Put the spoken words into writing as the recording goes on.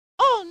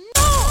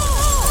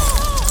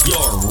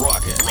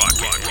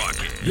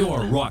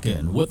You're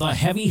rockin' with a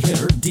heavy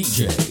hitter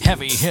DJ.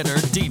 Heavy hitter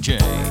DJ.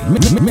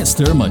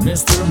 Mr.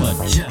 Mejustik.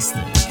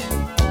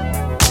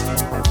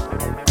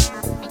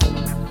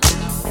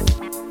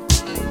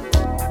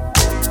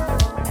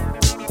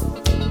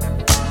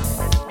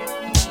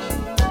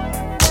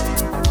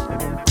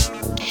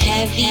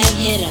 Heavy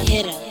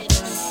hitter,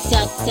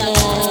 sucker.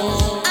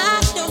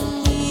 I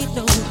don't need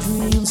no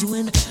dreams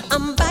when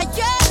I'm by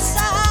your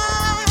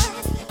side.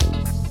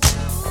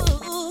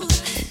 Ooh.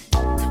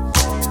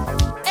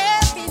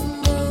 Every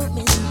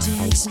moment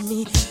takes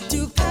me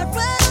to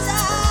paradise.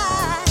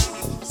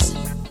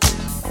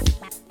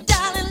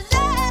 Darling,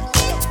 let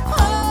me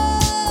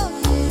hold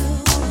you.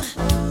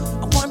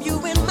 I warm you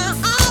in my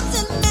arms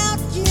and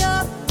melt your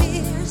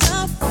fears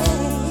away.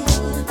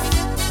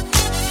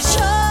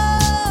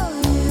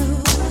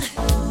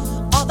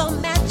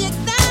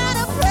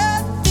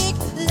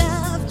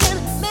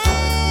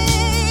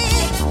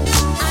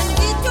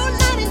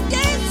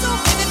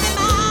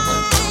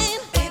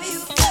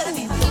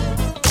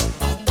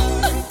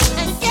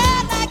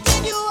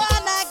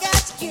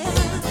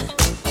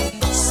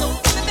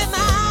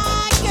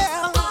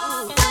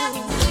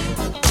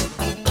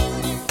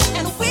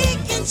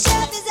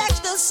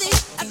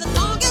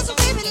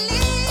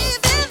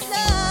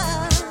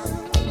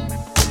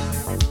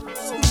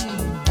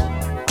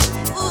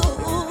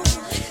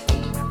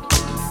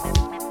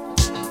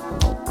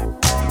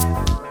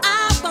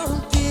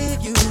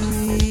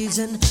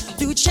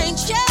 To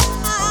change your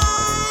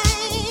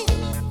mind,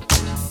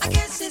 I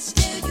guess it's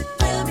still you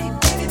thrill me,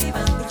 baby.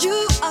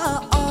 You are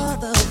all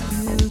the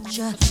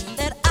future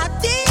that I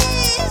desire.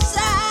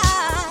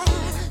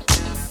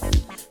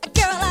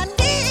 Girl, I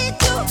need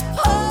to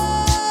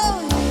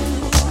hold you,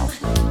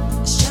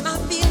 share my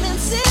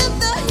feelings in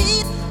the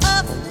heat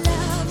of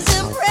love's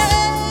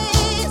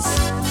embrace.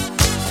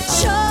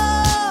 Show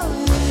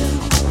you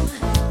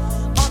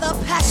all the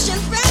passion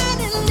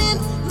burning in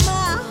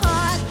my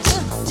heart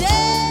today.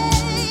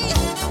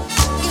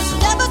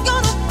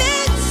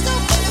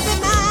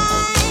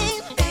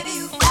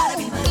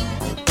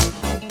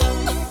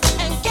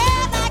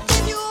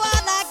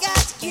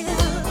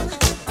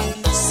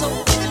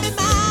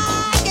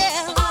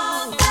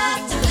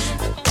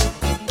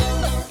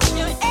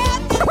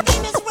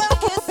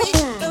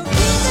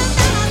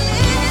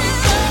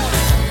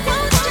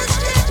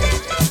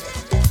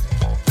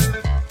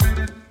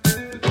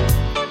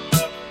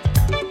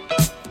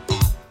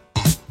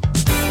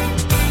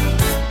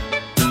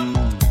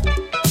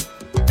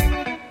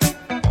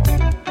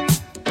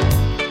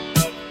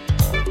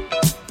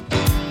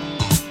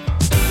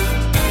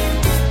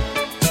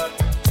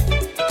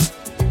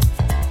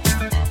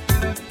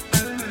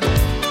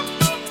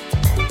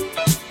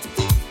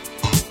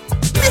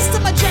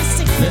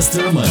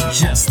 Mr.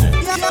 Mejustik.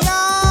 Yo,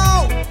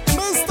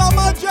 Mr.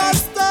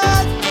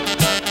 Mejustik.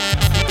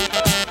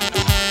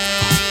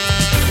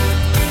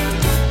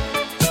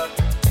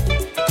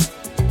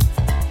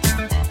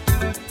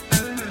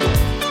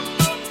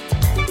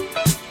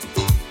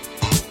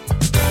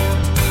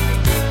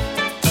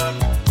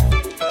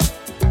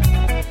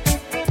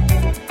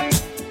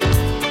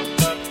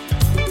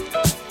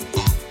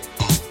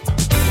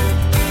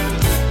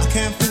 I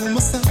can't fool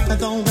myself. I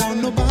don't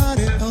want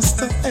nobody else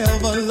to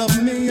ever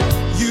love me.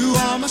 You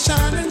are my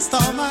shining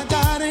star, my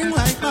guiding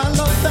light, my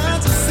love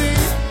fantasy.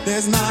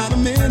 There's not a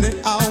minute,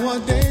 hour,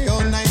 day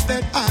or night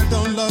that I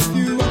don't love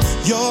you.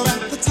 You're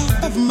at the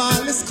top of my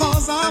list,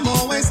 cause I'm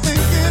always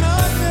thinking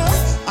of you.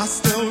 I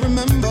still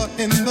remember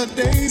in the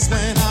days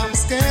when I was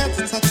scared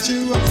to touch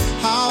you,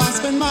 how I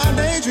spent my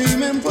day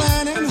dreaming,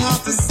 planning how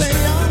to say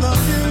I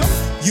love you.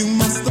 You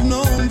must have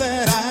known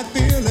that I had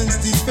feelings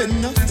deep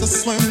enough to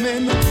swim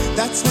in.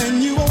 That's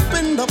when you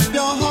opened up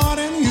your heart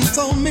and you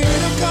told me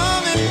to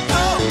come in.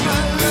 Oh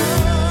my love,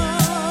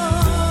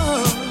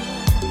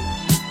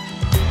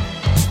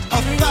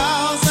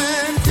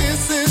 1,000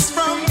 kisses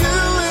from you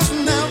is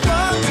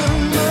never too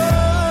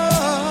much.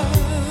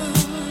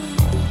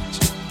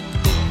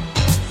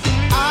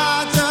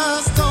 I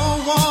just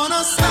don't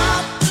wanna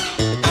stop.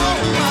 Oh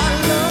my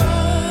love,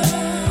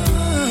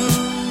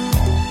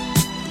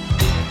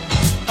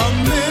 a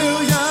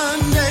million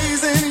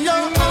days in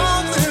your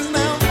arms is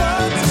never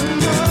too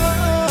much.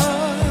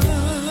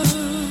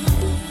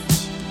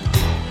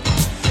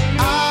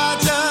 I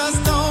just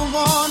don't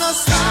wanna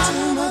stop.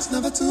 Too much,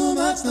 never too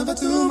much, never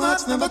too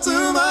much, never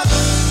too much.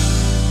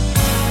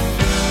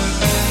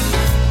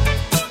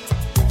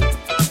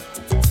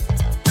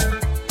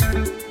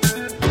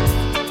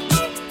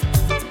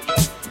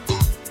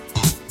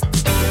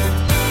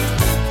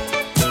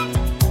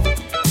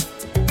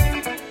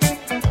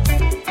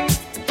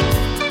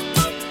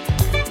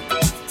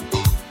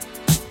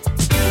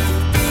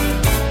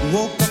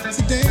 Woke up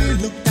today,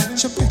 looked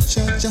at your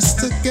picture just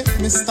to get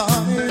me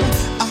started.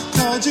 I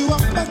called you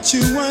up, but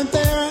you weren't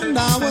there, and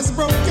I was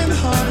broken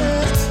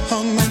hearted.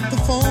 Hung up the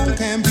phone,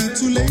 can't be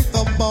too late.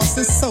 The boss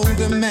is so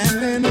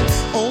demanding.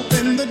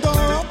 Opened the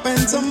door up,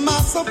 and to my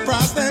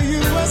surprise, there you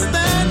were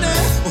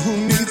standing. Who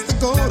needs to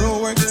go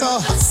to work to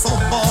hustle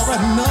for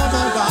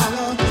another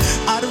dollar?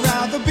 I'd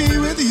rather be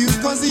with you,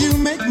 'cause you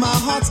make my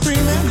heart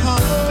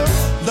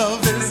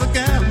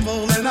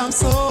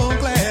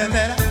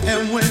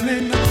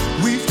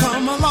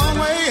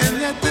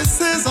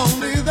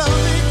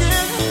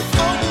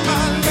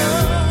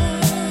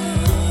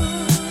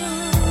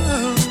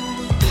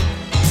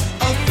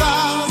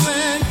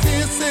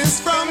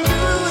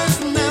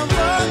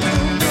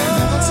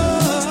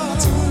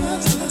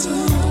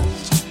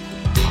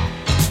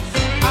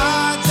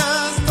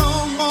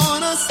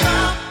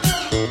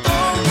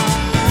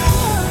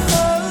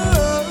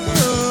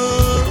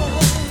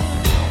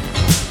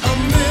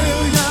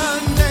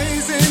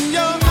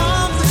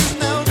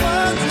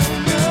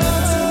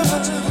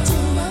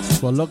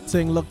look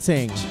ting. And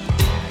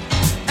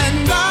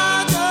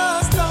I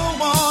just don't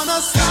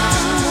wanna stop.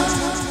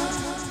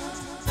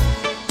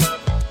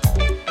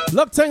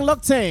 Look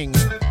ting.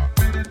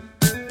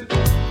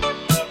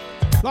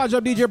 Lodge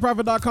up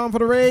DJProfit.com for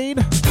the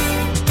raid.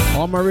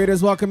 All my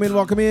raiders, welcome in.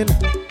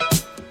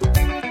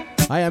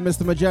 I am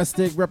Mr.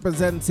 Mejustik,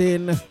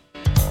 representing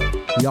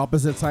the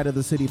opposite side of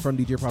the city from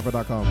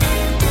DJProfit.com.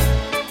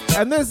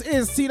 And this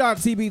is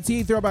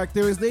T.TBT Throwback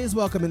Thursdays.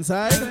 Welcome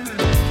inside.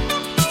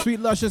 Sweet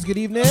Luscious, good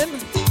evening.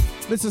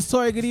 Mrs.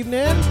 Toy, good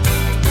evening.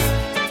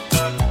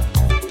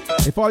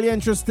 If all you're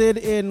interested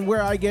in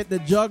where I get the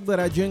jug that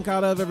I drink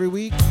out of every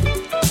week,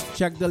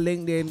 check the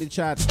link there in the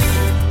chat.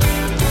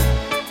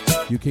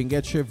 You can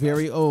get your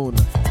very own.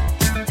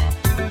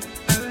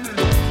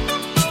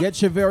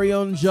 Get your very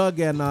own jug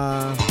and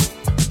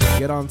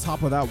get on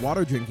top of that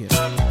water drinking.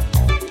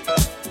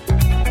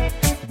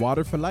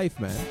 Water for life,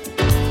 man.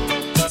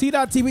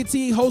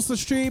 T.TBT, host the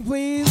stream,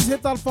 please.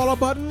 Hit that follow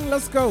button.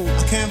 Let's go.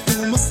 I can't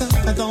fool myself.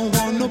 I don't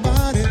want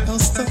nobody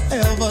else to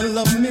ever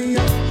love me.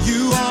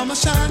 You are my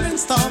shining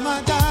star,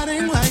 my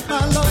guiding light,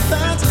 my love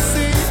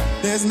fantasy.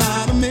 There's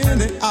not a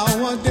minute,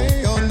 hour,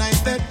 day, or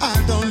night that I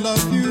don't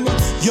love you.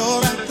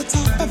 You're at the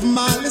top of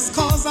my list,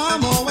 cause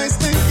I'm always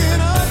thinking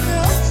of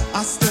you.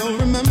 I still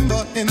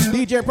remember in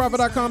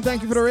DJProfit.com,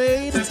 thank you for the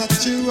raid.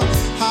 touch you,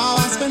 how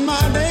I spend my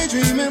day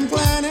dreaming,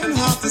 planning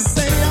how to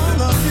say I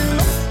love you.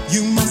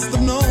 You must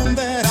have known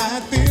that I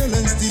had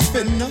feelings deep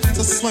enough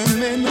to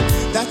swim in.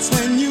 That's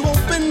when you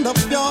opened up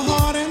your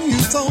heart and you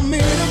told me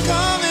to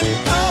come in.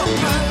 Oh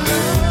my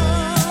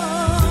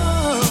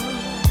love,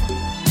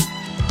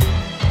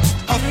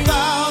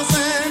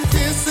 1,000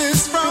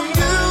 kisses from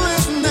you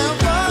is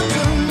never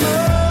too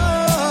much.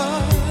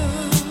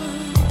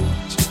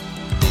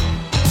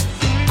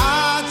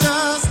 I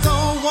just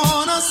don't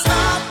wanna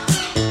stop.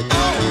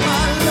 Oh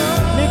my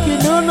love. Nikki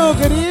Nuno,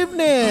 good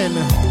evening.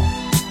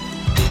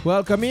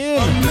 Welcome in.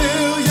 A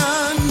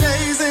million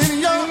days in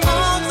your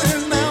arms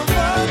is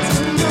never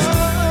too much.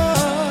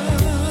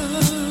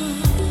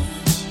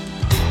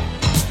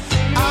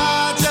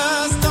 I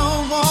just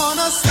don't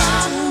wanna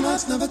stop. Too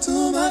much, never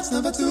too much,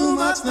 never too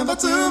much, never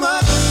too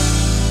much.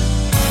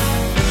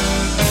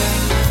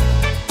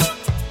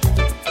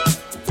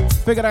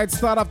 Figured I'd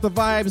start off the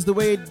vibes the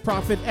way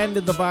Prophet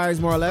ended the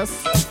vibes, more or less.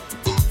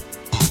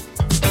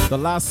 The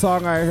last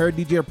song I heard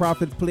DJ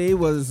Prophet play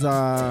was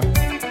the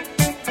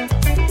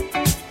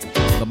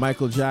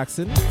Michael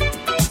Jackson.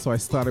 So I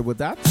started with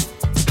that.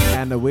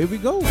 And away we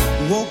go.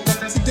 Woke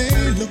up today,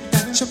 looked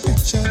at your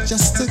picture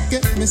just to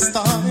get me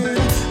started.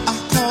 I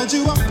called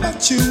you up,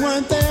 but you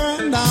weren't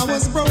there, and I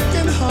was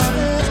broken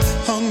hearted.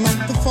 Hung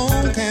up the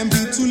phone, can't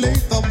be too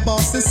late. The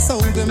boss is so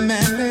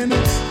demanding.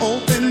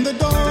 Open the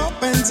door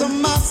up, and to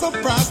my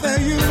surprise, there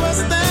you were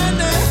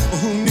standing.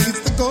 Who needs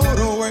to go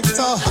to work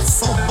to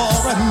hustle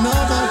for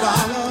another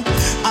dollar?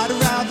 I'd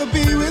rather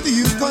be with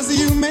you, cause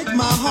you make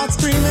my heart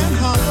scream and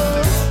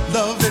holler.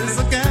 Love is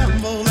a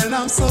gamble, and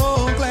I'm so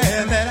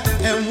glad that I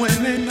am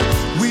winning.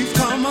 We've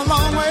come a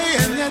long way,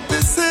 and yet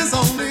this is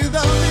only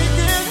the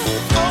beginning.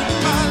 Oh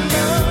my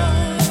love,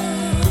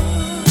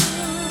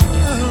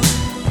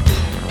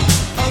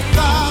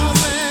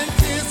 1,000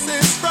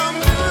 kisses from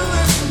you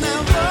is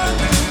never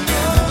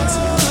enough.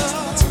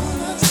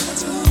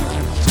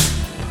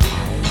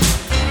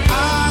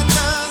 I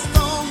just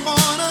don't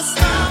wanna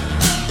stop.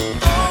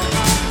 Oh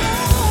my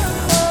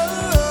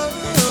love,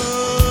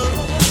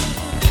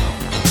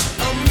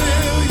 a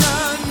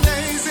million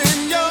days in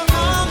your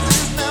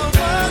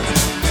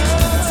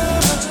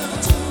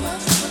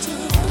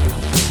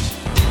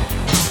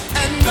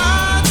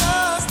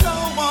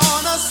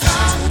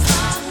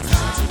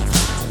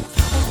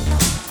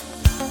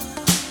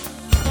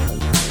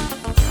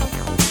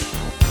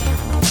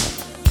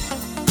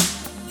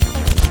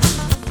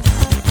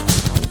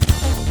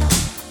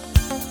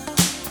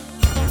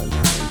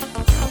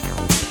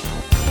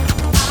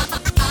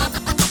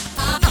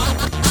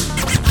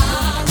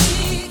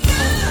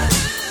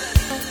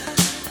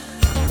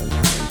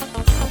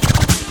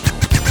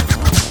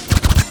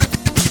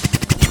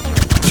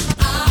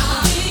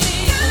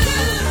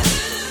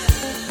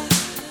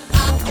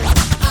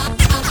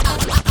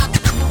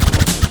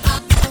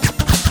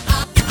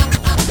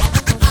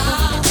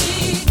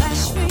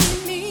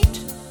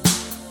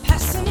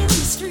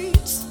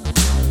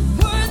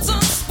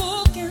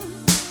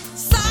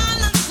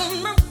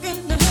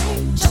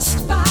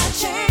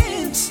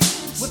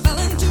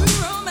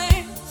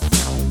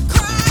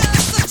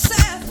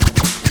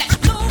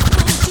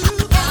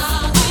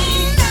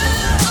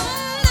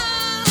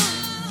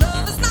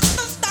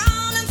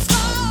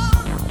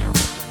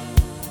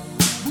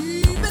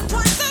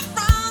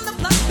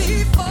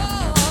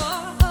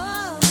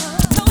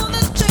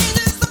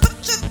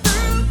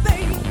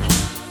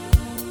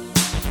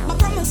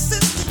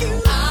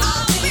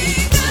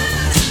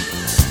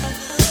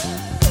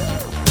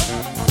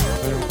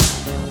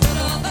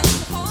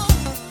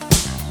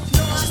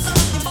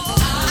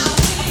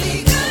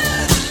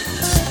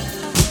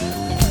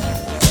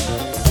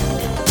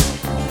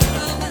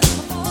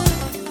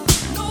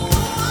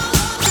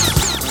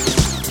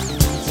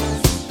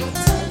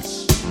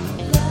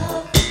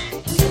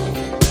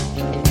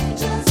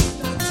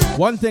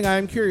One thing I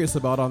am curious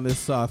about on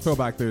this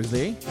Throwback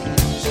Thursday,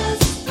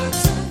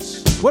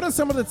 what are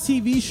some of the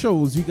TV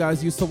shows you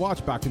guys used to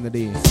watch back in the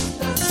days?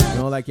 You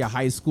know, like your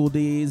high school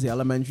days, your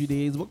elementary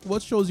days.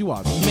 What shows you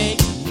watch? Make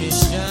me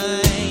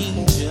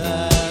shine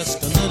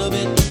just a little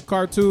bit.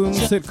 Cartoons,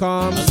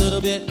 sitcoms, A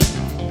little bit.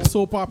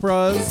 soap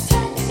operas.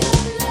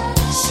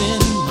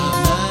 Send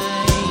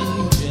my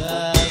mind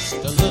just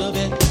a little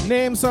bit.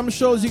 Name some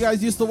shows you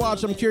guys used to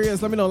watch. I'm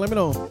curious. Let me know.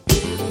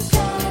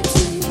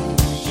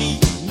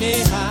 Keep me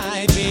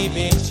high,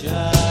 baby,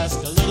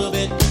 just a little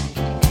bit.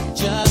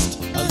 Just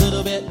a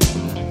little bit.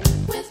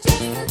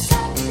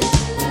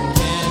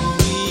 Can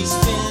we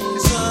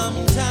spend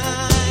some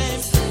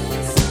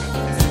time?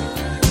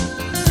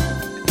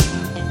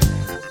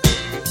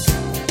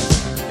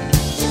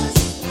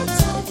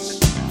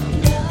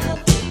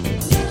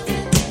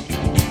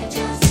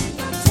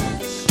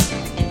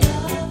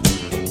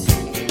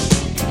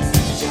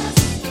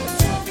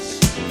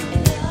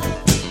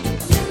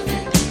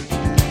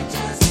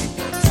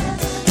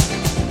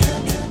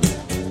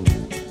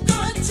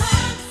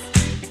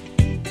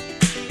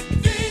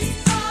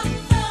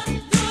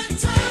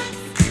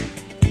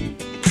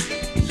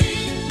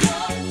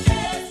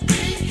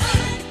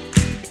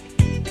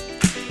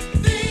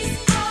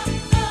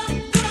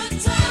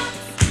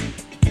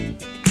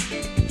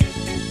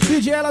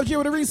 DJ LFG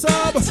with a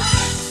resub.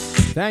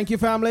 Thank you,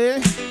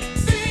 family.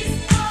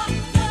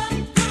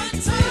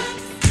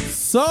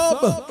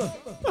 Sub.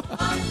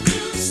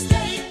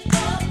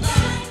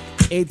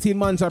 18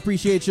 months, I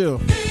appreciate you.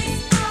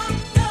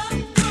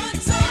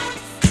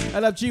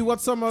 LFG,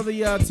 what's some of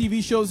the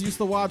TV shows you used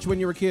to watch when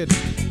you were a kid?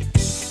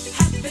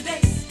 Happy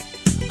days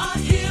are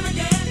here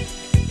again.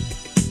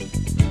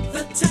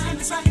 The time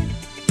is right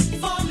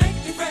for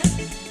making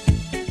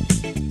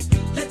friends.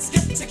 Let's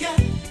get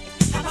together.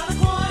 How about a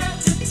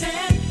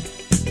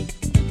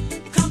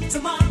 9:45? Come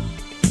tomorrow.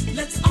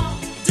 Let's all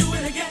do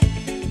it again.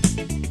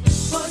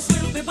 Boys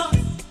will be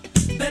boys.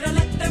 Better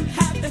let them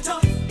have their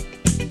toy.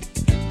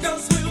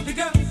 Girls will be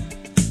girls.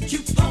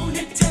 Cute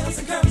ponytails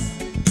and curls.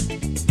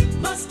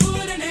 Must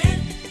put an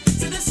end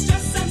to the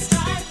stress and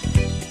strife.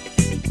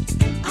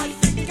 I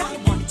think I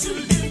want to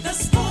live the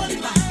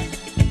sporting life.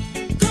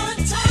 Good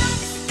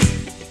times.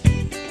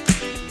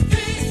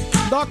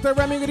 Dr.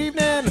 Remy, good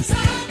evening.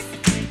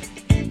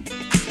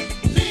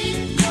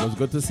 It was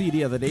good to see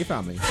the other day,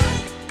 family.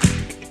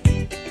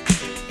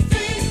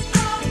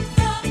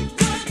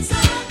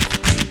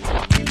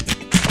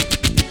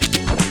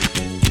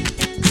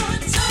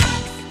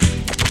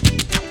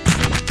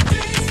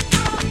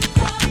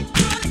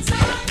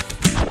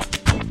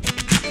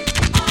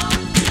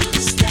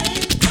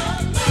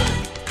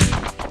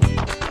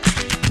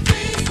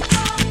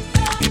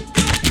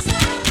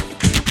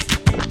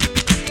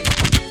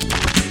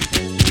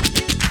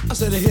 I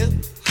said a hip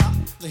hop,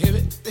 the hip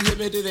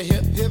it to the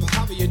hip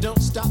hop, you don't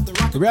stop the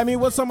rock Remy,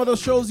 what's some of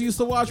those shows you used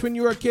to watch when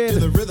you were a to kid?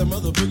 the rhythm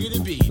of the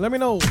boogie beat. Let me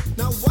know.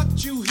 Now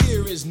what you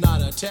hear is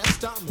not a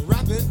test. I'm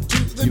rapping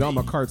to the You know I'm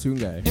a beat. cartoon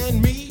guy.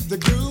 And me, the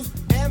groove,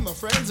 and my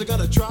friends are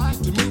gonna try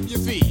to move your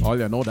feet. Oh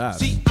yeah, know that.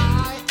 See,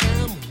 I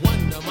am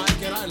Wonder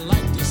Mike, and I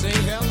like to say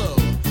hello.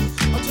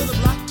 Up to the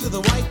black, to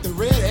the white, the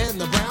red, and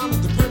the brown,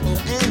 the purple,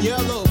 and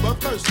yellow.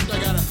 But first, I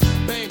gotta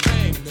bang,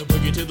 bang, the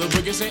boogie to the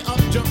boogie. Say up,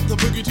 jump the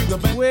boogie to the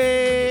bang.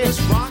 Wait,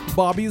 Let's rock,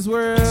 Bobby's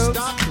World.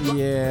 stop,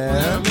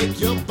 Yeah. make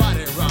your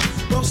body rock.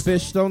 Well,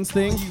 Fish don't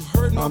stink. you've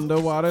heard my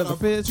Underwater, the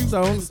fish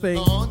don't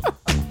stink.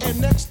 And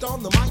next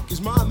on the mic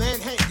is my man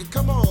Hank.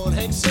 Come on,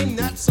 Hank, sing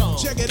that song.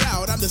 Check it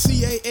out, I'm the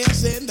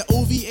CASN, the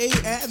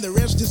OVA, and the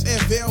rest is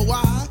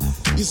FLY.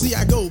 You see,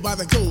 I go by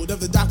the code of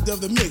the doctor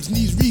of the mix, and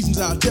these reasons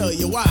I'll tell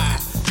you why.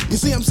 You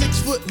see, I'm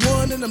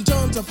 6'1" and I'm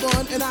tons of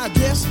fun, and I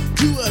dress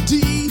to a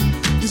T.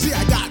 You see,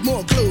 I got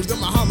more clothes than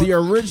Muhammad. The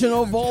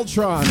original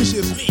Voltron. This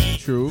is me.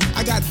 True.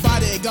 I got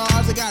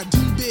bodyguards, I got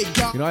 2 big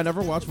dogs. You know, I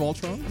never watched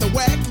Voltron. The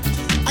whack.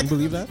 I You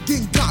believe that?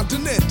 King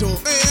Continental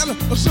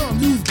and some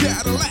new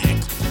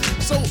Cadillac.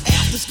 So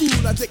after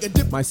school, I take a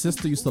dip. My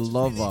sister used to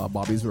love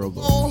Bobby's World.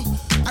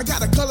 I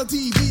got a color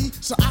TV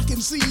so I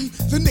can see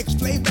the Knicks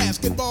play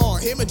basketball.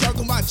 Him and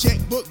talking my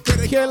checkbook.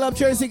 Caleb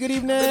Tracy, good That a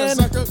evening.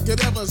 sucker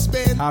could ever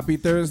spend. Happy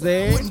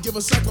Thursday. Wouldn't give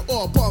a sucker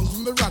or a bum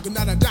from the rock and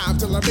not a dime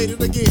till I made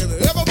it again.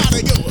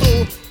 Everybody go,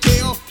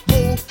 hotel,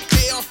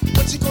 motel.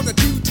 What you gonna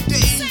do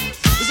today?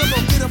 Is I'm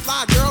gonna get a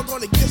fly girl,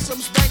 gonna get some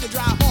spank and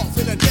drive off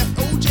in a death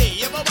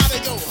OJ. Everybody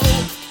go,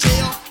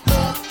 hotel,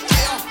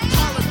 motel,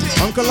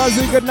 holiday. Uncle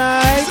Leslie, good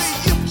night.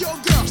 Say if your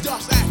girl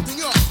starts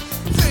acting up,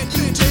 then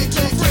you take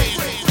your friend.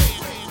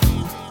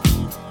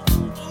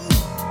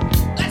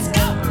 Let's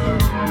go.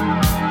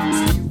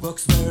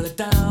 Walks merrily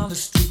down the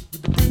street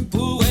with the brim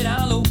pulled way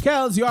down low.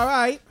 Kels, you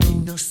alright?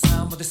 Ain't no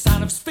sound but the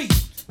sound of speed.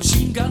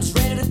 Machine guns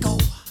ready to go.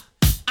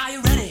 Are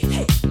you ready?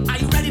 Hey, are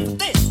you ready for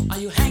this? Are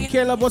you hanging?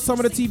 Caleb, what's some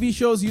of the TV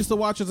shows you used to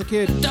watch as a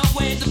kid? Don't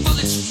wait, the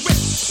bullets rip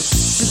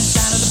to the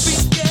sound of the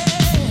beat. Yeah.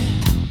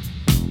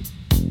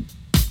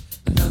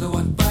 Another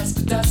one bites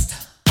the dust.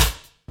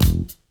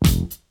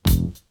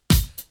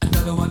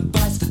 Another one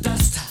bites the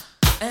dust.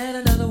 And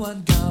another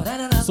one gone.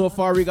 And another So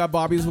far, we got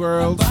Bobby's one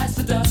World, bites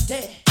the dust.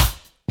 Yeah.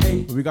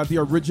 day. We got the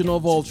original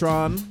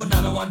Voltron.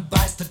 Another one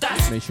bites the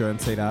dust. Make sure and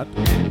say that.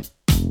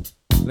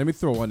 Let me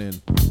throw one in.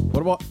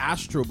 What about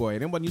Astro Boy?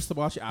 Anyone used to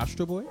watch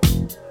Astro Boy?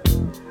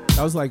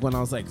 That was like when I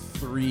was like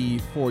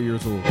 3-4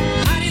 years old.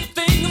 How do you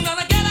think I'm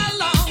gonna get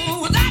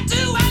along without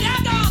you when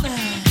you're gone?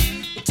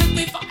 You took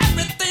me for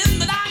everything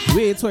that I had.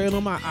 Wait till you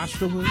know my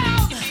Astro Boy.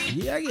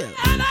 Yeah.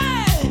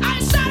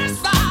 I'm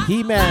satisfied.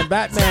 He-Man,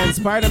 Batman,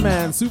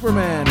 Spider-Man,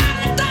 Superman,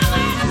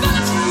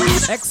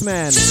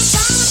 X-Men.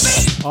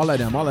 All of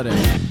them.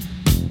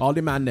 All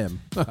the man them.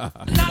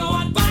 Another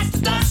one bites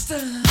the dust.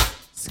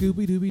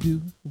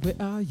 Scooby-Dooby-Doo, where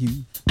are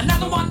you?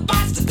 Another one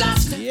bites the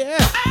dust. Yeah.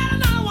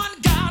 And another one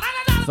gone.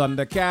 And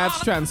another.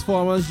 Thundercats,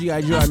 Transformers,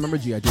 G.I. Joe. I remember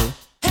G.I. Joe.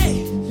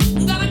 Hey,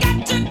 I'm gonna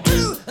get you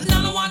through.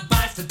 Another one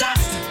bites the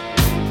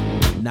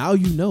dust. Now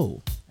you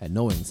know, and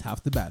knowing's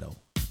half the battle.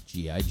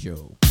 G.I.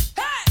 Joe.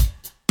 Hey,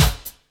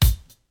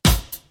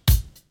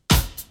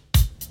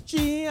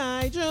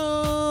 G.I.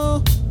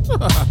 Joe.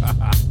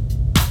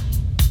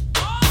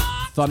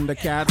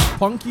 Thundercats,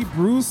 Punky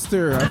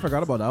Brewster. I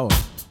forgot about that one.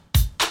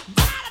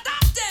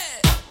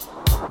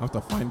 I have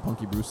to find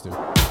Punky Brewster.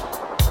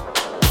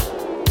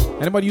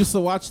 Anybody used to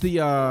watch the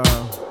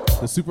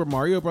Super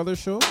Mario Brothers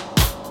show?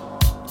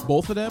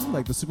 Both of them,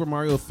 like the Super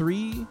Mario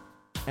 3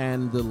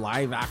 and the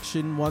live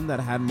action one that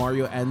had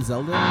Mario and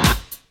Zelda.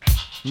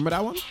 Remember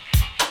that one?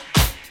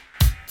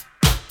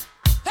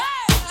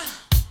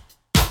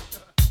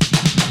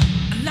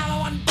 another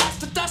one bites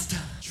the dust.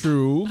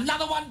 True.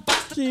 Another one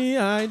bites the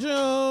G.I.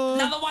 Joe.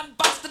 Another one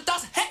bites the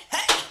dust. Hey,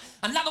 hey.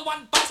 Another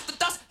one bites the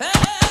dust. Hey.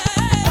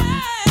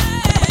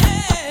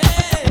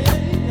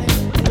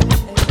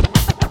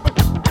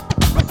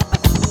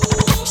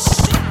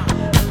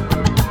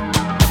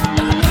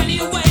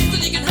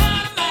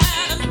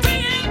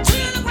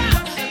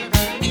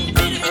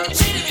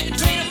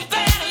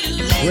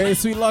 Ray,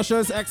 Sweet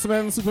Luscious,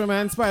 X-Men,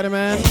 Superman,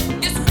 Spider-Man.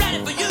 It's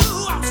ready for you.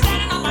 I'm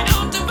standing on my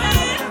own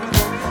domain.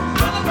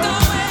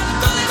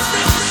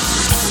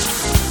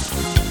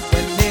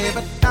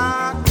 Whenever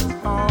darkness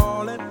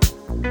falling,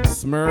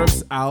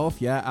 Smurfs, Alf,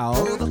 yeah,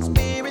 Alf. the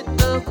spirit of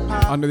the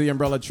power Under the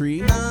Umbrella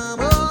Tree. come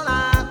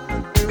alive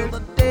until the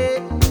day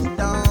is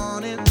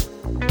dawning.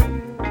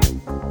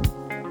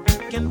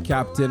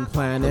 Captain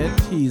Planet,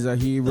 he's a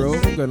hero.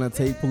 Gonna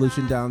take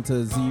pollution down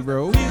to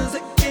zero.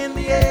 Music in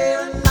the air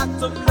and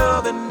lots of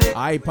love in it.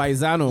 Ay,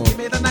 Paisano. Give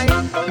me the night.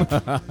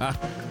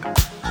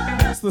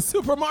 It's the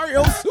Super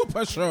Mario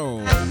Super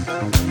Show.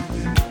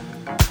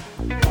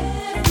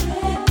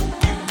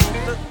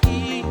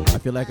 I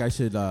feel like I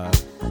should,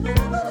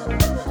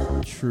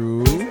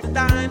 True.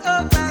 Dine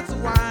a glass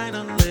of wine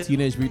and let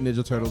Teenage Mutant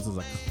Ninja Turtles is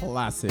a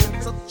classic.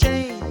 a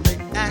chain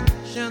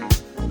reaction.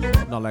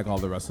 Not like all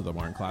the rest of them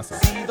aren't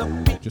classics. See the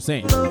people Just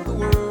saying. of the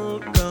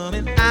world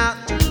coming out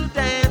to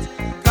dance.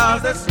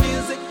 Cause there's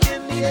music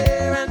in the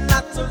air and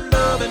lots of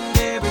loving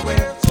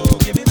everywhere. So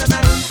give me the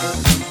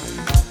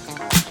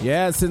night.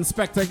 Yes,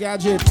 Inspector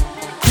Gadget.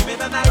 Give me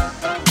the night.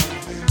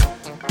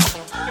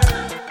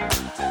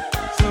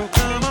 So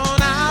come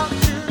on out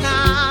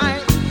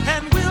tonight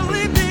and we'll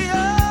leave the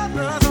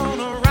others on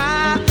a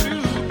ride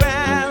to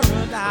paradise.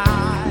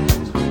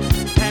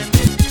 And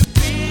if you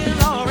feel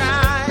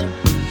alright,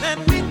 then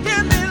we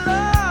can be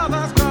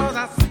lovers. Cause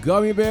I see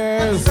Gummy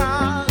Bears.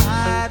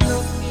 I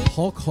look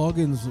Hulk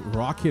Hogan's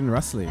Rockin'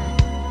 Wrestling.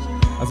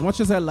 As much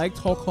as I liked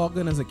Hulk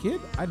Hogan as a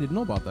kid, I didn't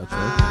know about that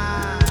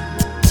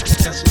show.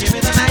 just give me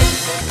the night.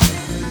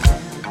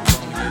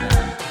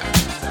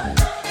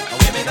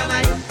 Give me the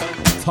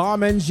night.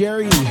 Tom and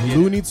Jerry,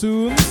 Looney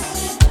Tunes.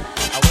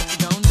 What you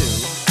gonna do?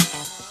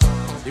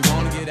 You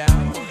wanna get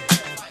out?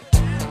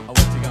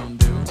 What you gonna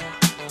do?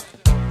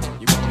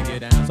 You wanna get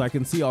down? So I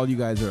can see all you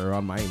guys are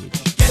around my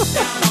age. Get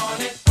down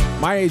on it.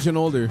 My age and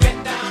older.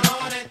 Get down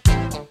on it.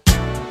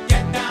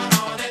 Get down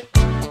on it.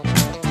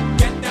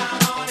 Get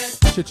down on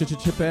it.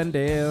 Chip and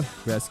Dale,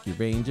 Rescue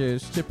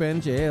Rangers. Chip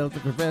and Dale, the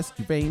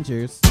Rescue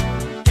Rangers.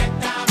 Get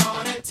down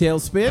on it.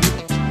 Tailspin.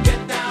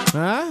 Get down.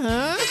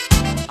 Uh-huh.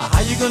 How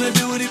you gonna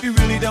do it if you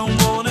really don't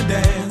wanna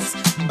dance?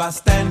 By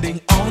standing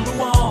on the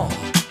wall.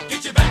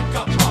 Get your back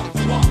up off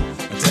the wall.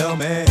 Tell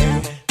me,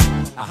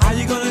 how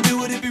you gonna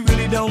do it if you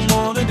really don't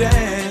wanna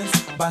dance?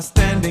 By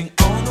standing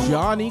on the wall.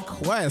 Johnny Get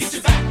Quest.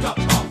 your back up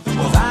off the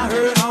wall. 'Cause I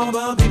heard all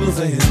the people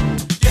saying,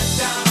 get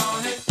down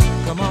on it.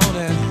 Come on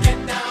and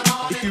get down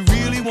on it. If you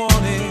really want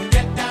it,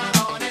 get down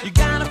on it. You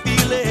gotta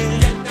feel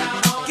it. Get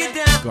down on it.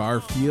 Get down.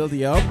 Garfield,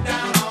 yep. Get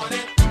down on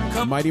it.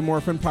 Come Mighty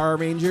Morphin Power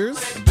Rangers.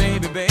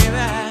 baby, baby.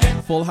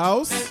 Full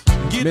House.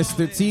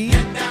 Mr. T.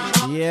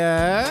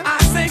 Yeah. I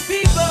say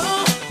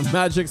people,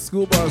 Magic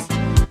School Bus.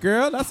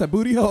 Girl, that's a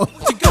booty hole.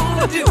 what you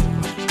gonna do?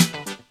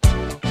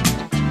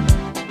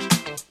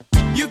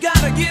 You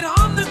gotta get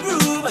on the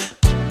groove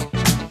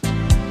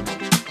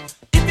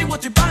if you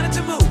want your body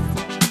to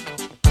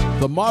move.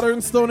 The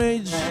Modern Stone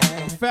Age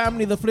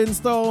Family, the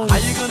Flintstones. How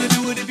you gonna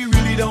do it if you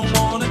really don't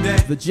wanna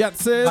dance? The By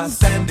Jetsons.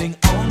 standing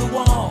on the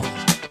wall.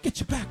 Get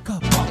your back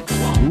up.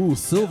 Ooh,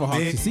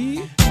 Silverhawks, you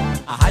see?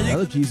 How you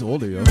LG's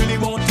older, yo. really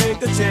won't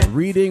take a chance?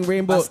 Reading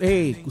Rainbow.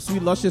 Hey,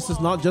 Sweet Luscious is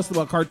not just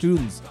about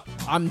cartoons.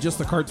 I'm just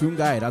a cartoon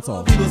guy, that's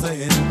all. People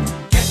saying,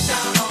 get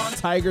down on it,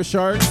 Tiger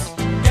Sharks.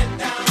 get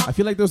down, I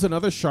feel like there was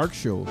another shark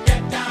show.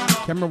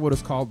 Can't remember what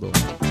it's called though.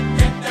 get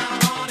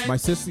down on it, My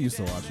sister used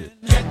to watch it.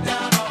 get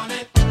down on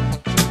it,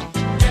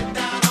 get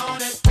down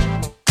on it,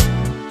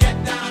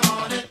 get down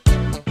on it,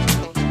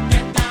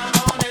 get down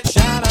on it.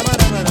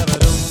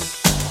 Sha-da-ba-da-ba-da-ba-doo.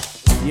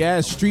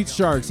 Yes, Street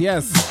Sharks,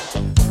 yes.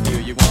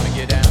 Do you wanna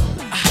get down?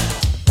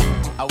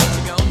 What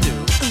you gonna do?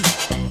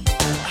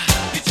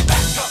 Get your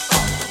back up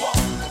off the wall.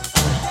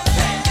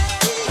 Hey,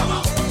 come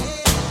on.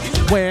 Get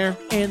your Where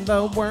in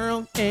the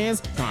world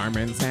is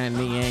Carmen San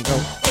Diego?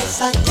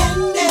 It's like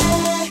candy.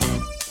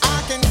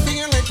 I can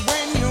feel it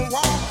when you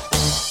walk,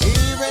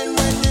 even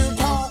when you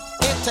talk.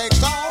 It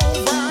takes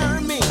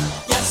over me.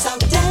 You're so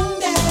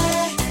dandy.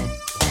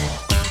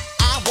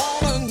 I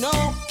wanna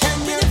know, can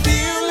you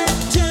feel it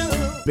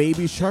too?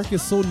 Baby Shark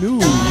is so new.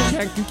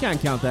 You can't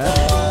count that.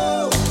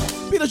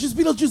 Beetlejuice,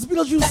 Beetlejuice,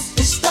 Beetlejuice.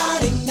 It's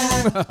starting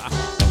now.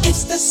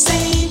 It's the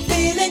same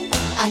feeling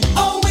I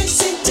always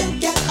seem to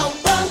get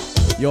around.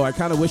 Yo, I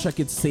kind of wish I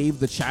could save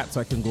the chat so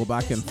I can go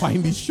back and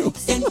find these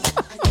shows.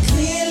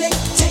 Clearly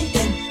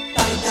taken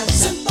by the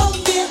simple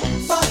mere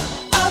thought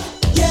of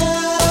you.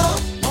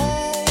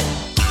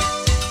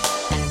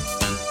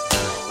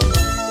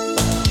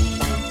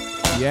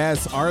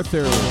 Yes,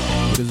 Arthur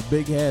with his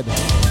big head.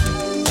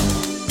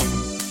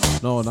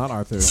 No, not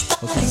Arthur. This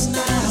stuff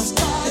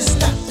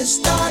is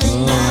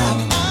starting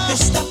now.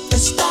 This stuff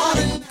is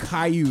starting.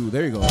 Caillou,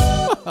 there you go.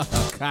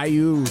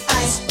 Caillou,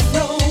 Ice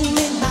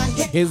rolling my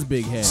head. his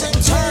big head.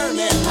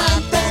 Turning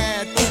my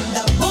bed. In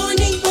the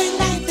morning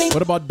when I think,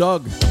 What about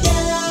Doug?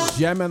 yeah,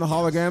 Gem and the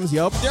holograms,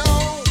 yup. Yo,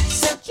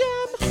 said Jim,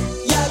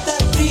 you're the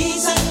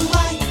reason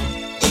why.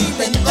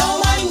 Even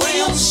though I'm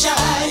real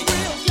shy,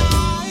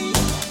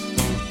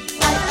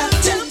 I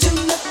attempt to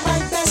look my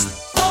best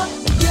for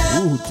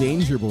you. Ooh,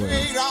 Danger Boy.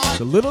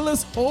 The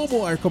littlest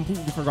hobo, I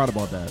completely forgot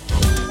about that.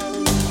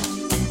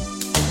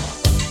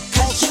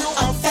 cause you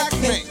affect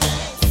me,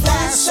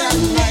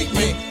 fascinate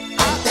me. I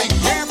thank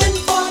heaven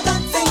For the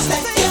things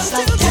that feels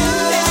like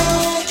candy.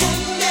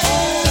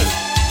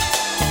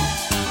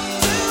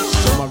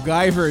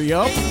 MacGyver,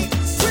 yup.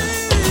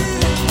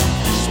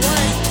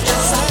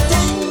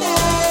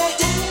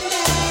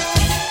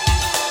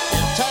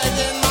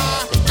 taking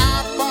my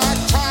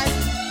appetite,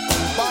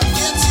 but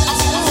it's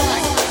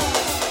alright.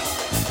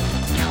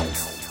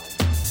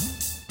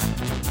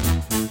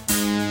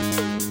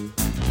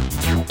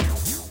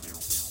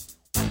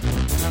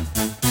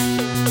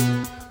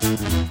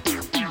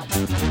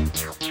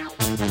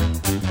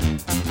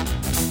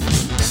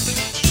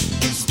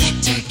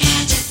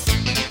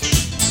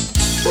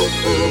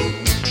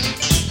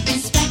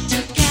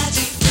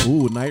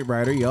 Ooh, Knight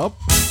Rider, yup.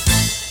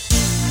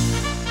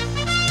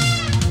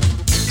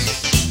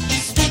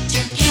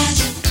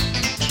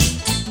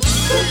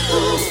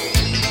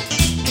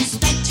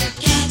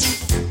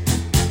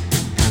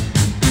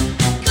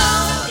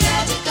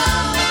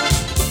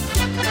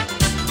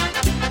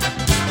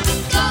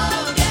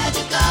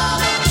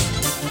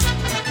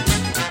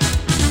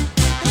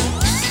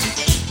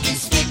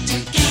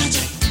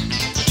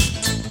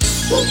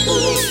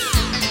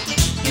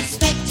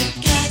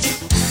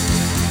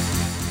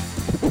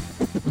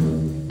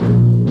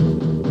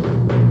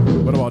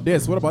 What about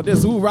this? What about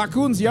this? Ooh,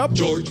 raccoons, yup.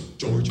 George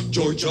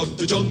of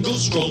the jungle,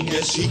 strong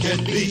as he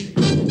can be.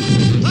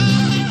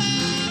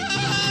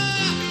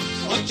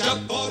 Watch out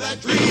for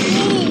that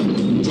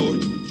tree.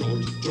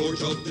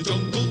 George of the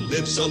jungle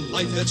lives a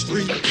life that's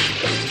free.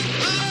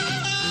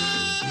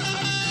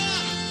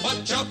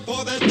 Watch out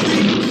for that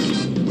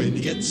tree. When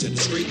he gets in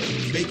the street,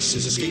 he makes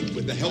his escape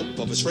with the help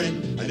of his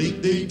friend, an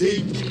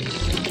 888.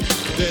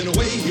 Then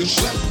away he'll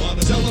schlep on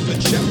his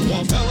elephant ship,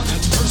 while Bella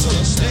and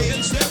Ursula stay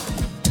in step.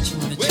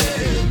 Well,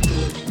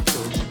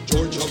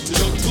 George of the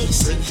jungle,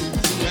 friend to you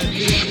and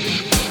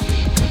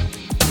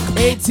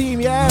me.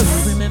 A-Team,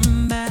 yes.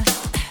 Remember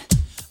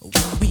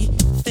when we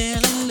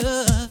fell in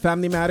love,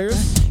 Family Matters.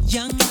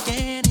 young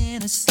and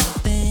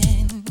innocent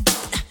then.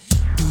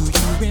 Do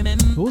you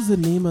remember What was the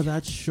name of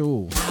that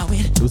show? how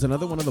It was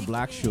another one of the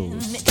black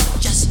shows.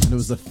 just And it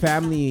was a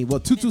family,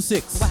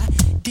 226. why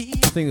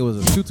did I think it was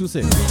a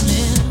 226.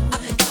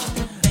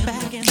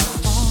 back and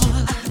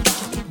forth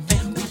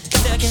again?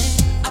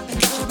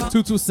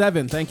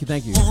 227, thank you. Do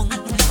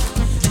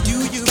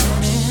you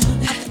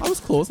remember I was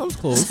close. holding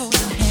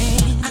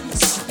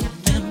hands?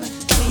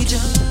 Each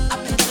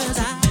other's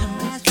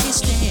eyes we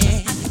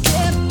stare.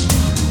 Do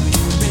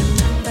you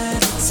remember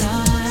the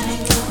time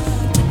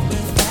we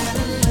fell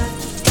in love?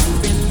 Do you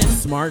remember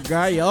Smart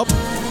guy, yup.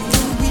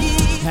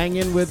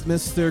 Hanging with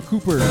Mr.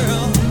 Cooper.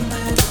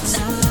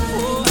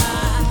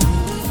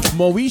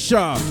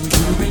 Moesha.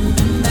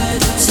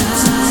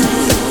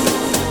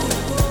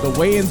 The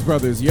Wayans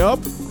brothers, yup.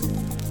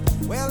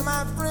 Well,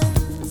 my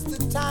friends, the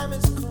time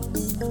has come.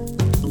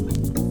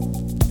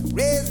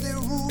 Raise the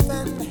roof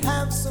and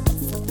have some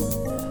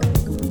fun.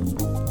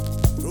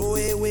 Throw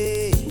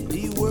away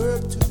the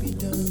work to be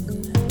done.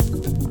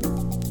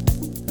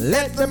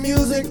 Let the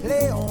music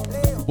play on.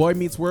 Boy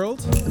Meets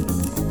World.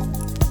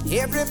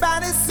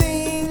 Everybody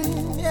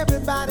sing,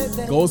 everybody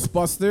dance.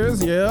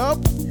 Ghostbusters, yep.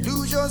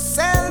 Lose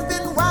yourself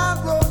in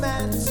wild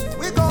romance.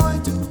 We're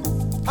going to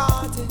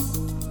party,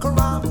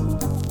 caramba,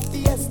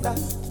 fiesta,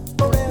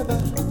 forever.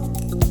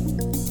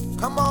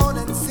 Come on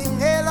and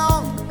sing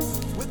along.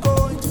 We're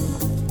going to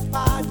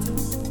party,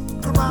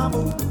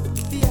 caramba,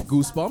 fiesta,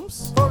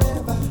 Goosebumps.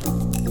 forever.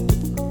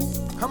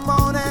 Come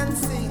on and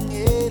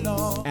sing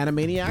along.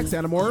 Animaniacs,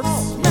 Animorphs.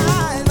 All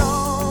night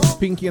long.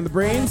 Pinky and the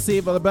Brain,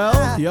 Save by the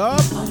Bell,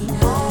 yup.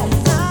 All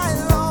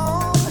night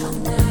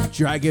long.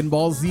 Dragon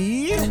Ball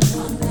Z. All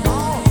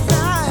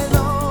night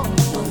long.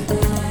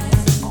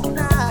 All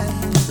night.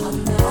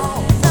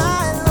 All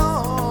night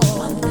long.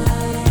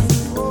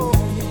 Oh,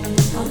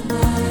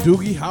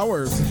 Doogie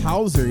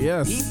Howser,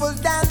 yes. people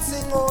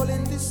dancing all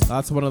in this.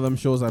 That's one of them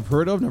shows I've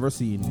heard of, never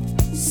seen.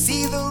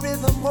 See the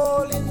rhythm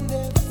all in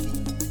their feet.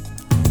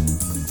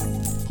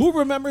 Who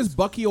remembers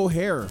Bucky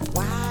O'Hare?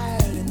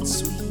 Wild and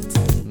sweet.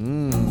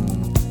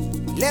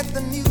 Let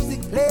the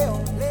music play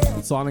on, play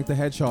on. Sonic the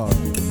Hedgehog.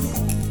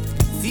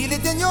 Feel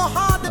it in your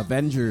heart,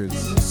 Avengers.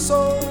 the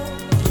soul.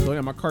 So yeah,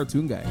 I'm a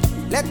cartoon guy.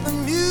 Let the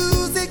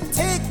music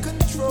take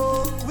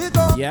control. We're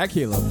going Yeah,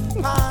 Caleb.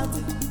 to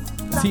party,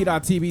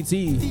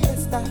 T.TBT.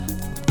 fiesta,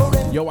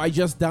 forever. Yo, I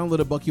just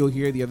downloaded Bucky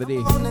O'Hare the other day.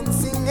 On and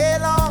sing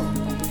along.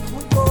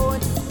 We're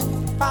going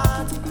to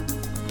party,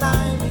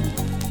 climbing,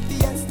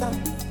 fiesta,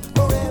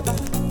 forever.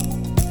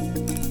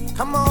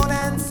 Come on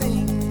and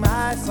sing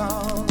my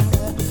song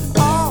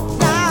all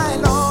night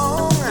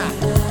long.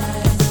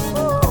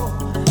 Oh,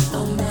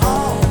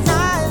 all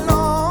night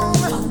long.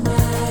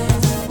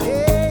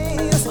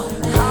 Yes,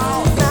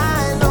 all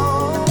night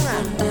long.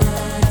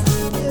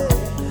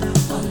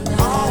 Yeah,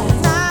 all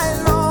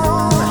night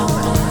long.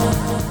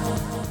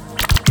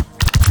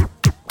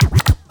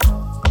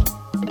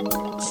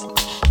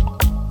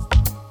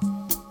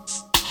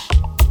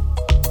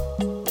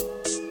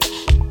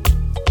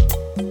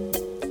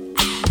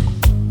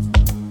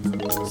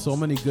 So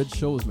many good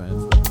shows, man.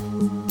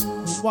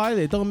 Why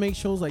they don't make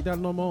shows like that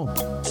no more?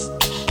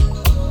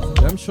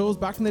 Them shows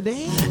back in the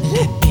day?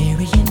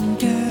 Liberian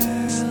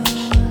girl,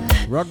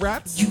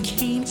 Rugrats? you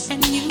came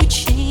and you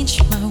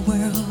changed my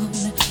world.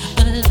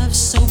 A love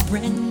so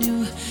brand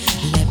new.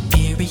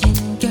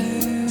 Liberian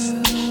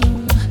girl,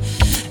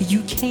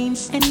 you came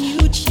and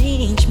you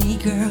changed me,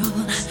 girl.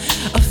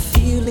 A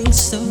feeling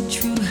so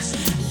true.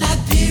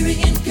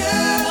 Liberian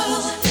girl,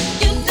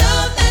 you know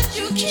that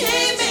you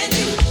came and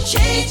you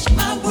changed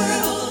my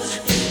world.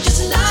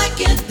 Just like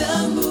in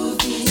the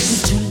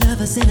movies. Two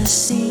lovers in a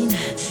scene.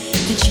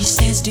 Then she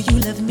says, do you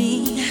love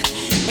me?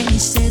 And he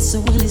says so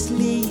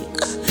honestly,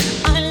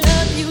 I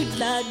love you,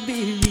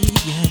 Liberian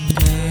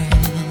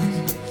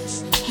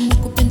girl.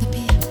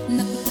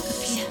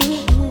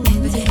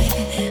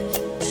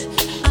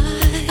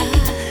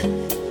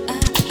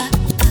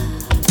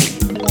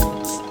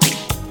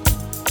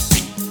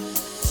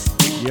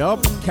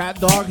 Yup. Cat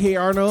Dog, Hey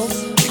Arnold.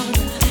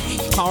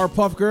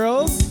 Powerpuff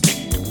Girls.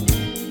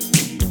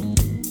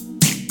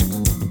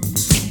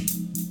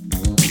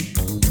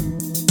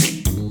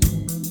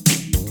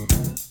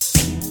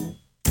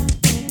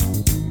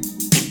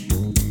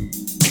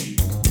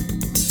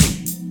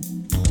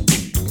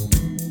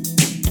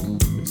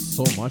 There's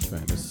so much,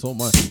 man. There's so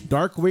much.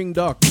 Darkwing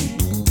Duck.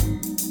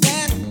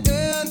 That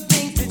girl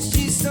thinks that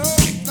she's so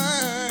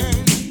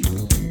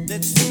fine.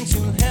 That seems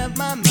to have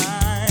my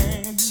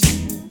mind.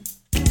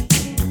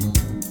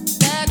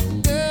 That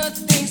girl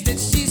thinks that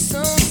she's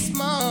so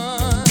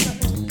smart.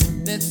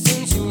 That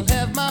seems to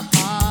have my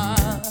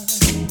heart.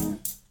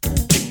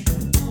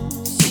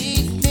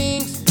 She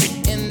thinks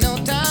in no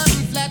time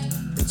flat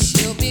that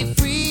she'll be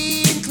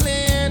free and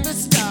clear to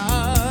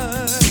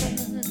start.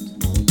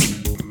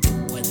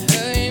 With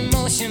her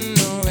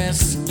emotional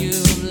rescue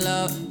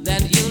love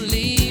that you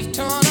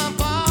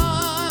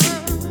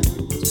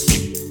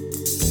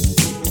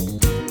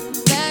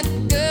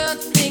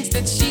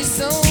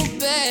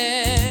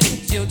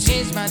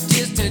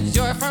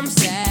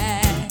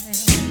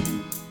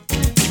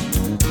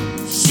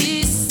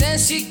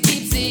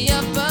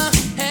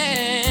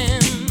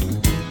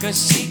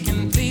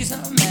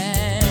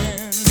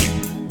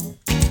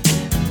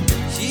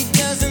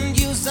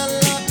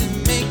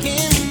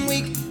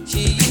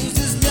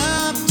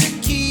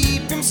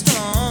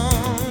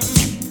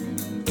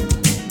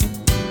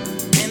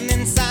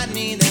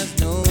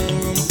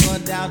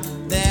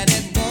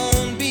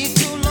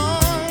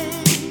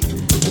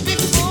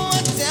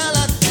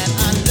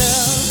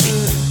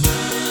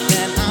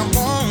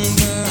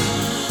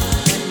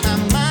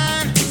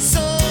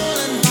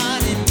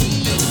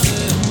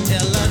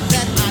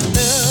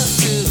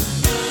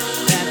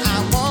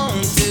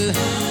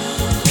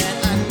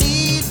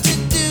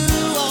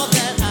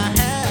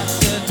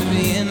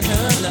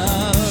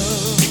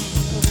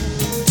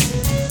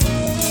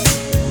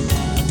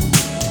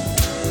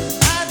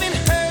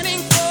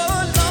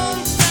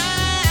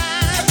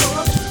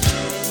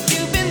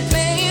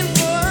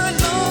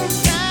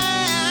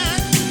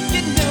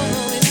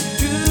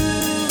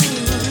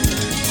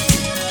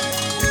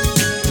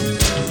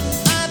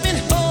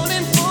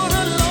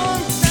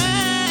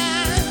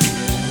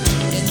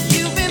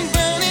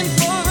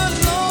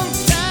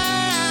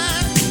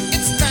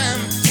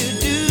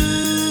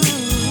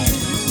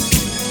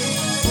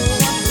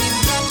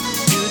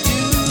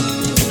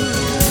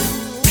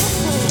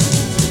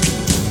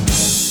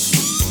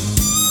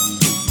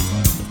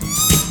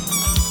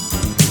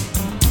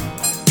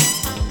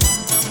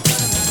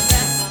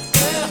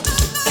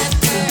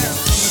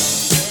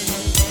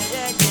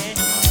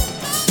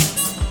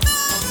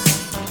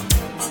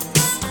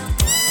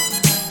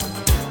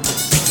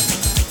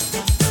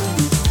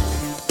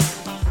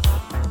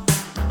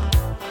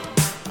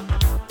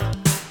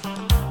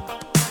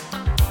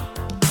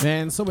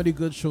Man, so many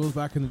good shows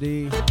back in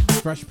the day.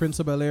 Fresh Prince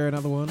of Bel-Air,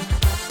 another one.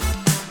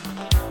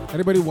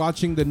 Anybody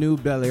watching the new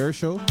Bel-Air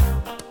show?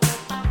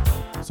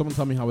 Someone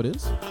tell me how it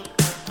is.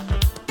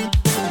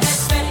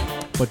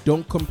 But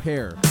don't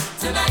compare.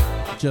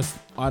 Just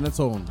on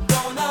its own.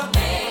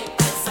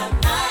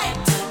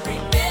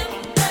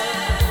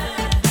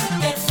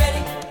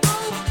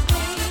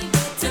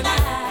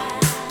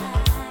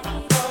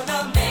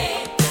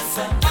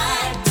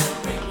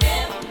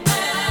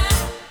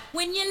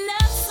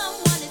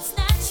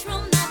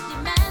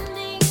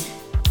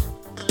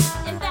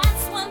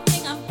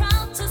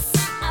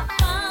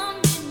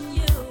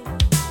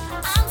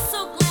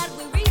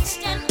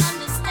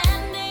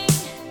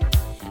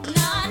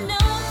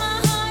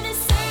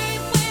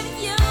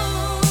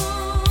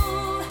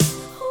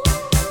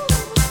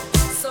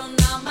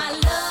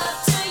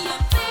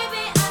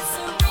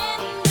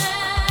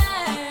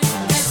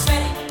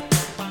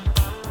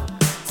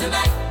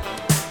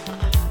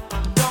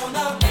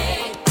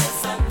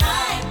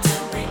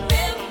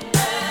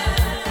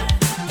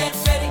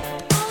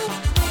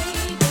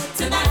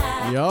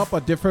 Yup,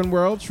 a different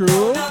world,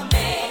 true.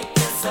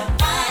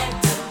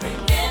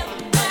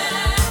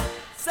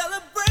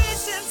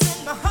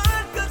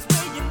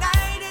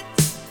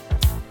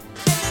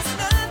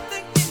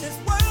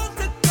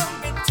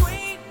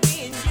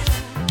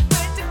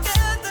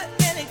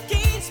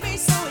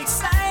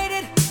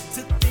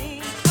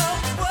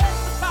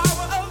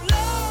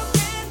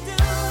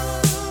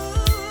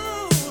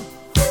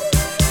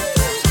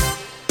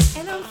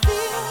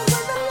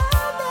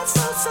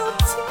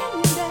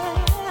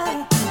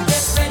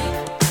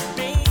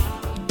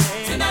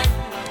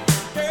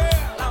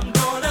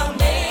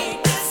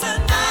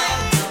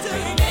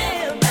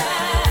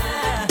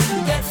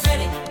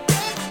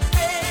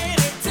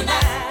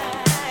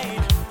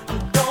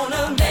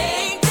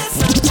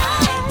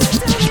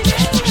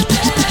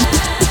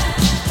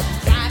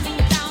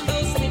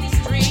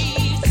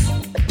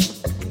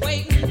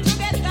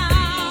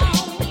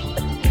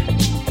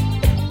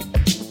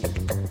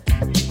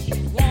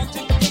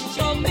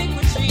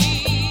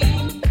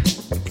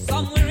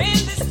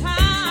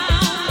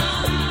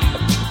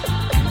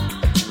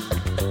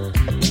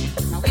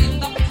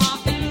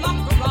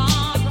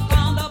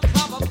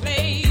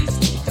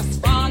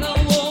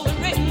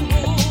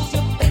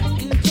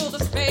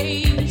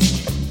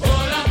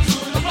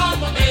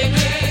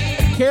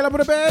 Caleb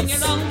with the beds.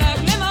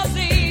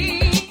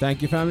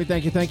 Thank you, family.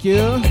 Thank you, thank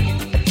you.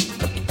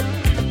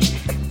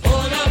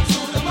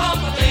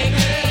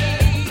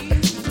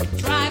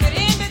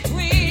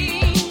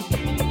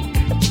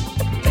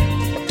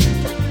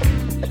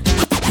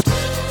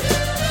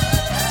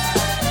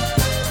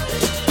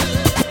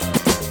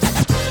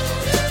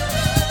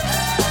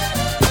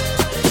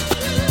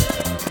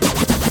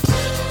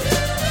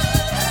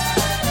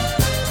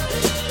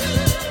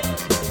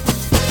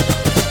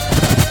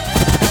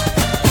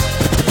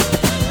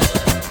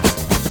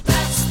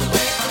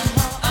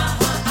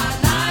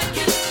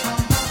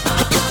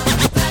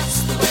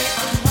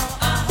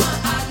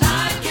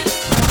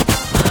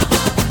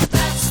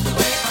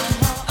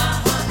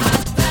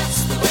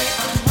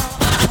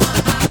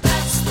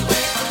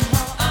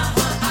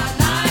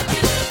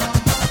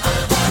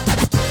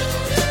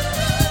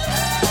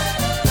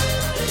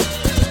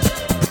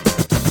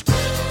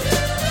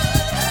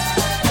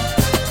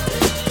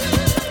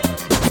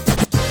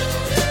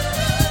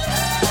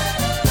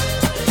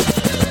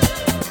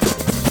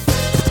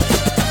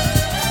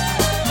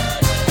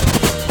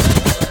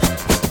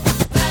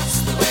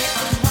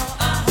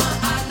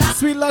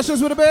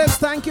 With the bits.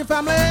 Thank you,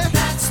 family.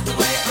 That's the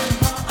way,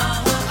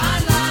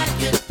 I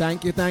like it.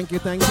 Thank you, thank you,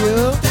 thank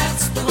you.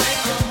 That's the way,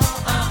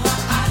 I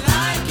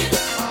like it.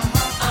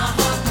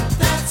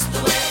 That's the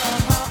way,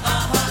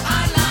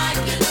 I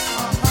like it.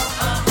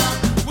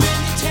 When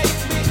you take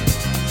me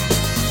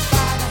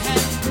by the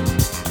hand,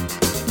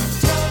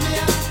 tell me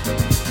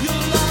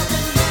you're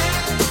loving me.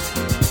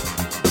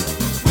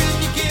 When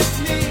you give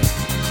me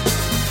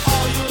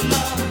all your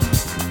love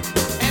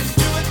and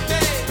do it,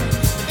 babe,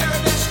 the very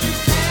best you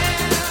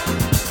can.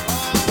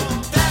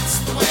 That's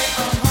the way,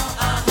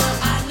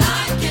 I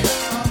like it.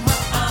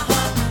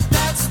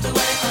 That's the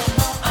way,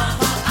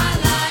 I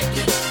like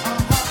it.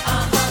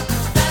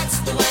 That's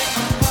the way,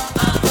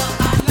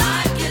 I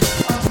like it.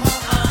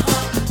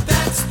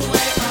 That's the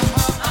way,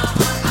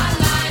 I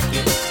like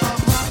it.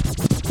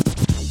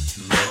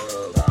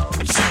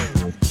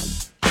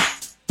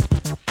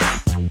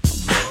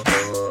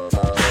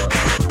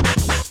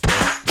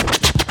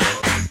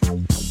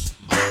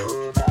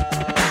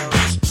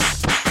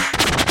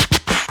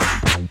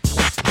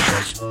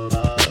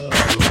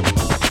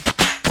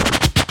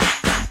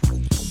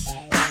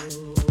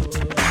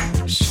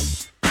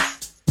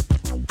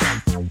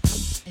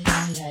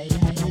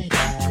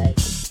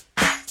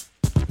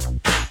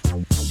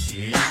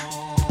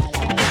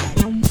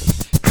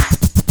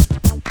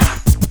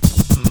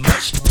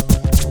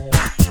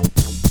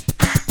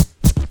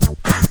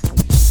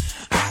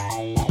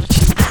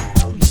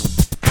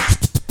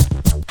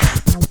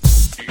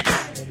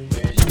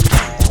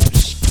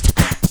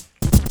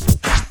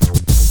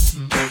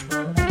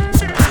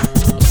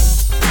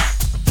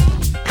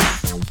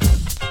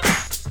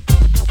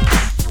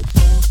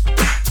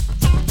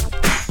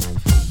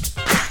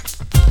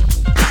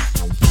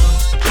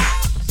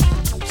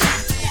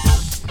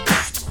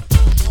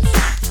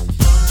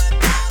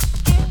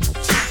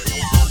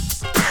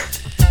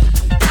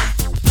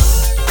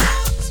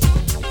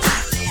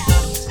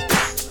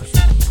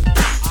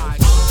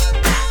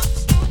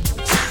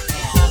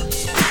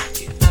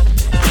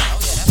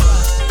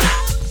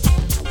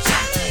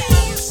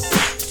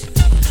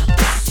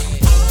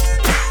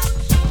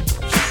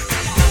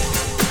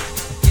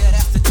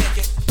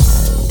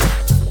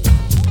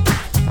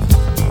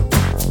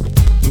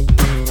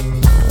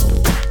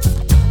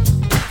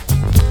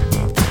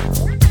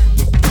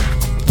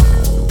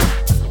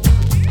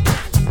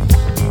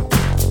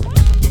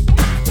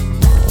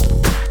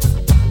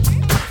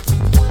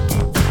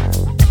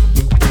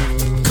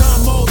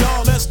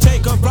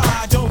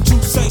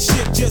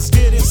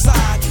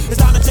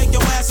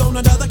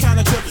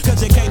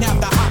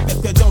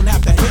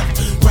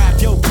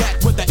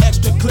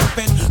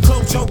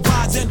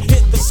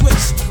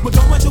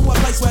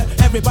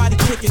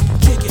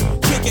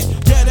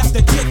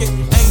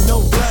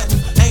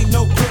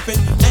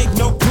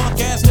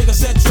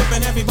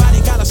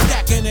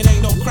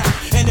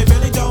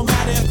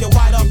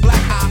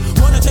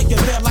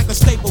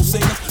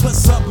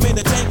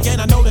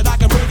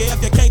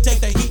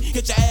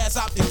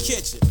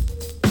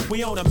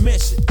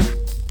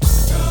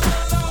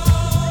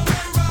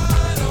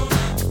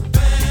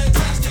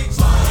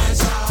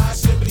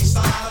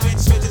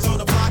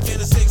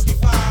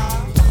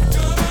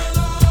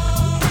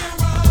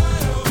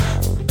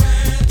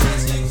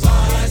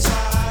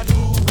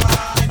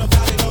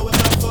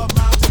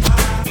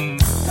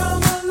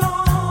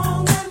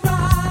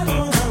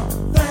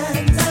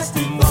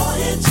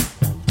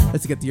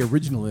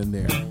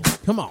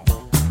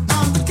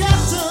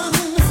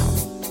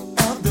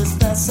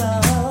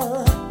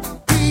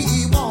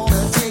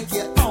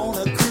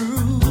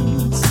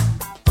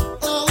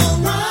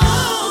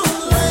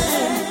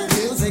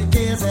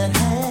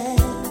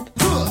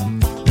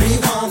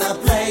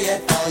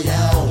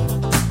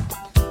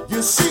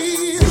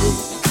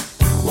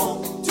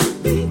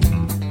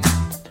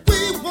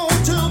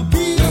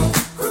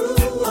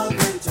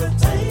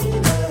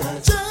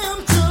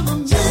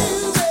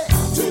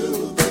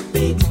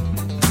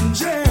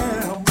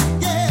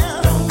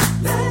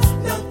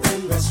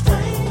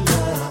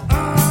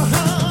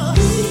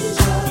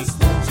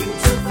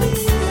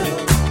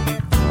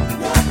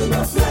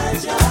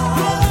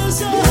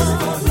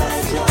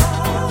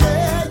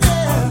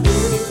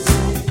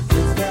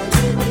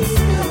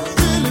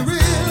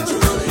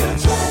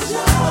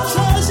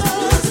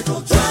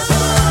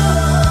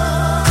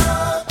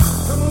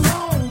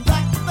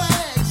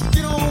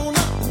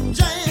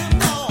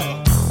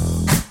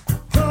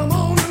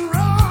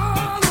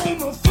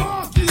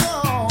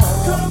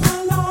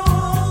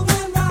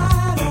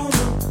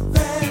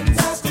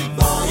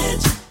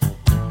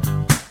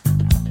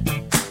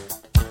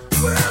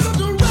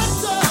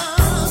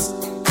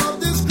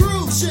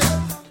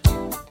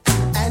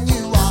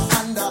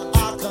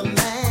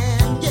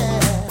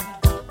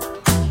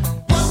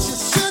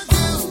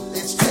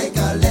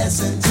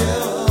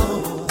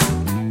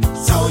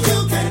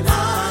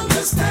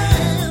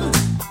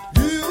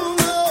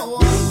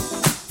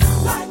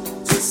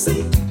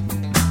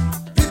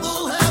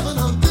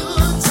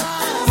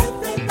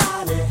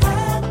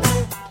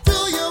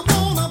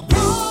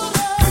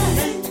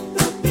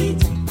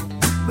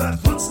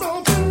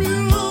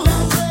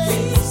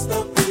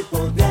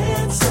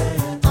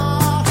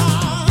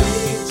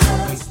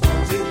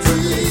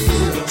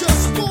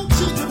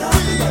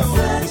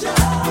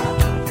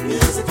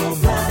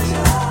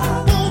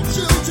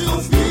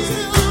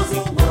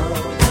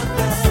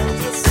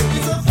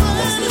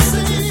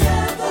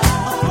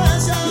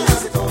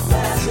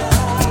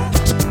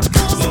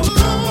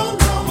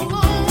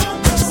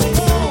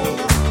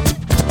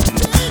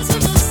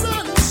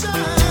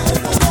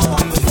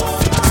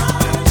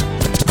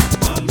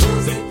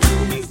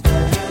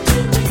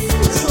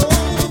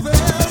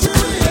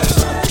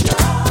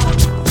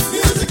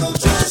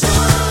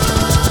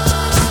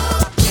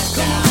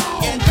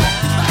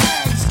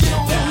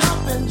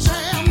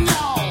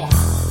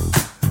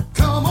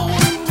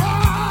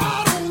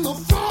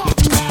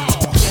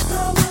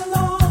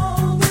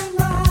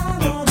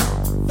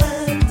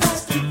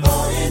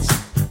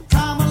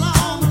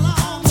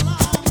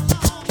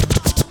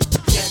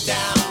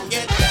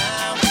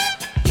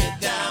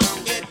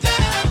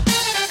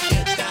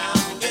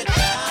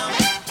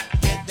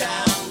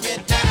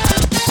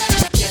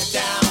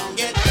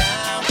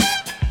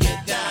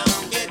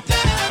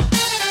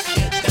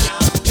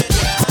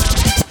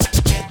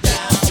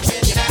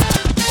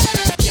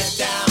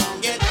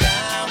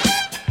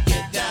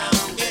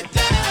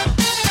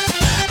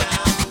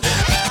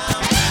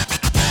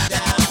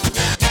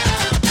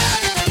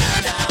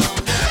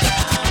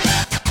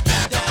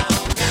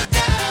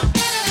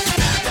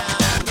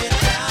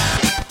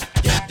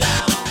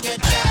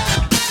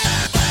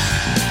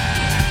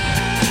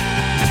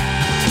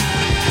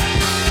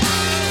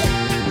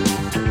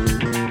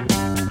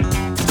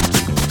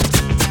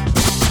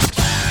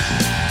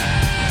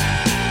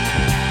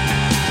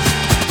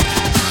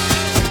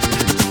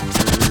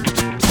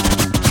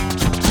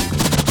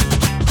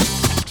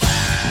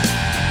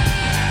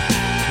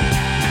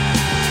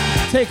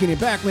 Taking it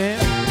back, man.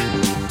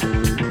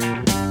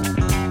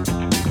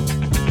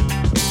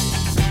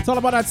 It's all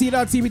about that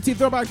T.TBT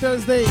Throwback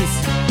Thursdays.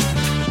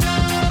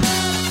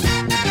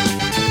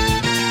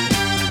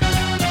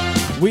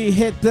 We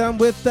hit them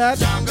with that.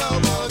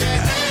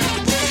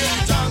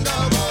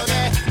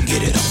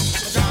 Get it on.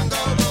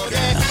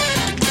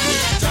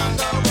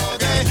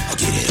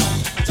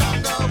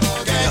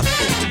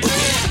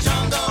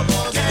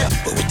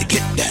 But with the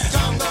get down.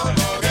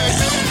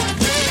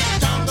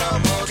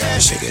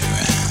 Shake it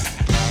around.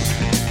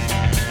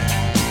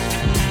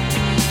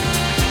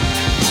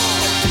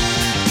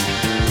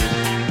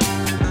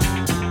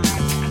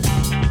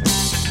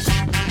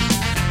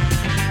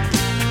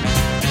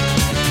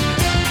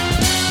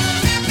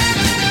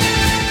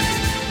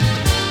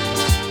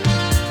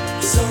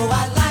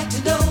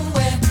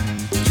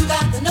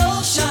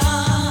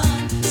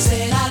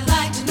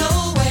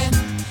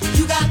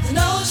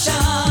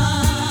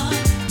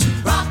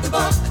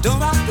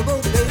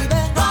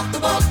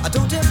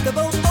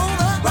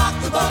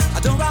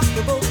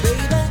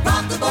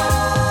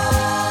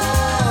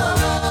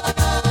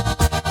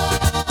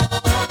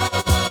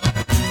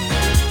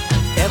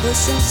 Ever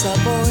since our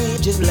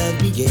voyage of love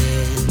began,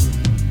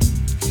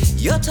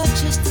 your touch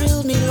has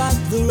thrilled me like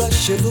the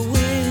rush of the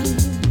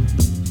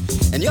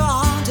wind, and your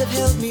arms have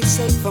held me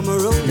safe from a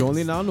road. You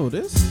only now know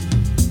this?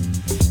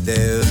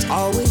 There's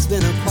always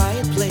been a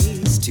quiet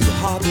place to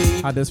harbor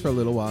you. Had this for a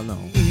little while now.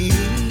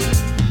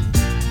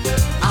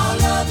 Our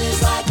love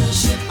is like a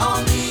ship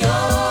on the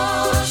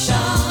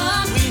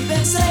ocean. We've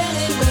been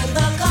sailing with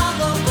a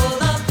cargo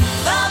full of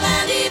love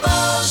and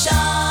devotion.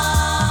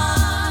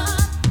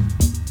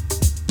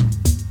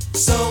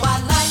 So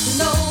I'd like to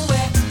know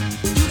where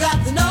you got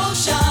the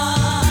notion.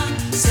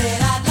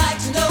 Said I'd like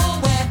to know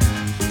where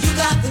you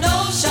got the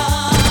notion.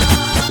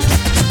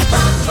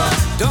 Rock the boat,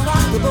 don't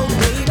rock the boat,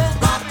 baby.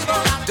 Rock the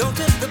boat, don't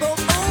tip the boat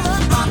over.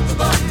 Rock the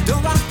boat,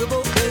 don't rock the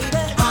boat,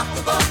 baby. Rock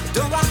the boat,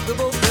 don't rock the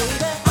boat,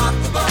 baby. Rock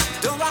the boat,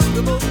 don't rock the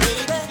boat,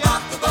 baby.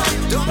 Rock the boat,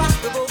 don't rock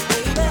the boat,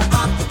 baby.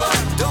 Rock the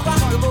boat, don't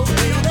rock the boat,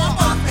 baby.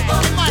 Rock the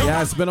boat.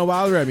 Yeah, it's been a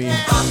while, Remy.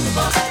 Rock the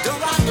boat, don't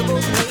rock the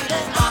boat, baby.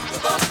 Rock the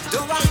boat,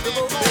 don't rock the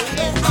boat,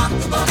 baby. Rock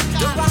the boat,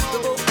 don't rock the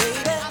boat,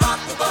 baby. Rock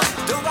the boat,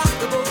 don't rock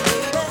the boat,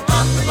 baby.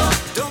 Rock the boat,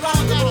 don't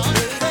rock the boat,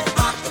 baby.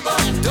 Rock the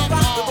boat, don't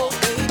rock the boat,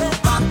 baby.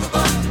 Rock the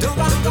boat, don't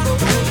rock the boat,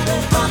 baby.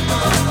 Rock the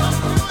boat.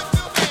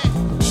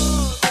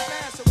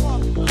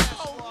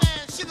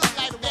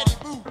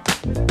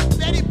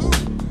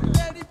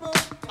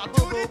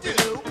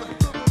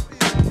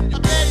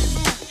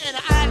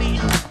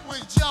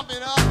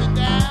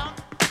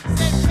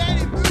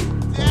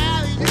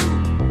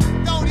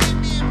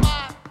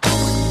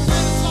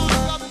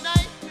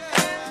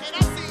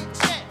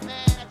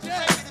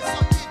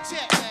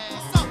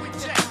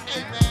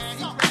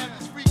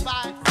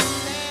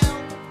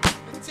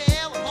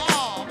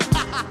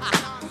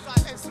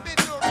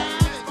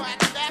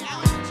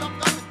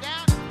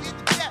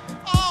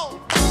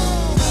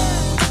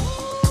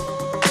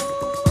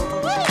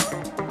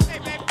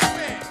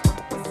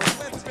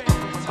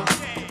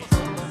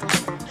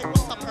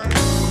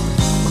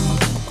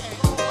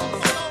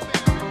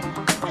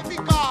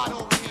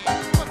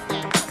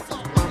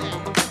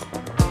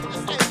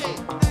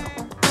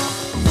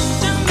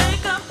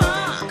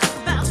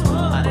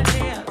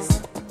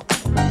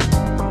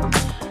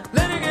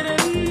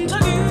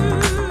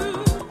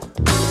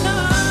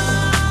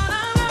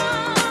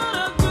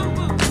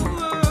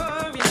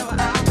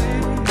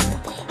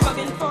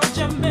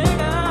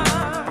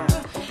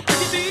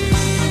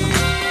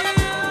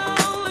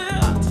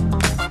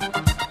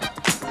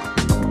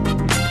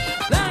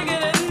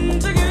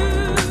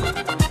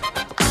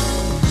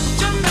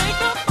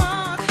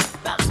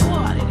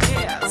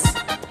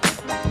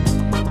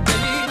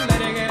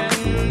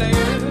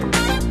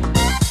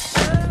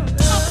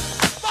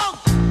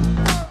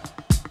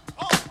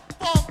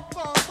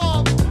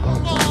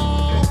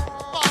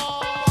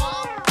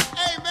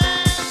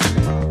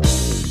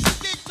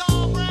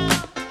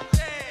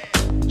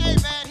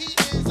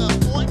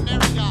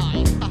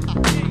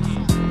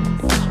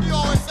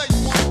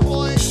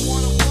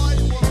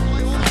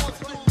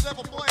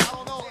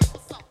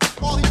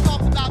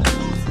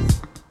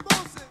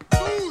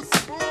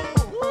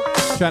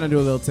 Trying to do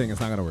a little thing, it's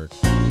not gonna work.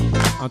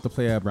 I'll have to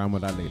play around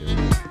with that later.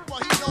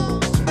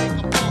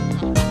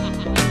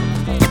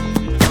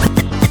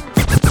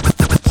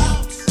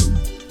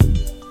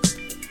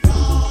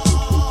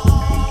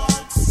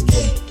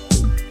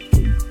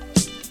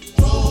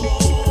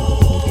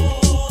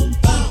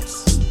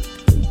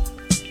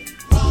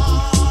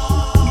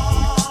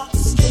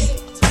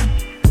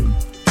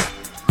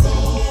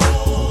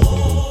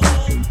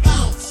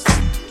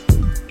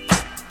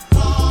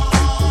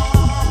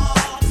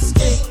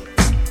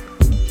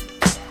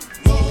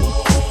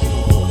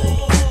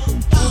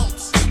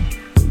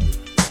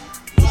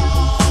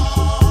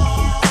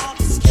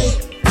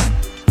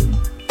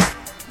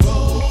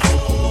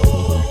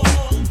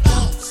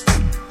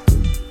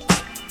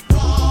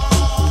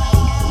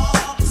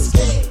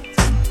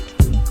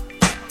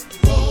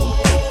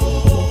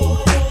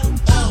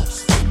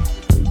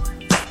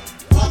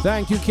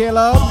 Thank you,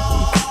 Caleb.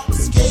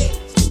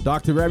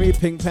 Dr. Remy,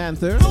 Pink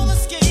Panther.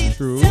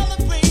 True.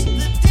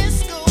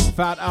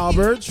 Fat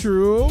Albert,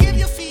 true.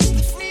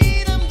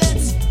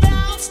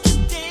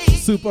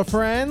 Super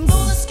Friends.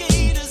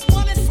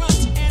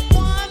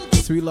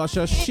 Sweet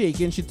Lusha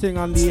shaking she thing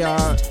on the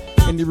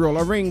in the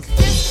roller rink.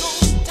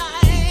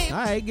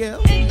 Hi,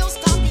 girl.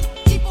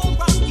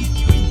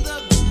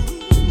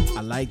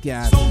 I like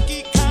that.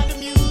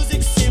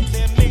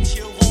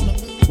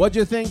 What do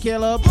you think,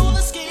 Caleb?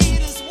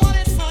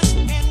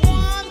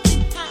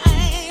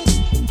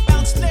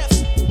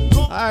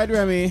 Alright,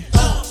 Remy.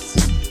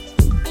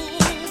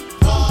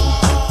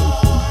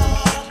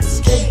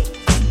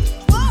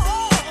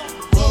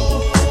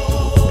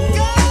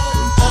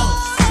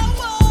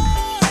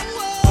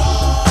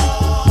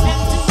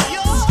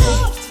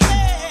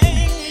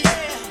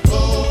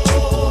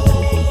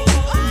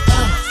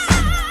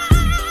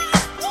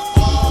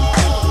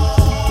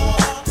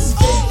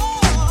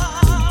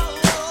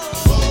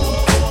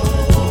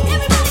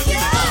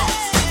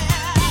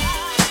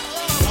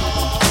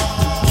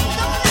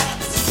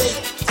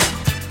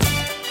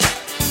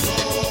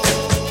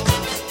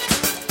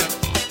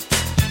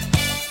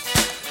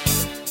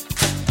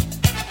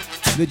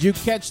 Did you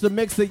catch the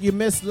mix that you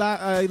missed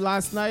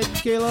last night,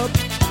 Caleb?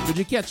 Did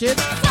you catch it?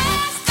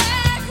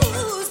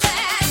 Who's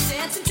that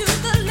dancing to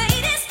the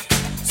latest?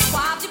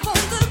 Swabbed you for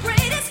the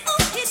greatest.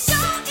 Ooh, he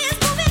sure is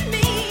moving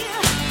me.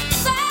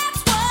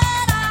 That's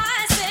what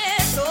I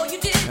said. So you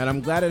did. And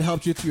I'm glad it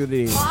helped you through All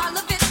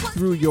of it was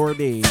through your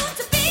day.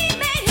 to be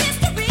made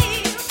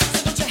history.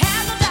 So don't you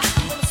have no doubt?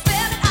 I'm gonna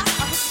spell it out.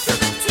 I wish you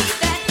could see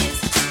that is.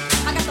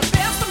 I got the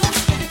best of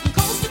most, baby, from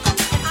coast to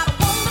coast, and I don't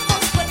wanna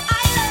boast, but I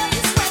love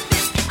you. Swear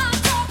this, I'm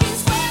talking.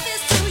 Swear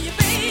this to you,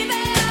 baby.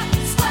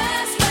 Swear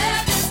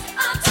this.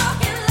 I'm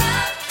talking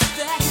love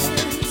that is.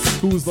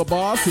 Who's the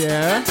boss?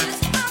 Yeah. I'm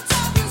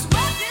talking.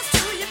 Swear this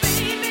to you,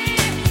 baby.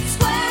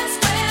 Swear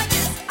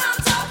this. I'm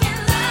talking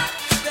love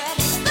that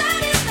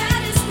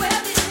is. Swear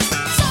this.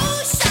 So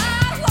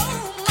shy,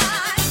 won't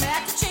mind.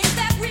 Had to change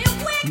that real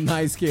quick.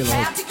 Nice, Caleb.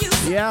 Have to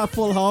use Yeah,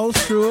 full house,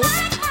 true.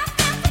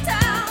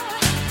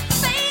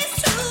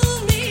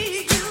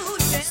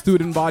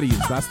 Student Bodies,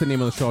 that's the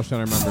name of the show, I should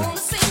remember.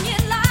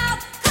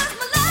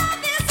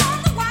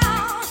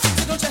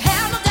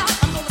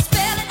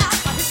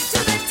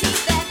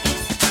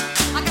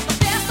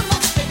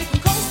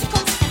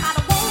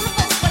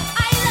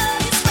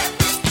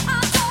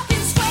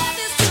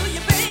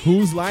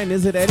 Whose line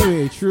is it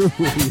anyway? True,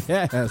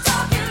 yes.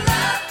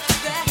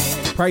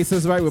 Price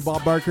is Right with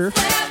Bob Barker.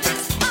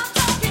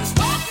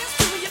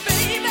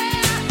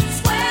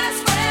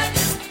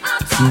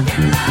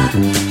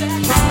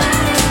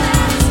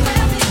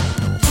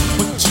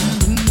 What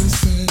you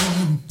missing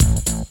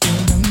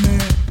in a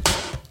man?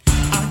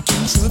 I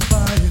can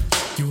supply it.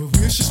 Your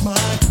wish is my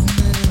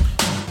command.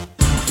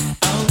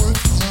 I work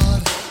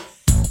hard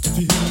to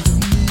feel your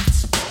needs.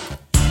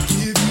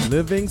 Give you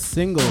Living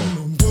Single,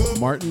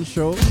 Martin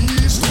Show.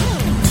 peace. Feel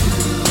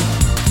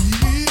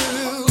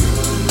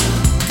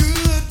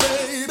good,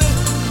 baby.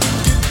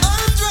 Get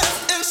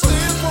undressed and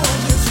slip on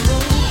this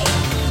road.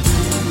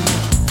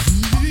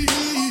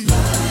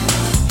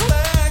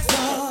 Flags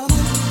on.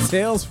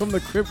 Tales from the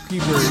Crypt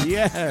Keeper,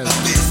 yes.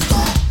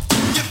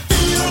 You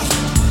feel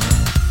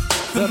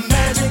the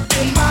magic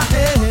in my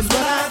head when I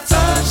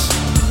touch.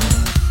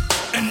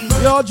 And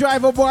Yo,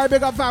 driver boy,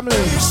 big up family.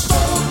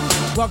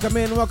 Welcome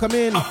in, welcome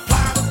in.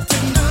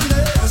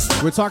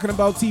 We're talking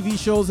about TV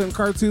shows and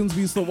cartoons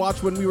we used to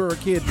watch when we were a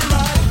kid.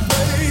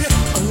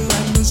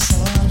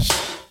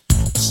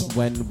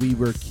 When we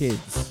were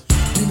kids.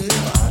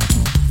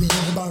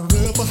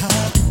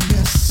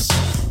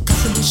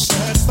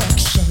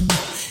 Satisfaction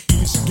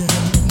is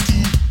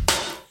guaranteed.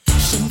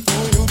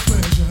 For your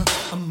pleasure,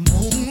 I'm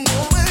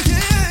over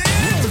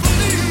here to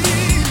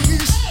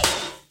please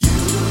you.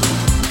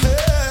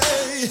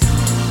 Hey,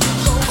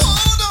 so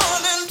hold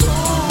on and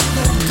don't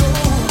let go.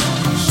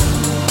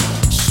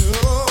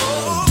 Sure,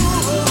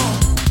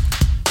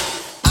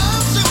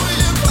 I'll show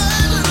you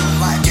pleasure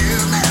like you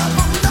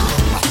never know.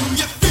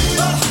 You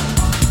feel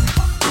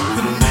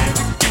the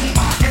magic in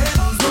my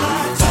hands when I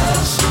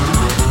touch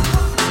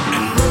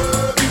and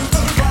rub you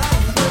the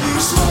right way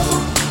slow.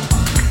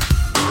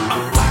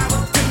 I'm wild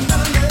up in the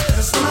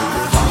nest and I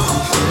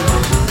hold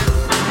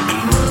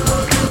and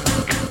rub you.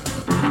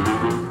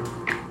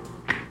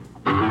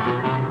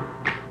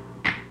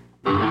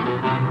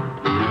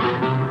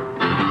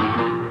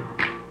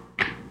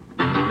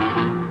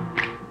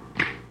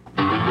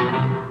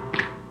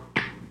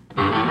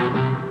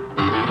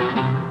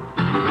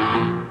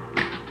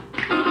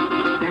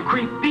 They're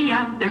creepy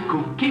and they're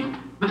kooky,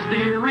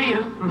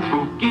 mysterious and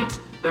spooky.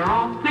 They're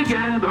all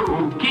together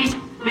ooky,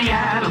 the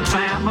Addams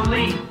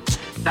Family.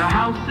 Their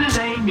house is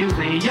a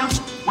museum.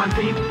 When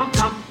people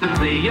come to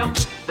see them,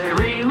 they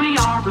really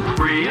are the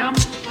scream.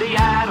 The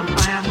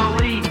Addams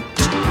Family.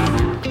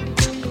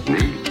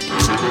 Neat,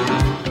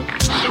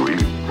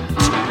 sweet,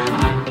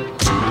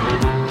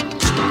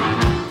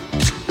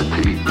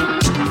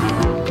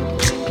 petite.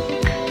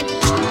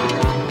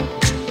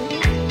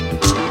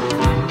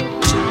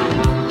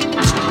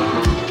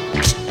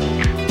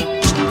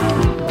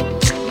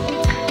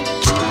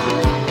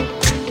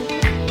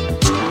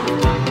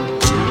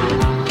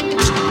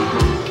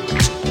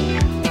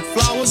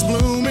 Flowers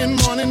bloom in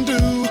morning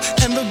dew,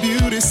 and the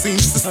beauty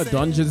seems to stay.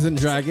 Dungeons and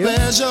Dragons.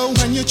 Pleasure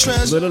when you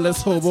treasure.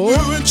 Littlest Hobo.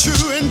 True and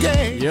true and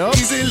gay. Yup.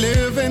 Easy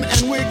living,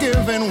 and we're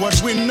giving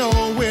what we know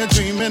we're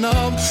dreaming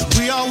of.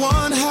 We are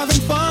one, having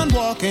fun,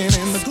 walking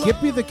in the glow.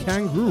 Skippy the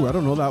Kangaroo. I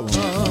don't know that one.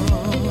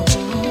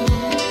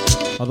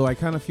 Although I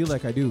kind of feel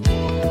like I do.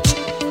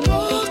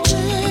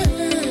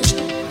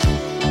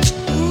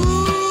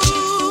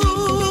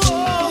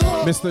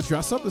 Mr.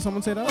 Dress Up. Did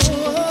someone say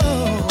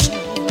that?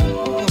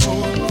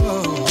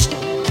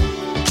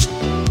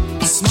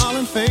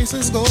 Smiling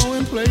faces,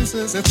 going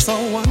places, it's so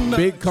wonderful.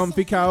 Big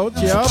comfy couch.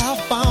 Yep.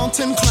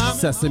 Fountain climbing.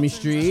 Sesame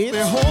Street.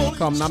 We're holding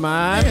Come now,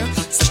 man.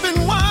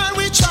 Sipping wine,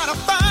 we try to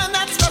find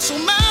that special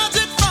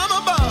magic from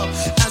above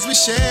as we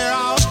share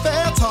our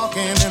affair,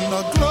 talking in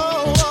the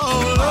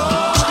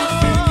glow.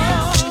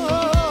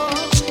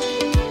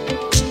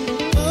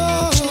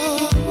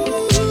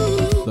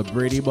 The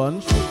Brady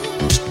Bunch.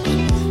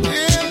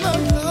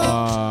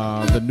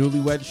 The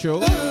Newlywed Show.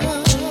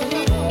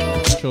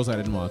 shows I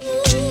didn't watch.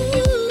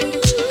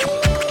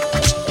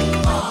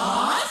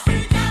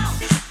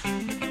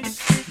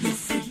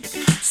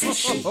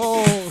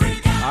 Oh,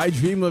 I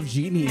Dream of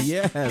Genie,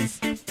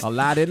 yes.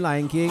 Aladdin,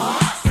 Lion King.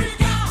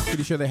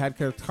 Pretty sure they had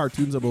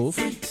cartoons of both.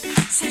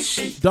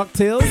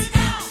 DuckTales.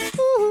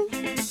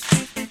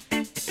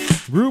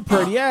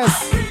 Rupert,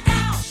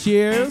 yes.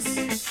 Cheers.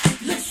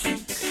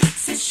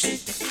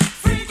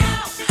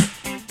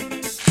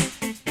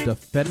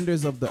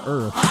 Defenders of the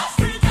Earth.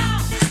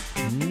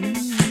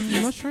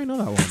 I'm not sure I know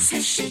that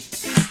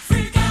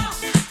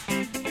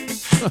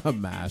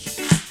one. MASH.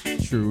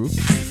 True.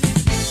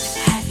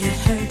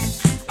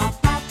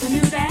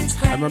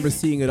 I remember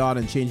seeing it on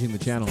and changing the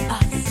channel.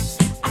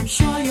 I'm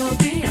sure you'll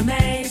be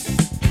amazed.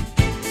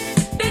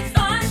 Big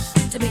fun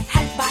to be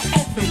had by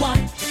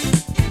everyone.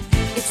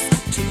 It's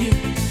up to you.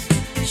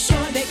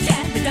 Sure they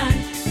can be done.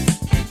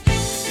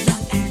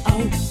 Young and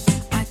old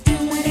are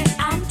doing it,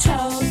 I'm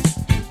told.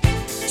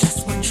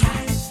 Just one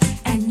try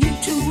and you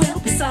too will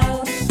be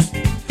sold.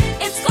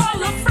 It's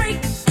called a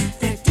freak.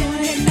 They're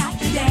doing it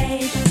night and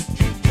day.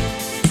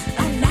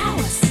 Allow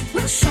us,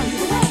 we'll show you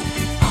the way.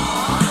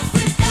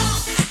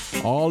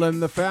 All in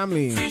the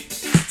family.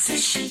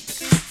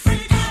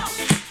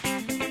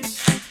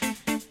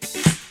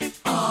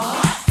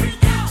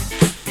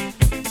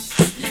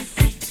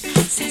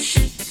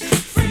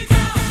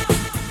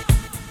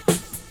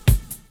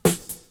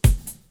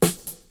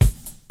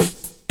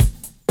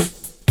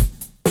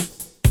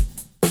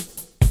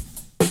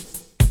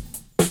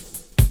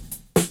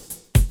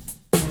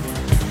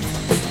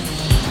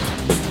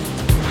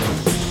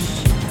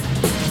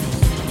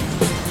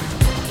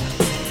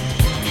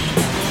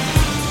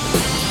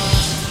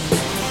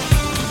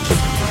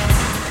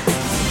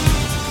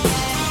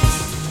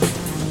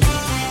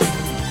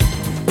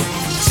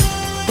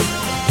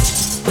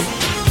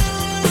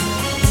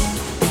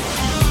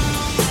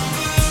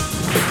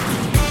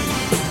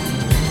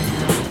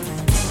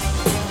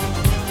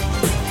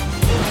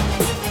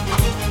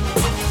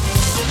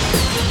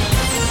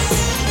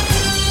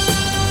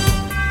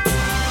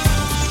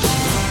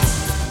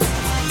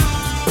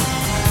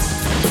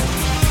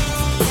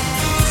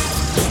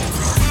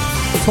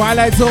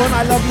 Twilight Zone,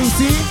 I Love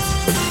Lucy.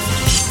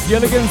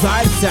 Gilligan's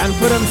Island,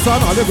 Sanford and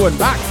Son. Oh, they're going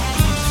back.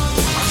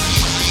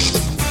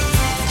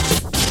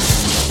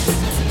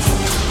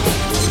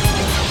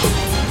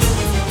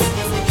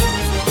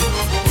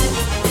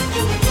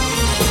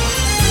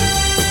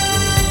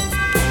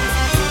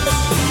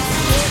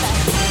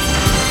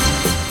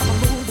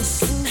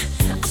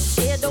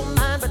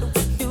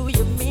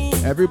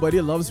 Everybody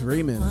loves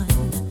Raymond.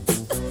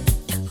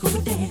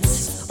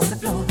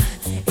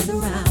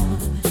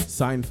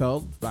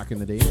 Seinfeld, back in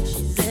the day.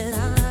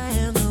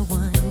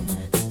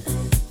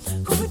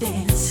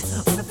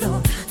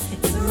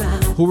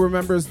 Who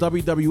remembers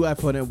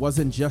WWF when it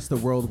wasn't just the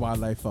World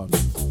Wildlife Fund?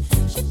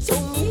 She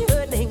told me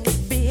her name was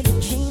Billie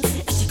Jean,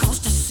 and she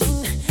caused a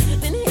scene.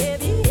 Then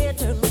heavy hair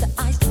turned with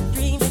the ice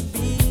cream of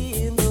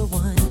being the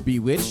one.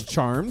 Bewitched,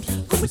 Charmed.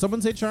 Did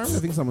someone say Charmed? I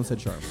think someone said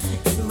Charmed.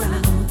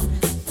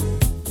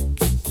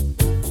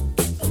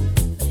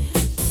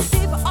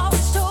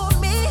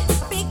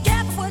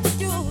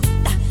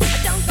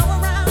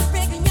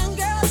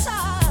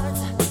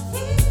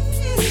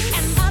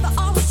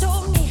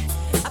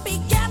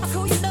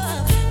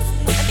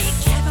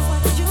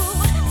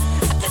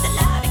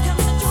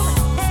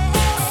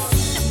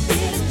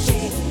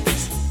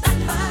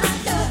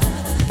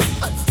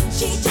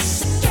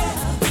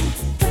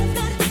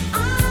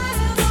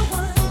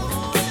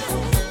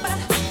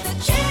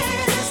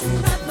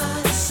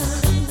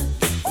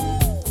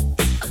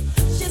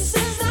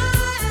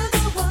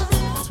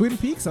 Twin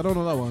Peaks? I don't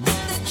know that one.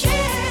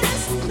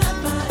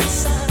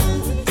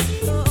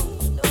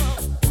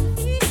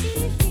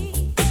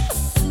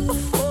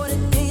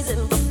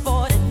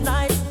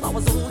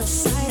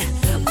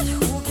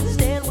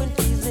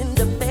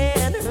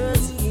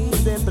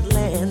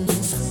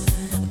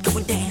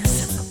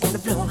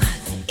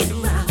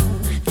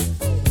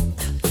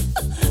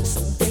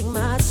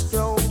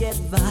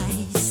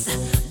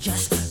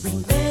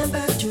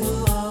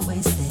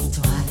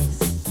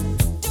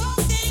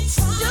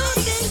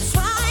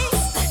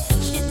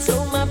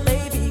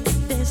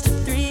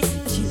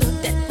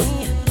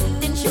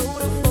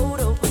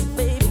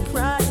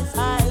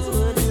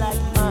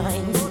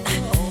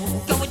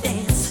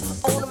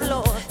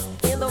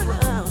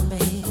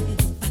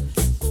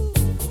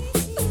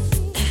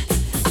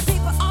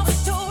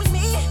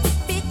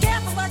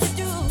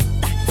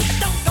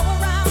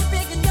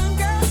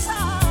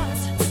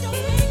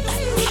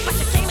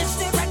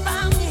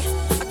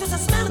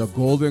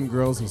 Golden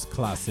Girls was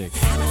classic.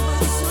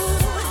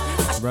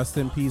 Rest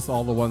in peace,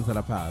 all the ones that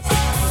have passed.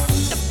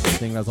 I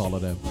think that's all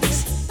of them.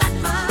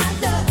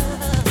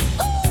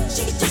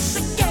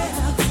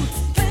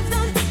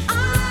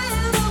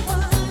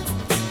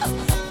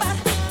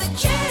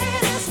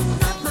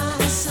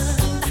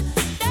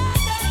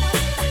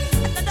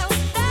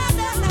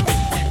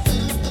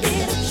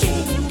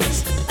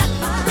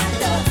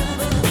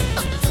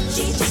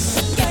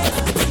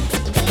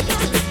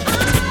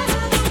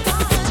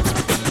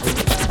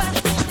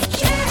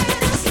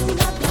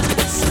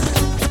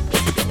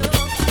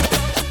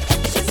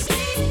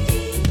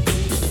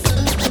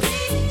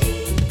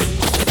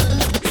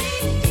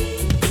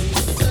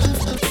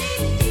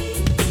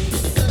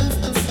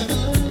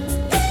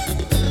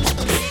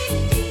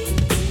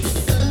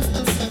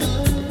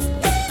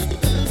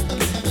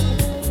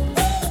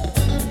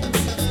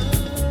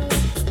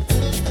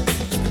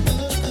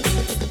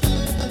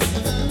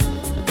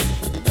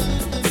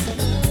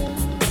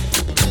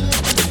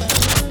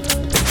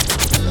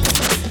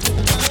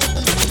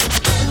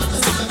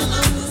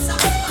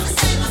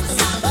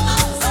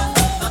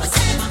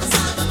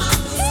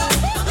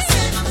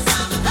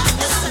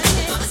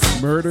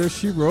 Murder,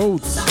 She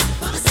Wrote.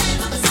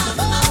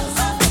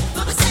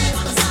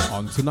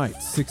 On tonight,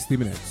 60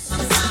 Minutes.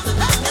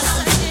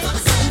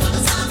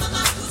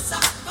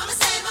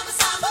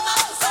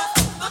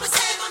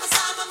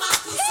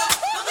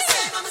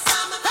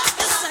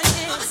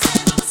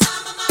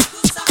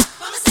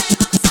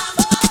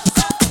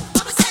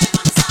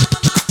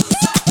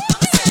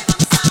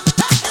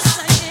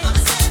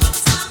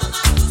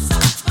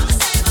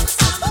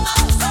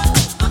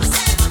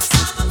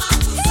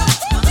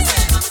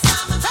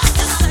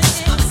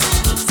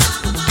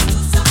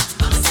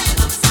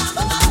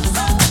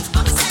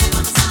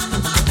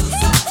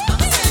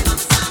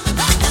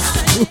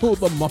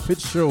 The Muppet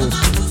Show.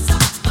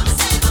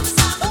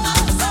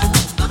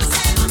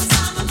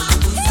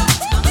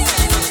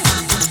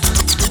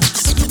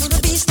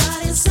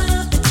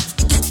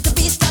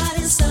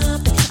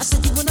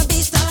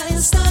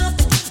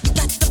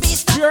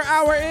 You're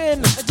hour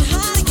in.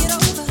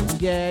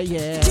 Yeah,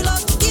 yeah.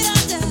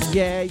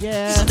 Yeah,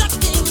 yeah.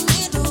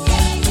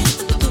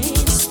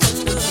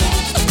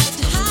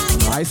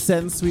 I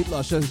send Sweet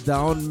Luscious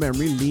down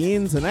memory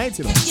lane tonight,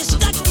 you know.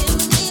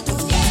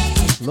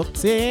 Look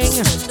ting.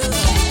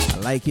 I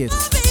like it.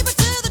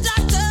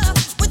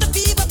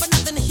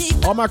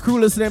 All my crew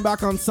listening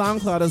back on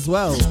SoundCloud as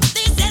well.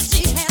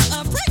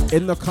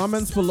 In the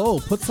comments below,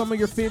 put some of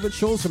your favorite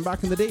shows from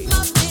back in the day.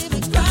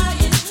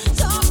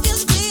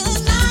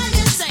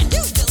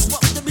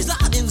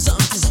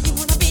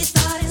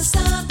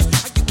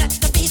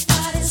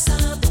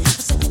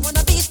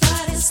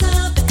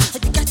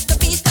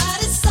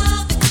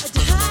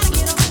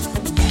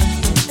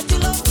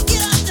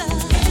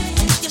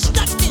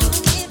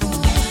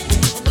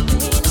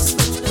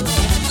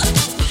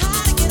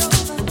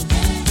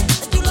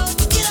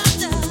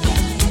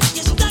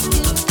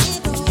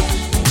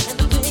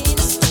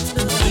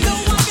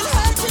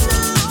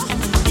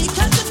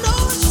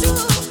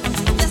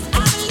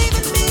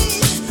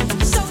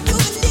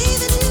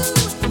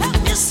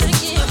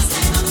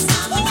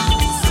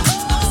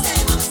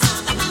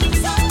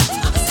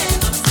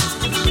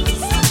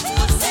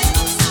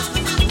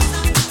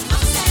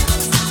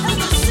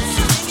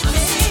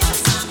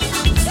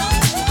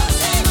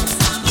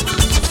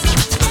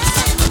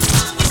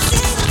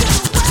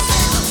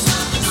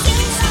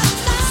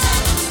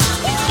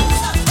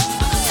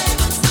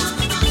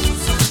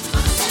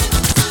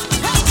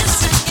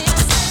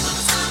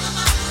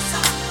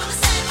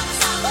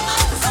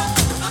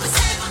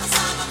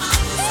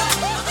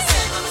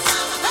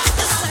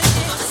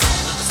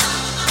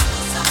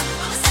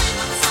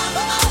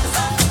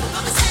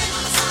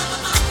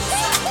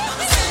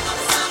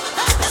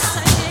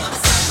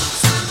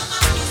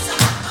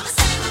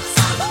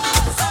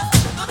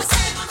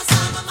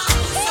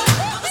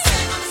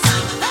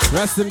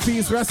 Rest in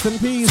peace, rest in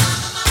peace.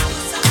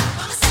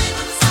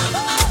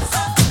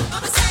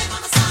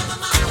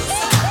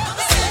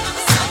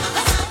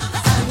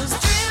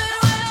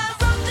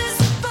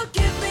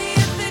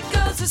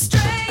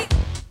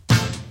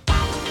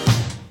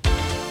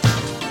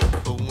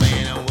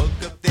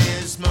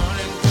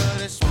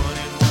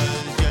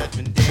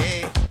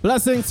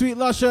 Blessing, Sweet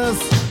Luscious.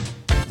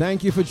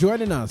 Thank you for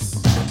joining us.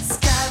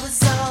 Sky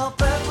was all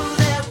purple,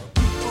 there were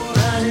people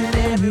running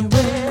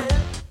everywhere.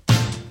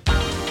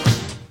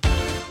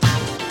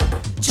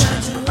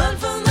 Trying to run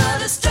from the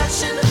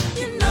destruction,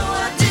 you know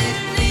I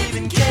didn't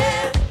even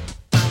care.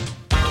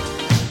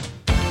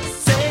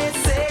 Say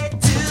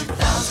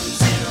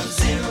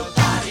 2000,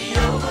 party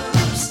over,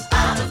 oops,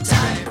 out of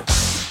time.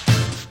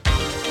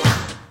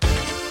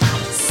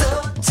 So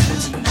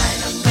tonight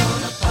I'm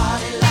gonna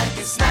party like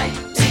it's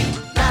 1999.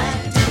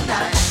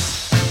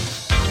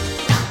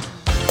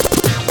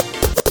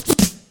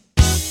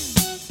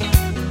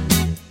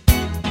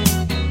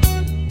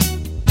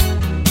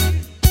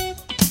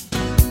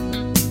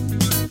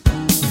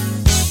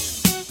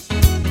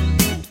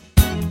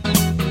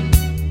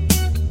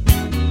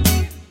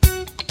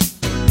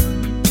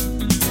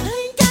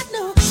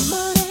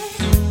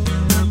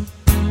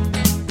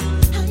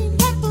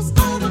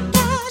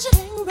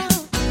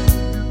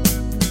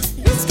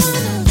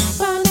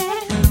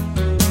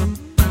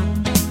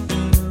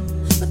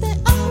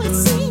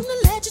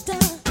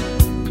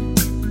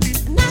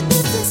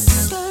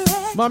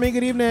 Mommy,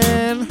 good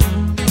evening.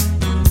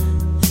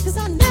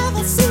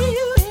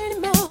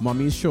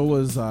 Mommy's show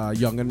was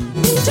Young and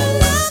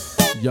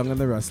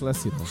the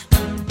Restless, you know.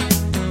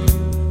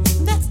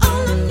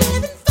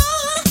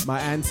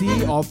 My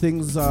auntie, all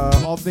things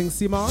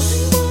Simon.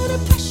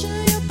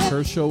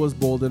 Her show was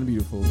Bold and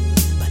Beautiful.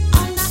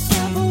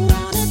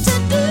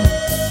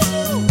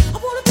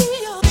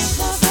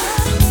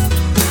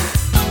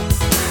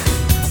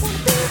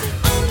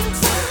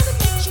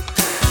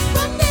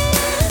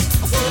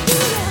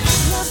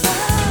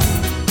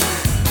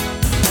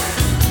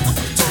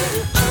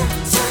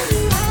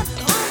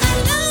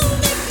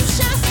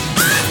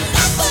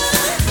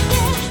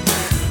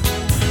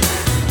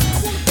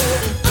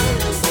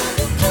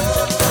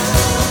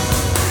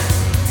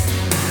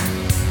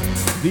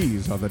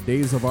 These are the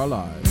days of our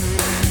lives.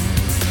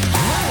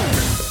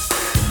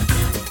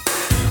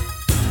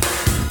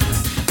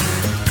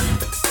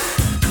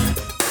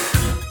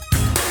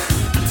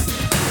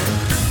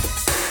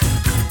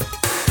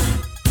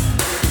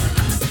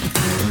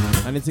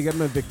 need to get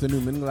my Victor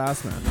Newman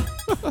glass, man.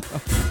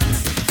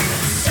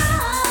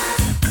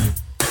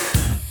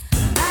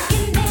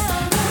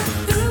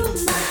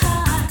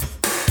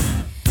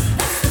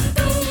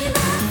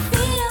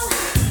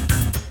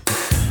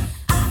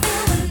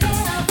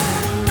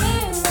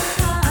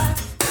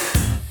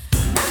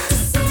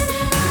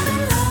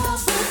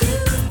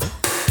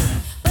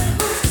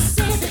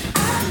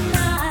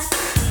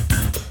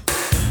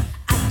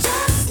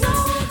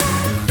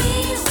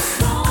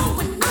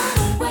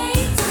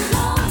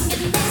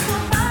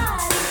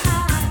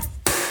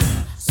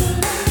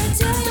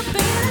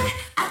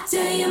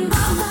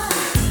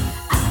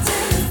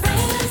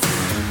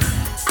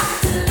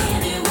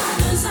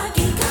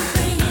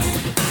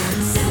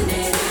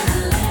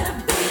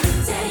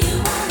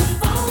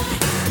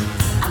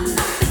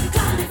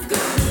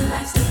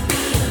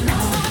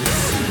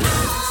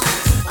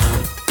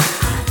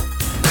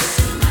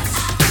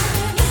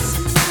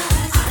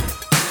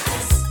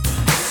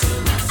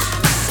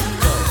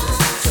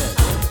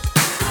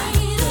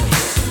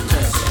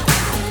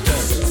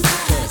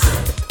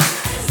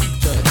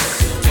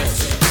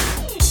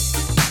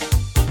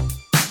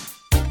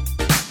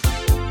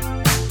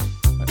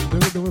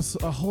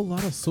 A whole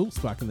lot of soaps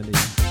back in the day.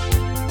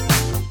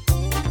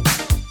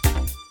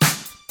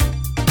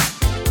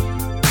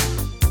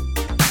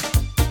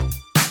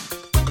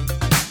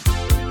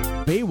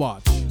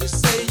 Baywatch. You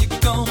say you're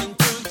going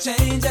through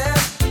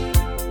changes.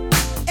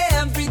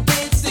 Every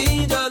day it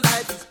seems your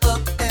life is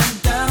up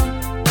and down.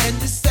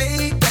 And you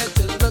say that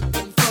you're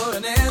looking for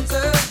an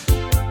answer.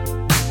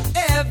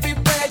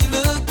 Everywhere you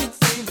look, it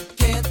seems it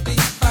can't be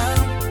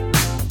found.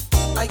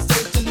 Like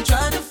searching,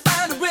 trying to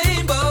find a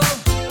rainbow.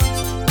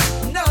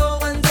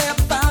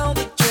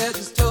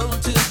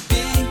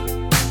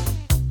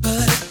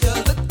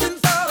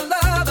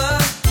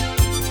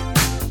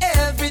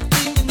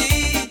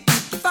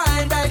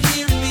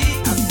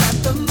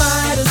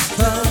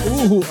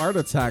 Ooh, Art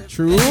Attack,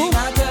 true. Another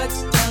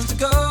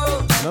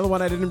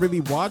one I didn't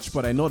really watch,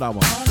 but I know that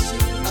one.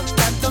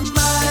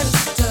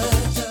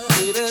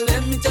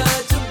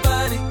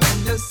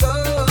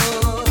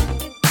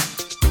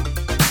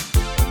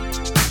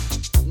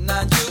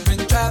 Now you've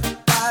been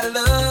trapped by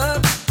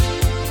love.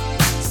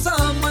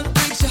 Someone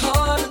breaks your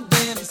heart and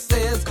then he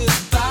says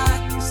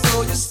goodbye.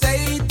 So you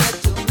say that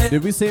you'll never.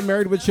 Did we say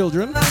Married with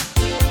Children?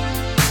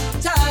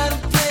 Tired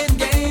of playing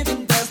games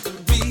and that's the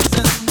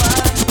reason why.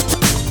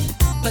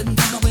 But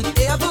now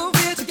whenever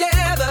we're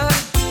together,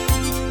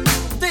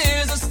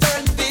 there's a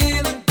certain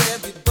feeling that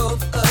we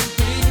both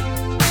agree.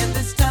 And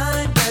this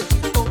time that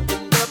you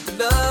opened up the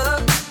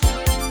love,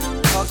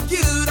 'cause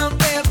you don't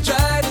ever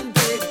try and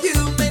babe,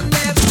 you may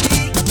never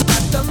be.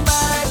 Got the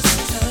mind to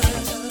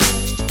touch,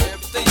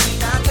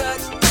 everything I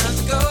touch turns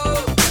to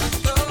gold,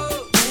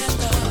 gold.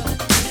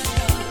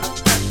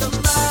 Got the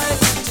mind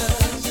to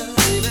touch,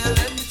 baby,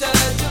 let me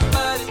touch your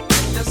body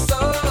and your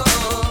soul.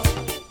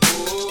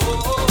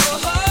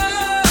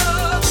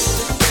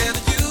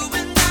 Together you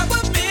and I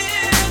were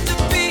meant to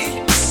be.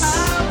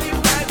 I'll be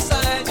right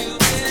beside you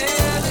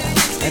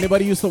whenever you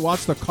Anybody used to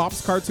watch the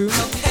Cops cartoon?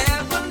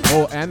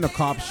 Oh, and the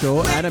Cops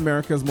show, and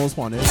America's Most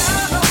Wanted.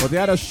 But they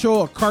had a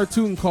show, a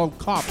cartoon called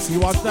Cops. You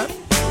watch that?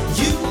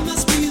 You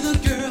must be the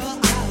girl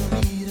I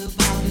read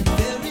about in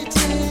fairy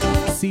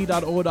tales.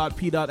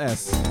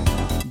 C.O.P.S.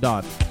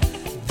 Dot.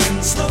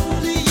 Then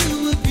slowly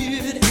you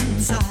appeared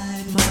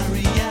inside my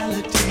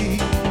reality.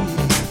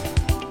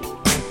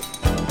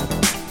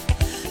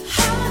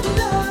 I'd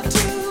love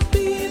to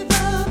be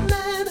the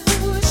man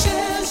who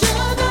shares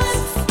your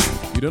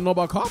nights. You don't know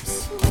about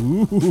Cops?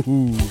 Ooh.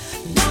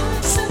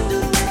 Like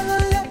Cinderella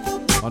left the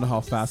I wonder how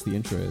fast the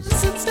intro is.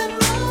 Since then,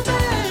 romance.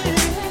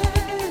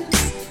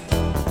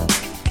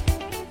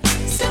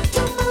 Step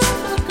to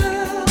my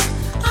girl,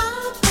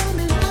 I'm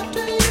coming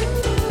after you.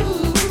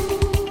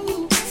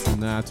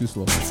 Nah, too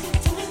slow.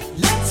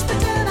 Let's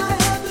pretend I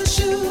have a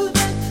shoe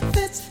that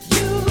fits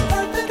you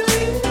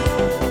perfectly.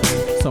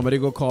 Somebody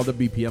go call the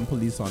BPM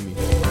police on me.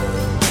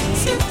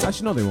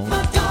 Actually, no, they won't.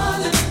 My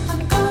darling,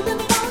 I'm coming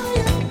for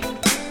you.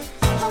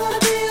 I wanna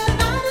be a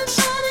knight in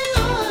shining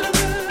armor.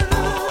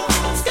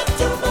 Step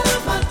to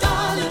my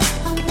darling,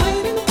 I'm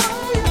waiting for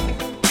you.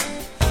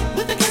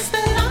 With a kiss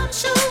that I'm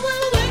sure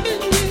will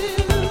awaken you.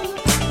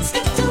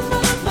 Step to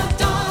my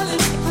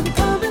darling, I'm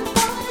coming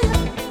for you.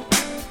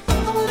 I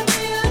wanna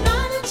be a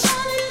knight in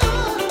shining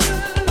armor.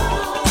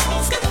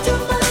 Step to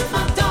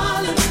my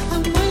darling,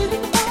 I'm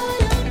waiting for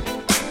you.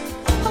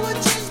 I would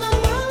change my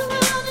world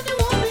around if you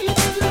want me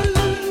to.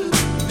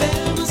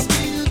 There must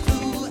be a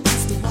clue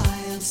as to why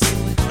I'm so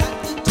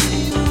attracted to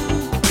you.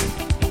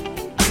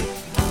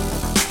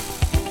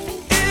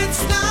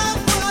 It's not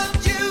what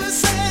you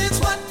say, it's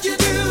what you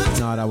do.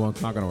 Nah, that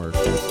one's not gonna work.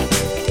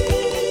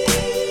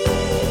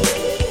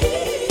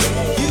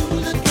 You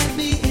look at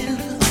me in a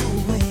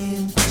way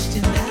and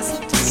question as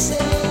if to say,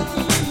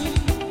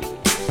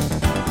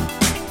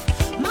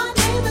 my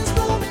name is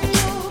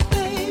Romeo,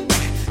 baby.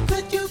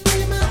 Could you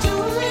be my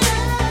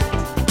Juliet?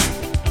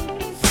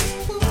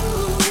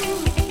 Ooh.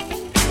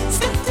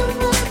 Step to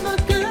my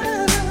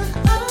girl,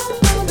 I'm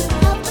coming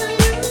after you.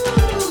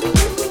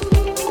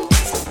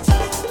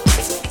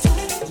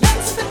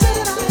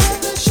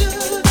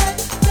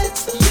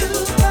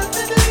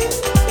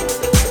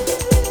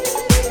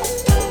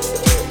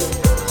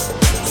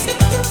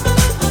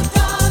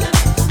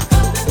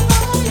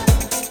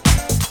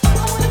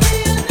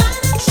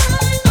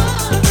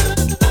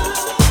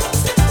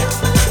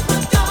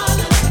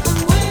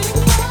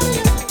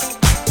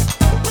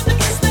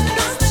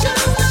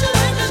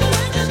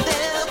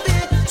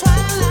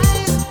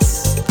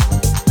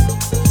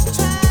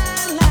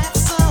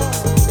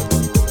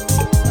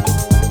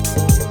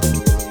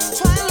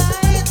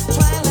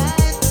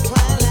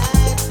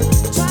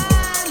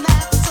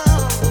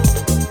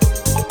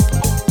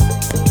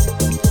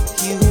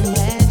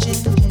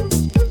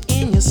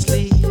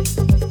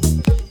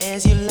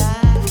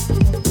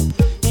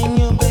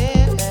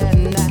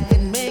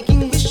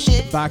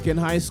 Back in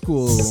high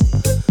school,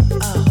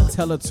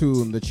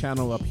 Teletoon, the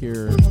channel up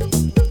here,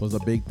 was a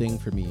big thing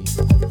for me.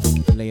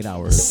 Late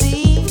hours.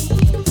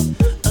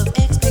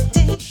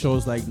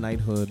 Shows like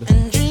Knighthood,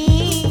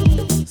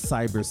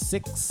 Cyber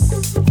 6.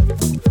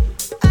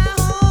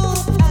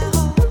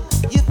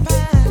 You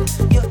find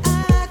your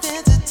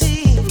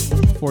identity.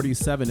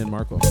 47 in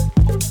Marco.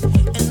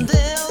 And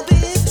there'll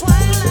be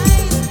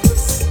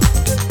twilights,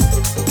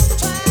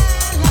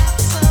 twilight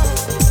sun,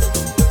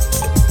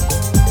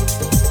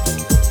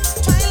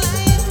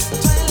 twilight,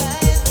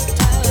 twilight,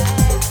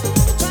 twilight,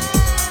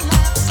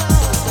 twilight sun.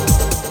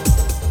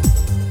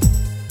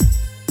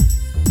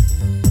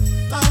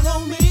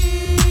 Follow me,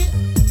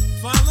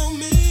 follow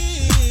me.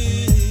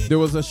 There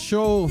was a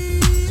show,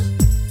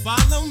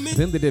 Follow me,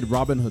 then they did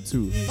Robin Hood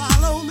too.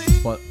 follow me,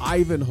 But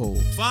Ivanhoe,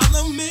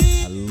 follow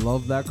me, I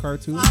love that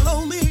cartoon.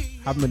 follow me,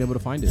 Haven't been able to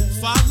find it.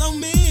 follow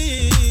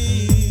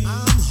me.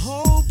 I'm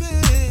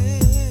hoping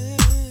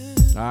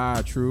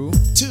Ah, true.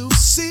 to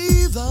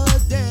see the I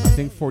day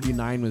think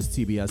 49 was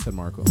TBS and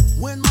Marco.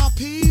 when my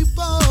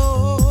people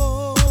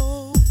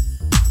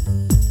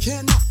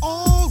can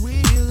all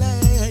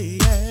relate.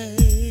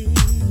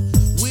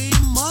 We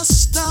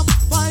must stop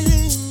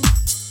fighting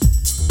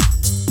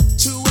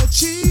to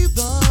achieve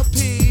the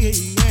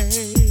peace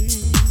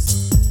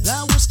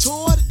that was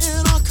taught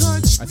in our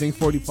country. I think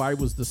 45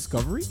 was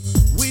Discovery,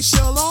 We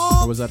shall or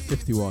all was that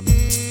 51?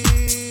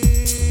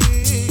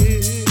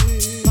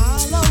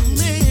 follow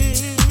me.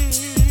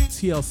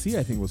 TLC,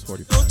 I think, was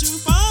 45. Don't you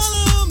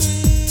follow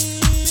me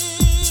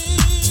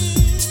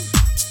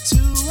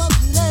to a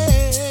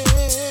place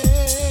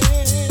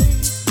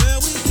where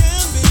we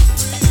can be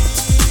free.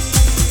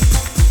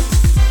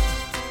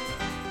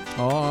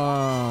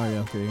 Oh, yeah,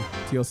 okay.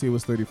 TLC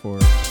was 34.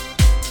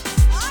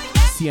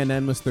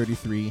 CNN was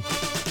 33.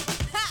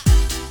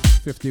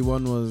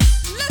 51 was,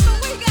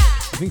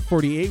 I think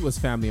 48 was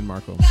Family and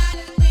Marco.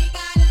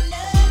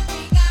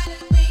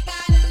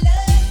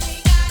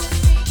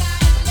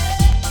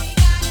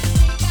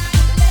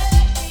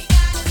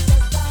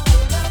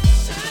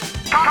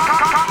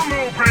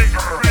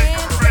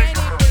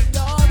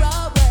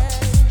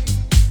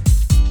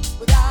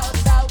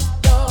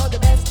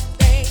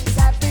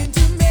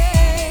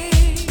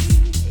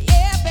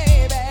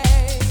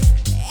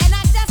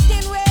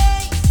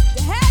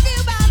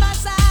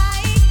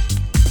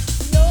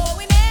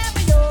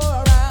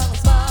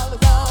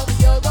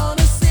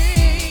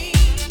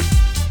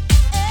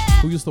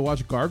 Who used to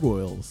watch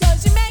Gargoyles?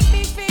 Cause you make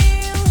me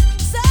feel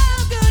so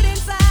good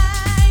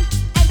inside,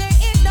 and there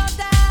is no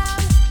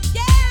doubt,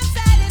 yeah, I'm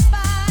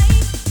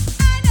satisfied.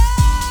 I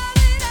know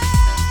that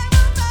I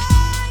will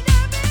find a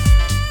better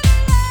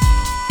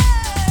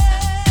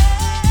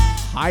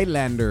love.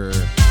 Highlander.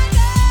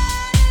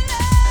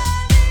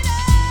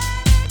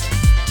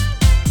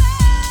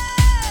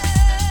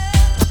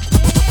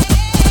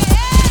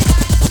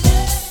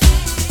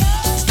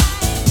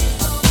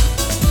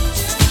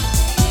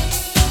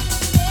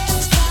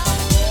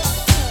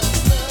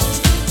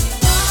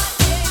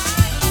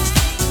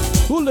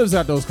 Who lives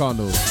at those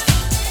condos?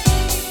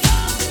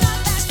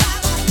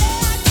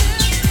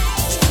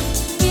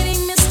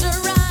 Getting Mr.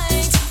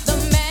 Right, the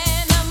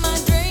man of my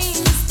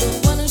dreams, the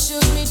one who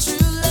showed me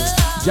true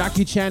love.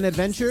 Jackie Chan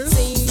Adventures?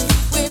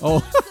 With Oh.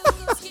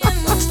 skin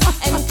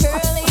and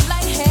curly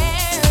black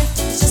hair,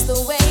 just the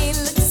way he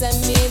looks at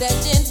me, that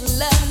gentle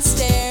love and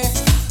stare.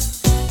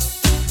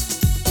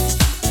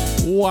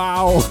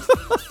 Wow.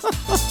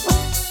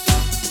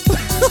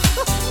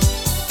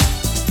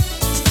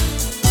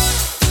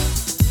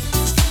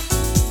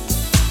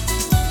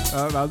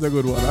 That's a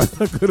good one.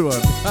 That's a good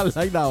one. I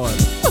like that one.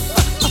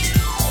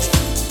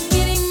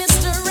 Getting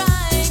Mr.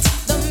 Right,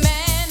 the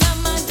man of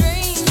my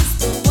dreams,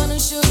 the one who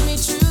showed me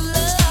true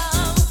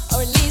love,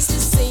 or at least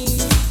it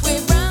seemed.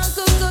 With brown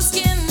cocoa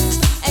skin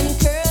and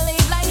curly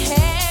black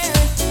hair,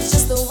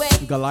 just the way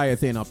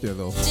Goliath ain't up there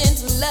though.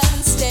 gentle love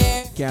and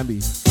stare. Can be.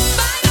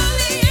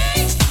 Finally,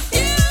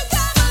 you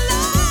come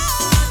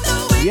along the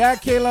way. Yeah,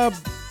 Caleb.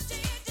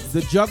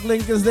 The jug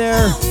link is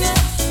there.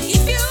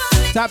 If you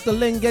only Tap the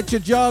link, get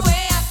your jug.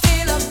 way I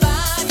feel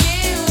about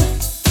you,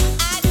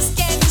 I just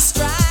can't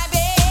describe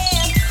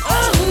it.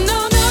 Oh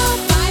no,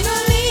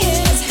 finally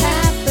it's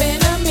happened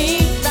to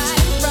me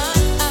right in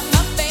front of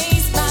my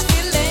face. My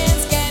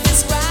feelings can't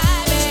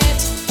describe it.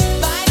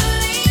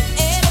 Finally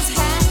it has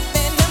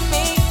happened to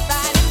me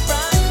right in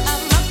front of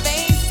my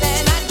face,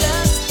 and I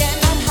just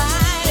cannot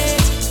hide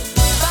it.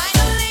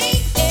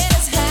 Finally it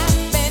has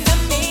happened to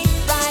me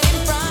right in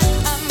front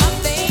of my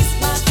face.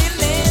 My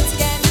feelings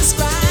can't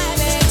describe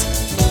it.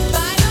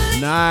 Finally.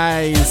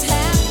 Nice. It's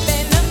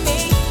happened to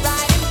me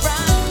right in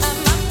front of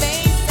my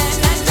face, and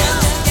I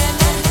just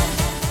cannot.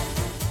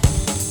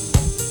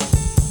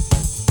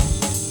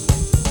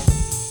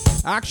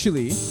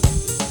 Actually,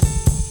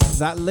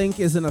 that link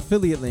is an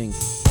affiliate link.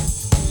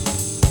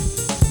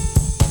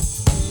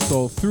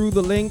 So through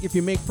the link, if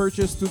you make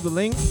purchase through the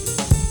link,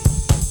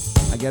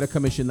 I get a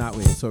commission that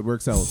way. So it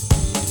works out.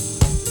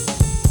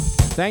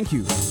 Thank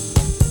you.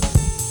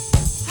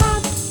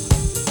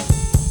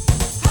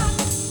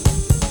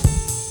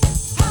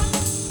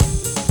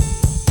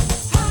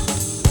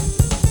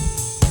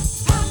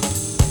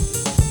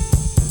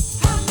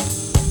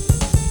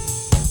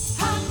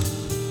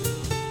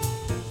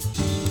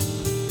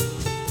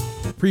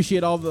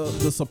 Appreciate all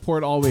the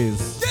support always.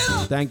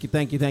 Thank you,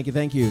 thank you, thank you,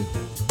 thank you.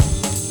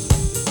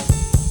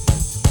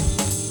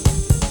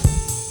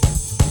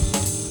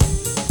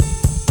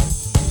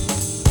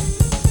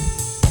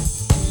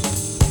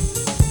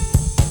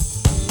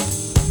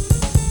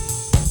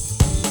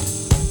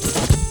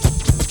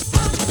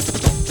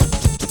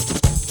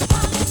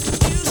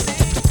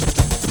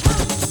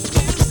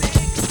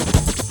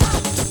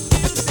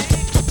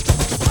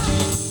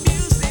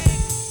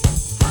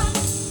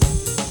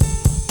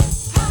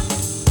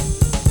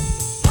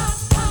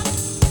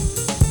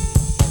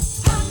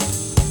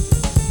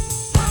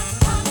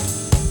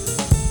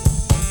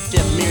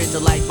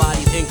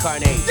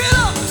 Incarnate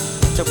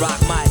to rock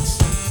mics,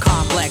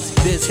 complex.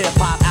 This hip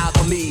hop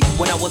alchemy.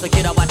 When I was a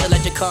kid, I watched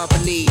Electric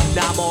Company.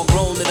 Now I'm all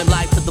grown, living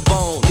life to the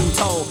bone. New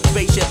tone,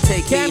 spaceship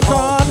take me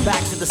home.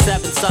 Back to the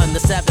seventh son, the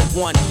seventh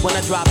one. When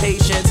I drop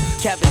patience,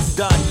 Kevin's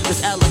done.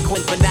 This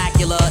eloquent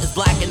vernacular is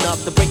black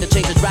enough to break the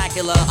chains of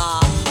Dracula.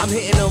 I'm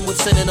hitting them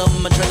with synonym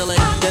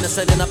adrenaline. Then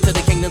ascending up to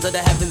the kingdoms of the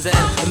heavens. And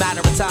a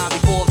matter of time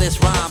before this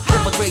rhyme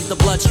infiltrates the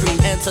bloodstream,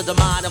 enter the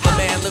mind of a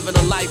man living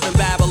a life in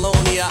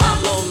Babylonia.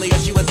 I'm lonely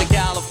as she went to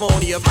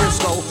California,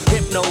 Frisco,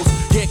 hypnos,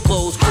 get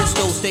close,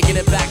 crystals, taking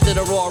it back to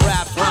the raw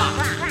rap rock.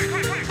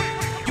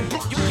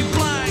 You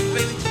blind,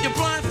 baby. You're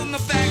blind from the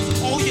facts.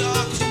 Oh, you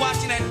are, 'cause you're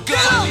watching that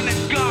garbage.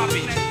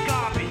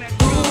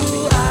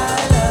 Ooh,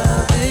 I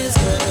love this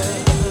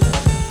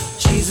girl.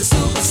 She's a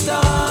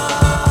superstar.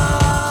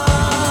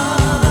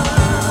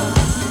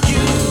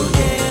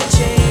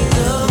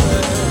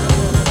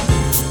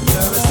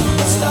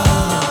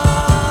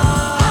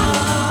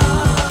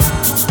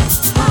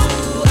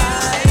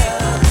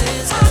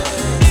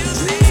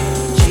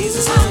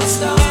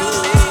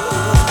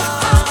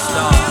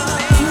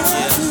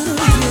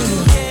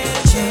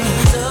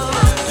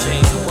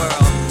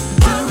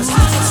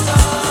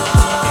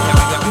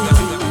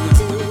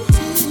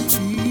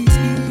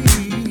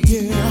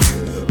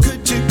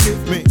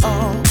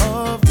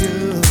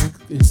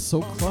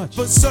 So clutch.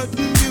 But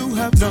certain you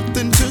have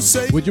nothing to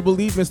say. Would you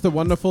believe Mr.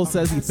 Wonderful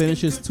says he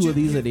finishes 2 of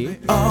these a day?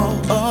 All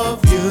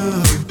of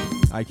you.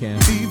 I can.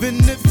 Even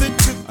if it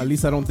took At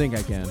least I don't think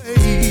I can.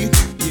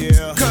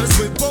 Yeah. 'Cause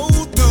we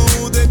both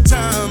know that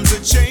times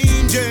are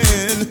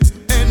changing.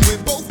 And we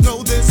both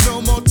know there's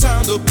no more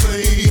time to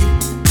play.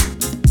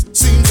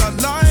 Seems our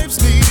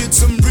lives needed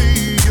some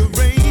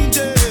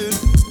rearranging.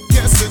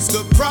 Guess it's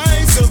the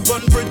price of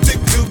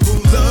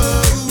unpredictable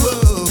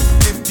love.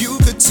 If you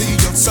could see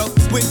yourself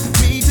with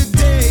me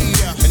today,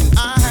 and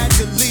I had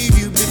to leave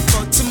you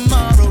before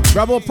tomorrow.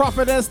 Rebel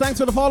Prophetess, thanks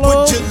for the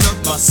follow. Would you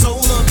love my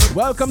soul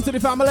welcome to the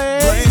family.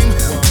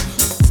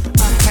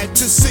 I had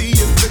to see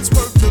if it's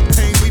worth the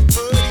pain we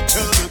put each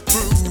other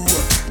through.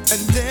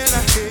 And then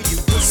I hear you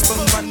whisper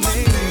my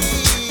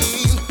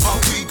name. Are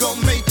we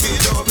gonna make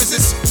it, or is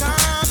this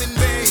time in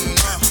vain?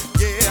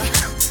 Yeah,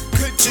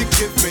 could you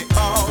give me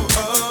all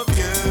of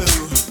you?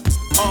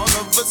 All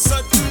of a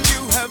sudden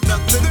you have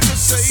nothing to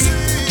say.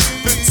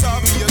 It's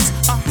obvious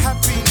our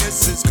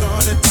happiness is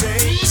gonna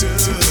take two.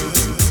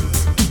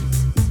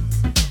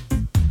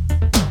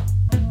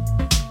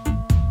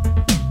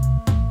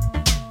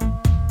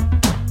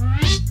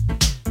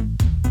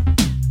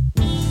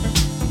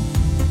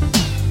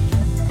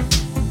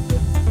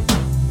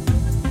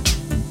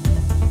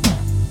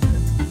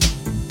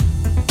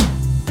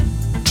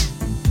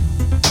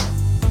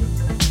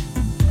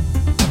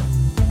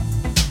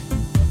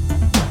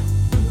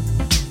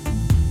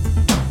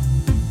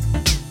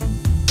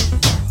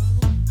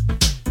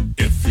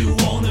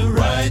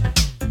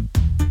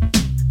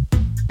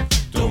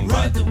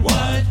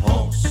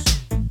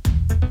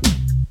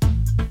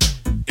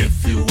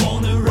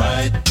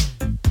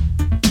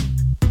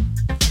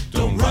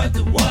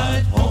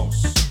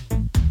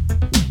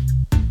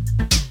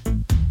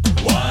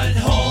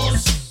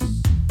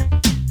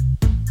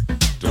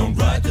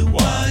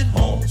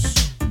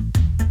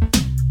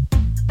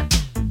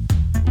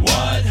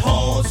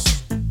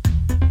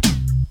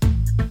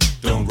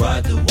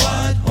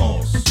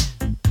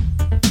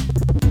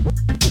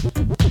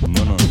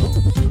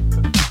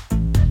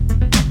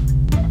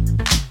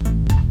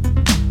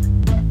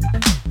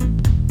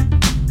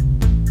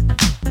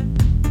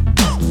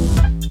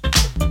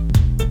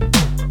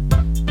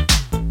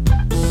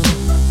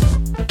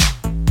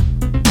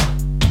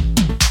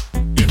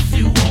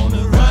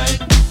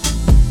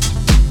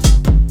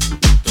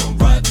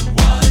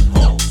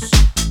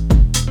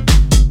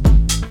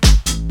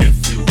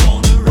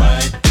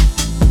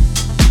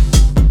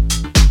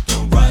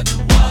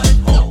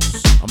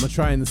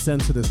 Try and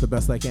censor this the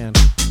best I can.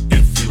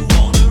 If you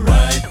wanna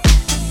ride,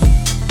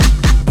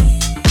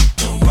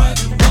 don't ride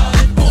the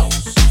white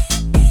horse.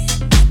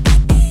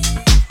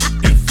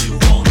 If you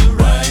wanna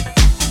ride,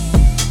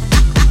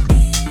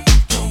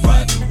 don't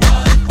ride the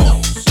white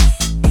horse.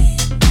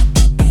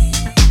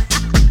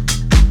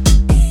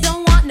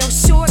 Don't want no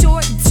short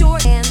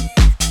man.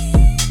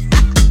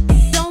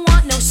 Don't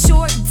want no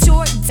short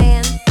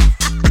man.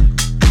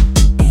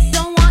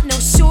 Don't want no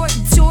short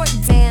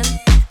man.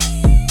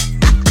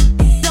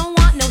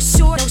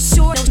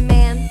 Short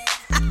man.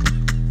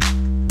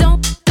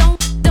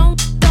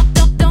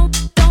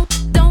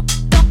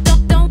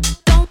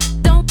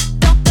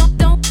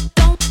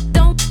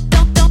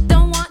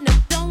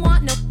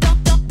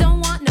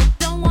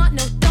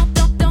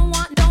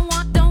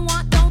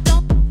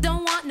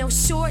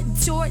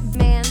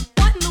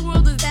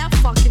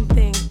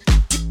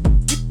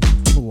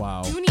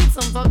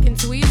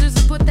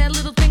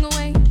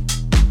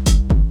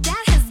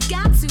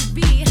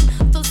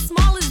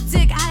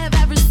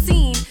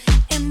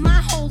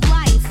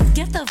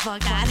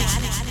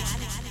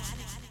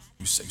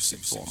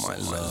 my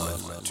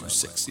love, too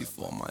sexy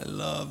for my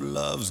love,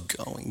 love's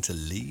going to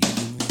leave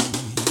me.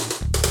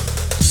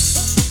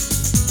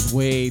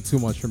 Way too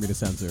much for me to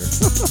censor.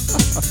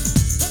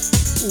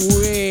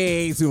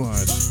 Way too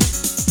much.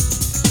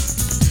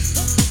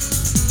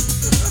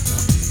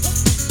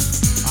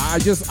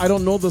 I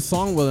don't know the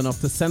song well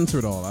enough to censor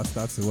it all.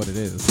 That's what it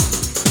is.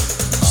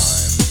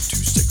 I'm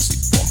too sexy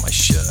for my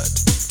shirt,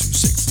 too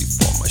sexy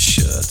for my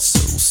shirt, so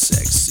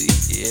sexy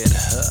it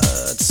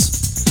hurts.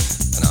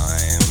 And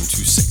I'm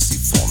too sexy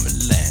for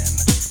Milan,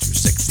 too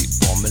sexy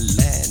for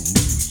Milan,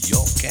 New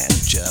York and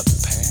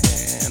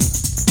Japan.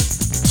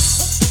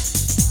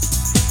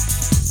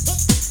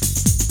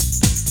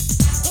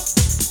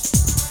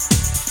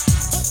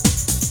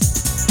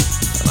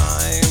 And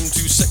I'm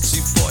too sexy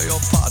for your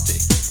party,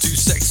 too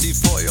sexy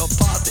for your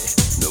party,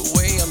 the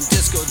way I'm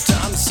disco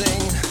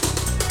dancing.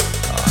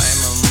 I'm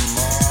a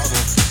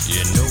model,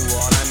 you know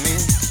what I mean,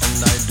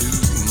 and I do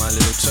my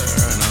little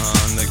turn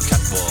on the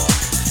catwalk.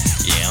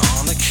 Yeah,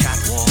 on the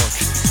catwalk,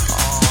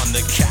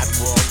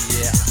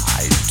 yeah,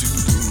 I do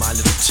my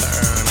little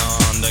turn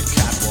on the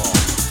catwalk.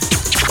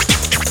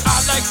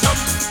 I like to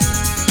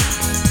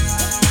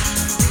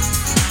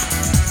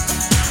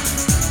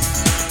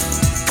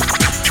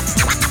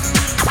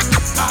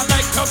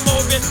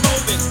move it,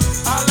 move it.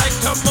 I like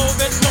to move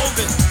it, move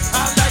it.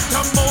 I like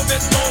to move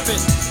it, move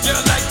it. You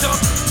like to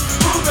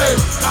move it.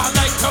 I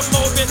like to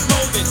move it,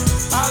 move it.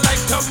 I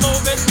like to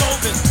move it,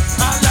 move it.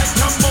 I like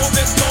to move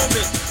it, move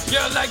it.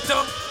 You like to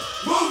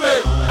move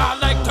it. I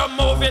like to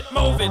move it,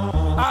 move it.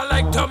 I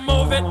like to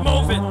move it,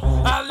 move it.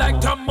 I like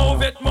to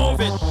move it,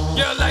 move it.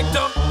 You like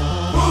to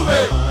move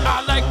it.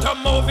 I like to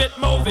move it,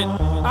 move it.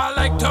 I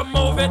like to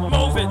move it,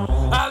 move it.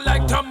 I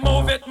like to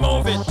move it,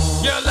 move it.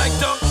 You like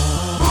to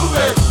move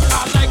it.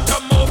 I like to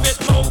move it,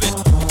 move it.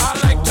 I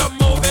like to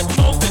move it,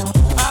 move it.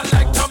 I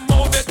like to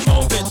move it,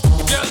 move it.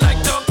 You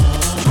like to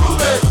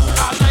move it.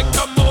 I like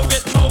to move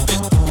it, move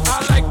it.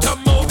 I like to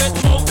move it,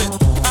 move it.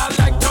 I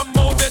like to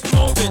move it,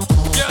 move it.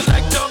 You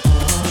like to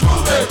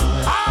move it.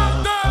 All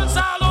girls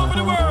all over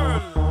the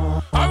world.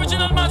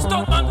 Original man,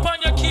 stunt man, pon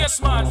your case,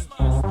 man.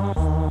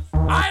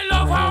 I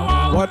love how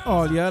all What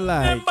all you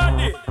like?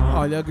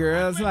 All your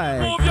girls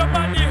like. move your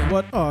body.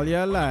 What all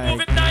you like?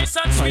 Move it nice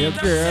and All sweet your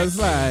and girls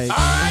sexy. like.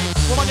 Alright,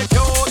 woman you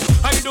cute,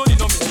 I don't need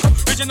no makeup.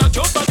 Original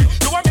cute body,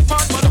 you want me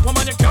fat mother.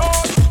 Woman you cute,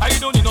 I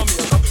don't need no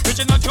makeup.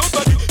 Original cute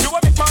body, you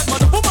want me fat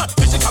mother. Woman,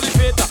 physically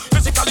fit,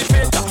 physically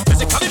fit,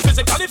 physically.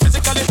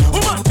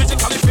 Woman,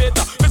 physically fit,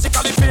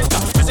 physically.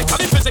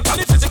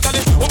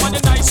 Woman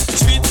you nice,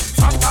 sweet,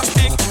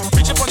 fantastic.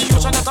 Reach up on the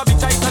ocean at a big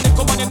Titanic.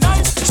 Woman you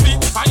nice,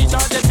 sweet,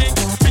 energetic.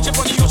 Reach up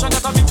on the ocean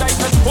at a big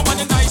Titanic. Woman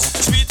you nice,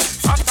 sweet,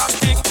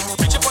 fantastic.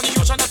 Reach up on the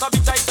ocean at a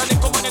big Titanic.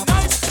 Woman you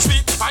nice,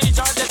 sweet,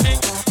 energetic.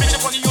 Reach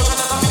up on the ocean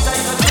at a big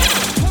Titanic.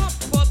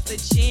 Pump up the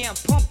jam,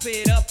 pump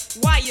it up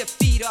while your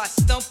feet are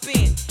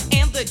stumping.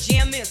 And the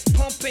jam is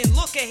pumping.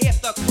 Look ahead,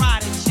 the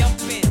crowd is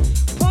jumping.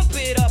 Pump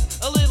it up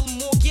a little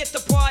more, get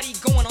the party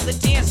going on the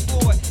dance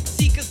floor.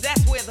 See, cause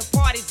that's where the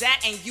party's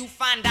at, and you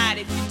find out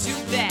if you do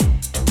that.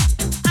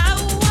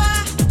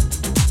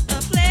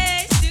 A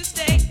place to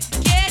stay.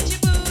 Get your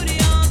booty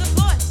on the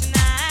floor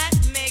tonight.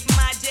 Make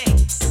my day.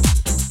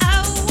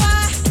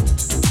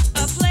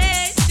 A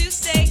place to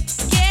stay.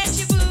 Get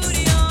your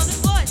booty on the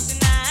floor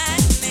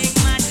tonight. Make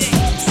my day.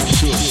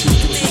 Make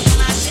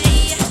my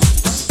day.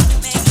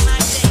 Make my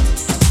day.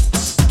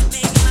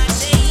 Make my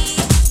day.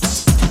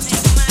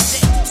 Make my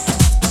day.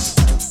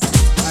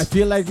 I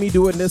feel like me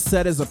doing this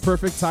set is a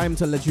perfect time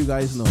to let you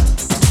guys know.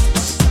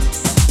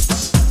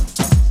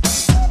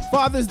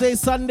 Father's Day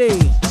Sunday.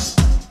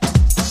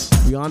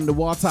 We on the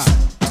water.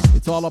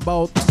 It's all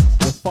about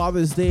the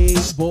Father's Day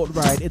boat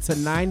ride. It's a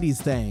 90s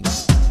thing.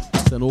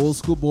 It's an old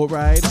school boat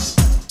ride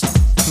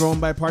thrown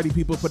by Party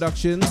People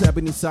Productions,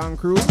 Ebony Sound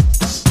Crew.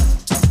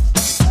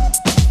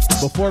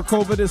 Before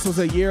COVID, this was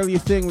a yearly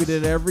thing. We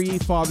did every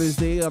Father's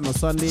Day on a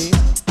Sunday.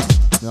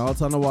 We're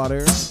out on the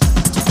water.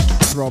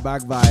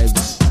 Throwback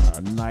vibes.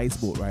 A nice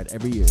boat ride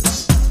every year.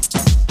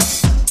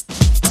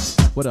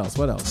 What else?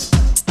 What else?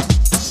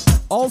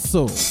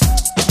 Also,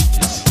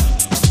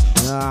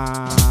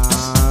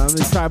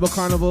 the Tribal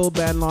Carnival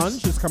band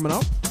launch is coming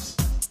up.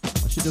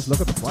 I should just look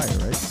at the flyer,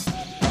 right?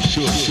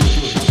 Sure.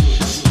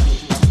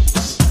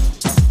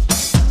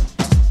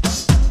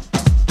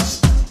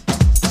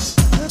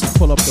 Let's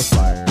pull up the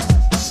flyer.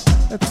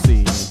 Let's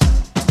see.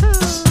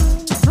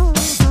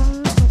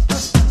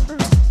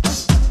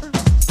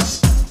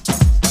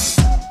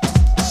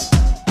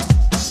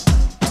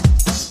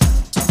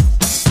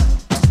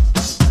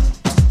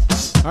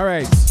 All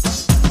right.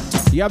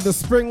 You have the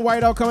spring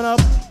whiteout coming up.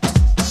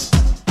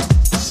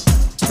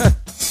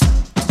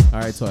 All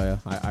right, Toya.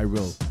 I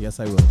will. Yes,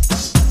 I will.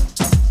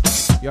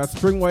 You got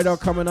spring whiteout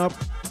coming up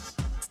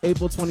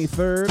April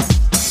 23rd.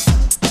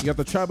 You got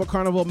the Tribal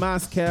Carnival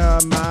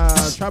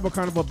Tribal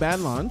Carnival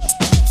band launch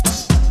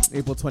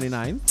April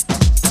 29th.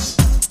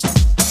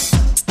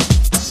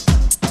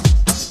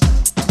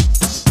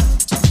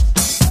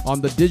 On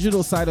the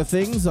digital side of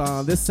things,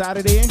 this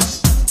Saturday,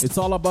 it's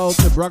all about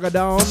the Brugga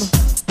Down.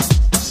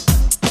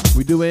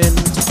 We're doing,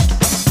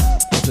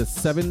 what's it,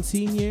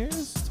 17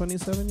 years?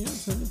 27 years?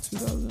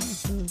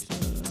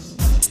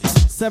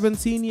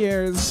 17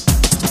 years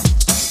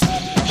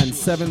and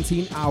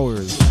 17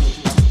 hours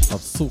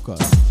of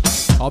soca.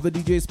 All the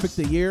DJs picked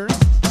a year.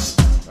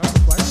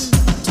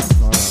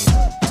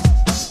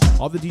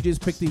 All the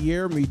DJs picked a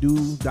year, and we do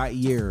that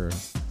year.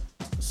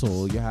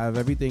 So you have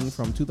everything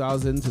from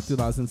 2000 to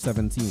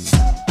 2017.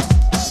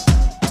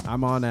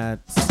 I'm on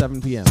at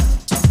 7 p.m.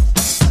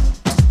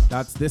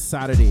 That's this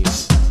Saturday.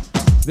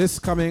 This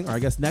coming, or I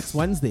guess next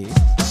Wednesday,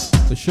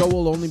 the show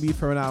will only be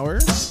for an hour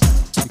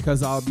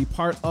because I'll be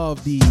part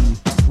of the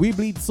We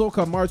Bleed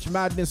Soca March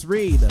Madness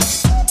Raid. And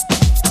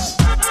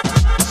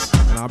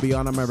I'll be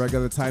on at my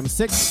regular time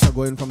 6, so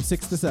going from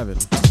 6 to 7.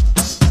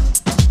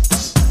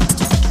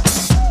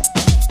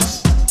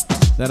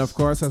 Then, of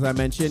course, as I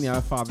mentioned, you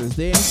have Father's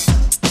Day.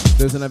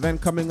 There's an event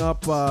coming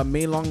up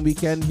May long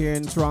weekend here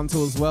in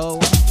Toronto as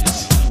well.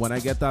 When I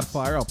get that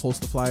flyer, I'll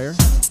post the flyer.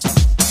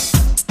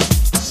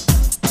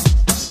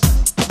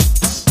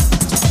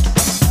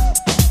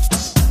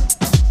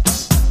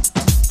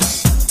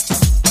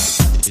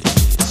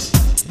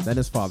 Then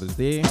it's Father's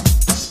Day.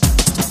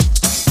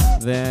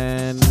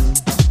 Then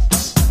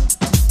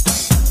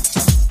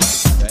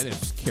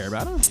it's care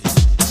about it.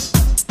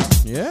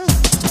 Yeah.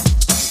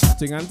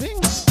 Ting and ting.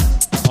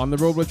 On the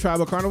road with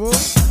Tribal Carnival.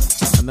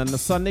 And then the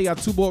Sunday, you got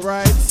 2 boat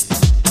rides.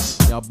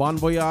 You have Bon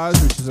Voyage,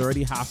 which is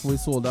already halfway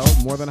sold out,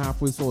 more than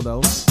halfway sold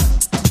out.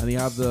 And you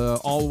have the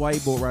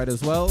all-white boat ride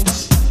as well.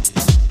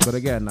 But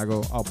again,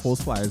 I'll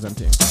post flyers and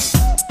things.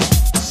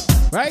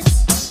 Right?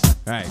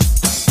 Right.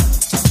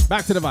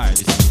 Back to the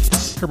vibes.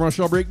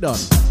 Commercial break done.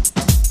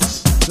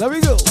 There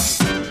we go.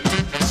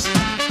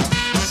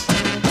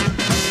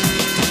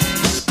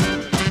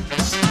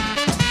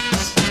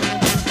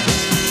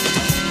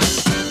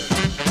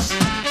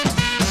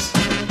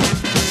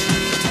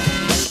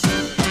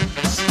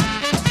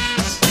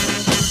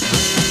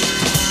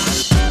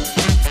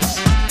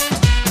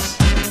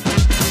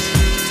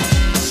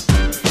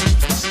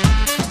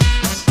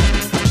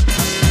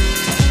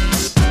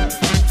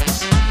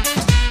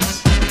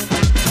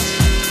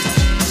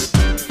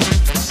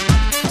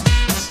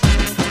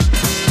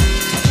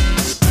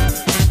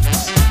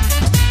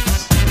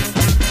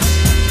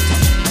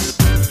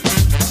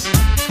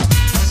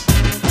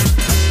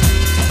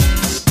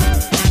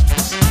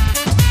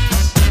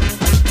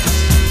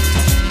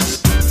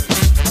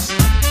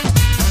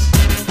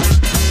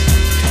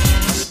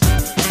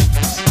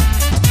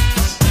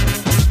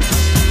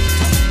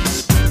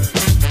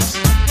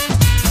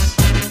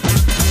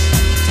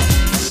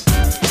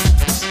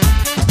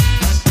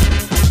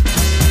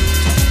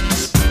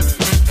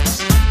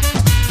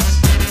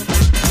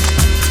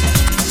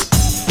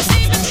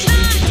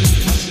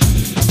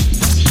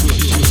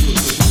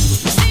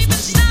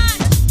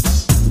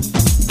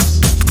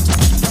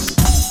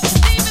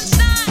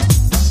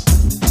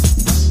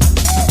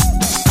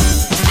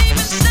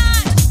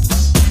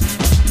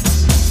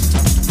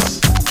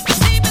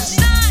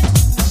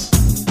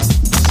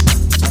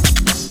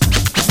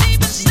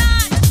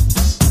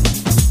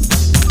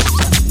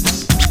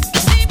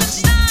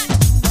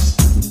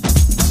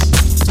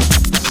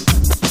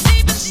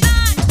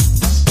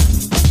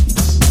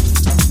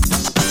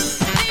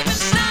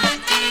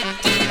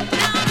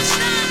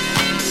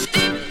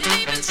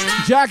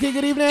 Jackie,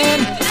 good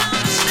evening.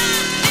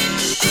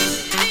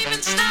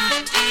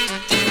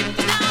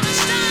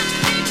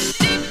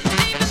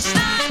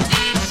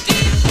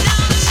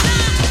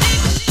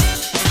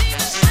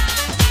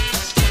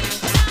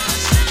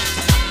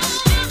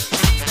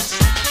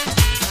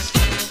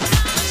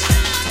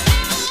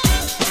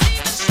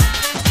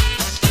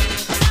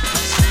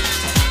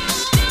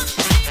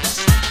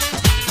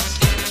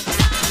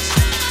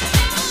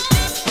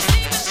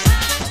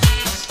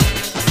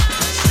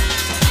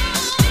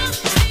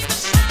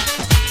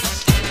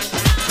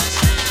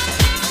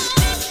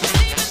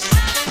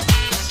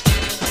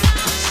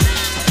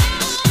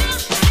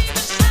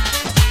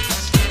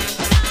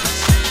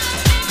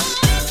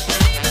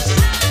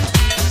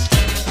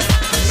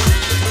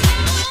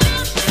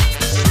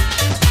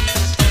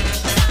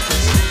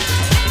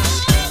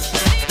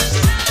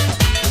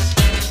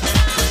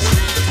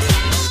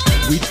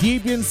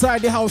 Deep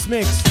inside the house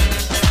mix.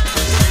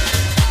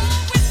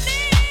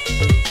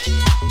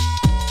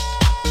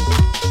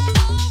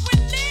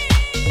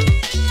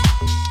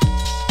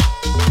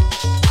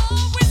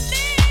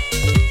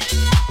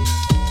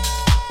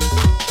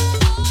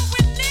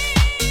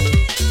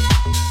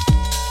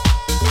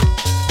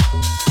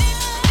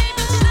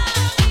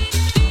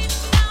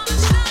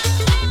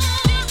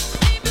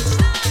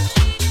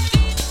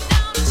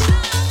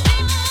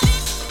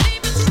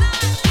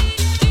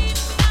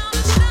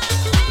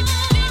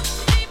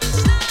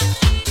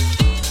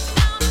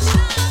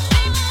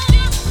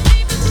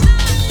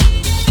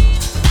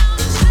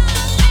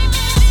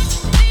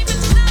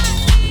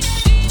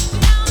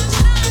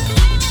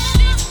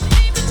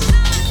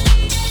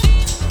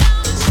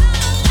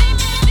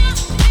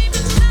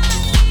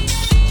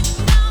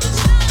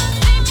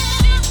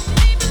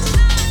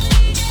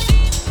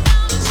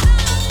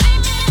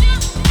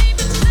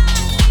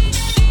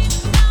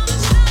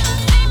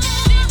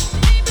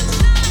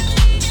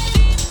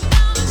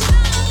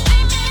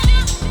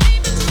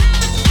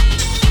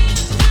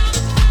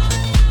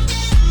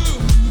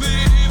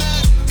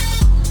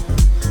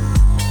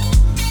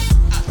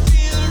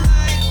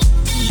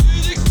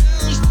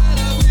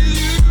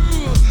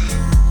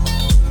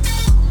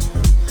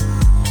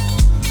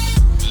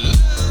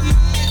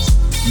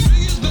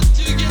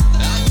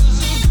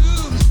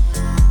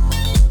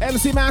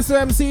 Mr.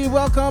 MC,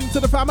 welcome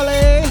to the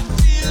family.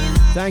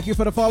 Thank you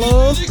for the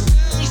follow.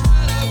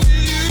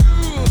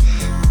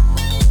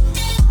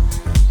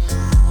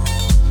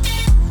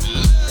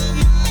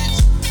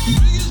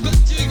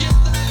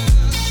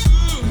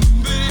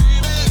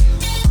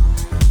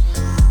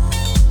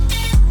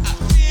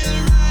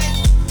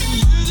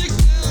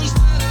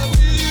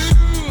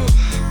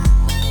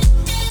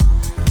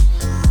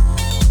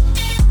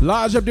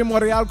 Large up the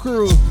Montreal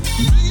crew.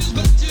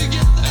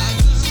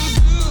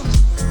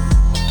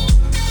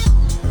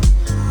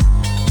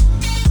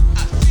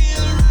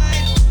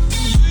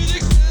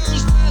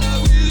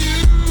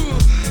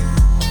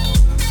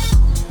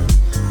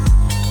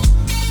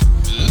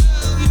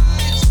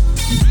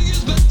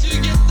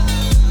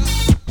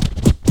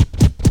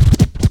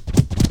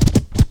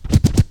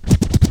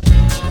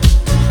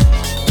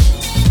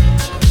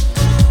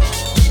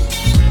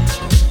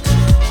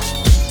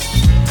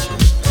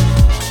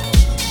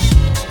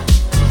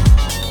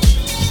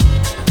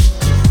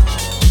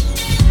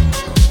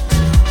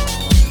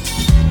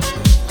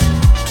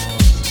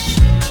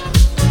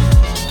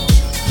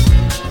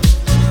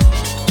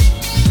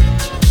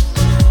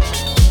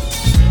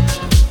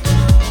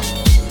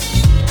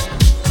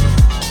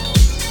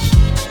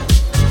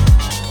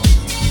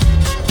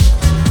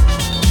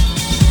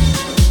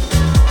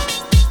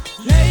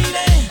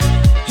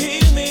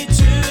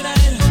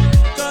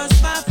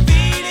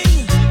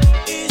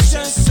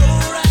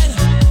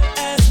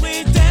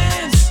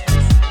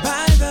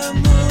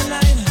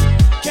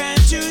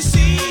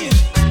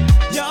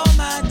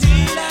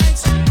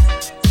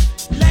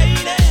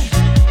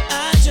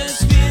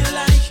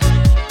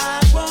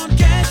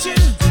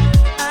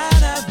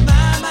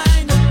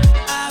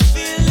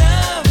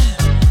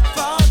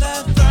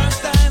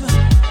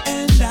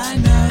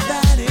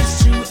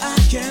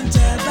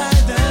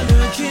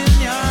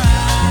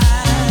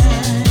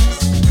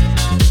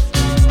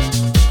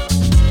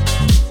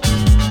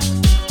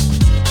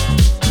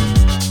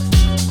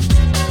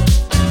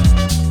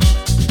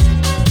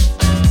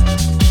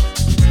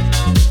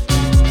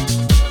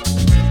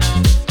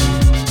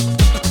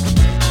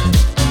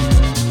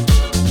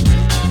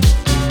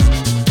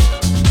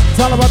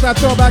 All about that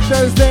Throwback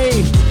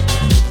Thursday.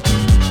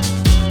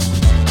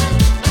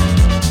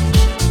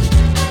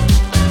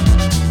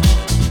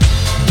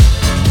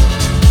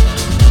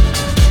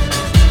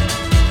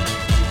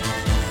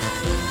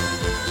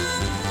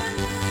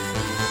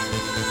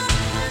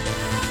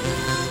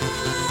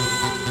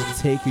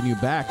 Taking you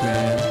back,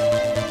 man.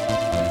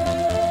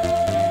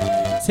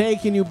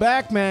 Taking you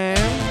back, man.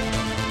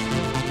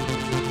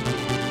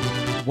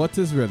 What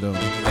is rhythm?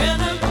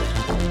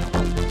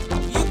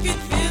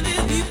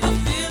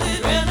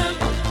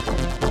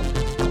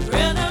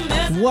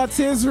 What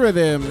is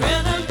rhythm?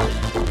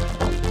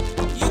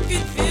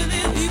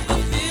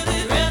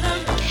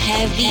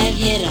 Heavy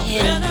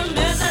hitter.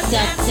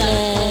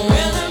 Sucker.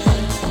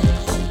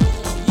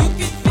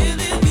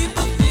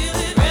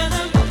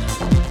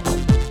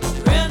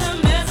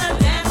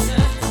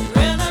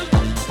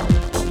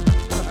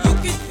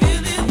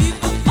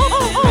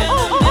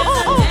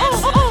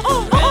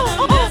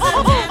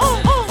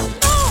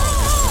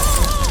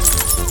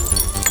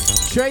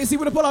 Tracy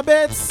with the pull-up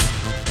bits.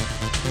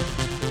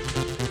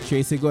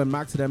 Tracy going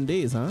back to them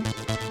days, huh?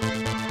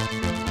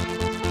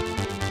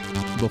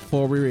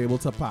 Before we were able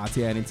to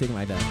party or anything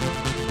like that.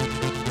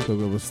 So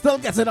we were still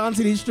getting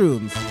onto these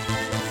tunes.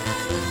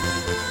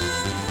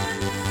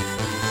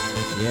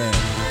 Yeah,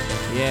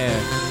 yeah,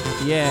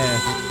 yeah,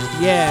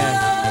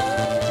 yeah.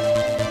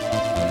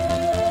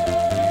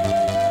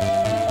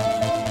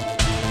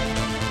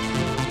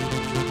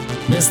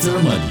 Mr.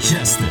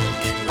 Mejustik.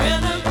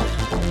 Rhythm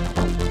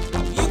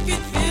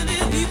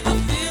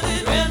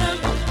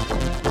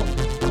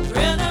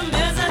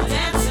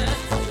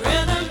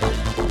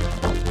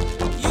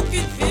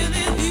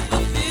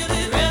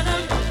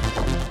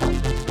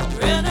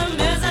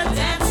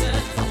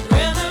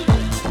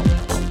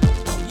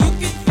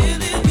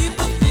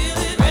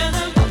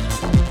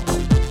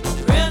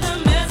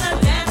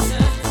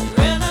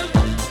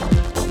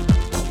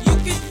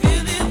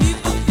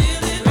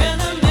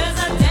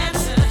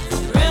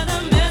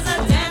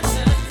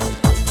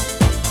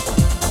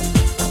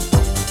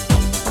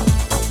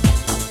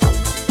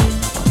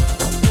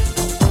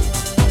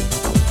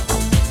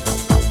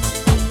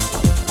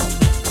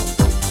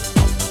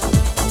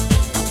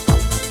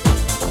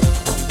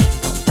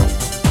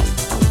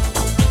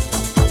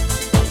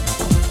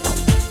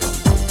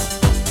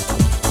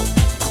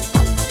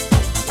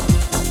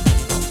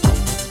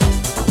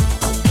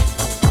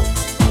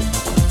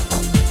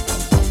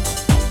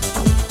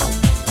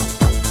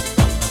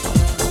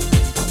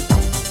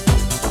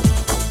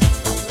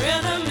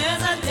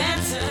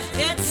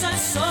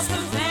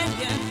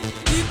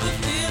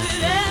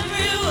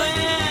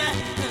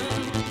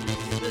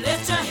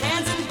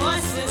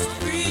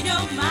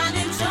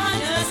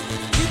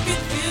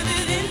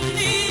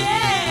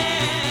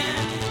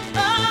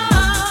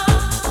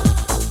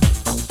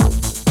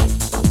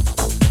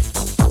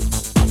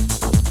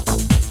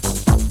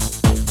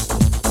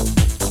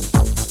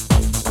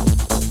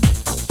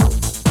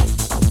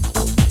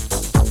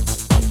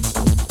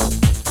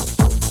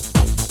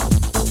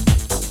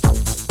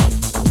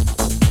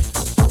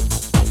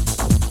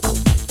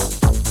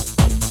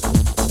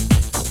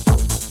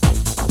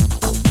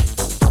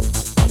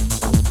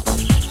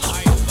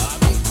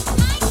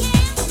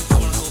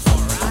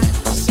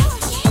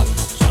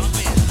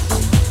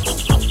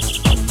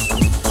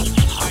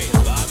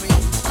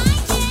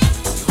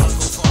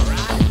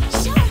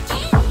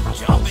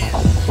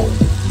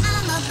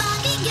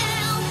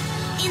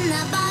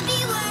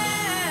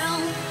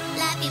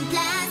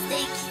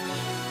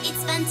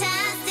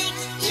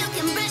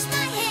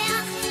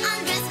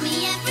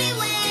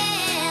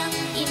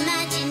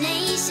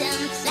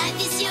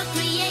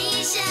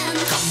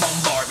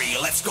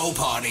go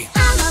party.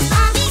 I'm a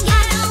Barbie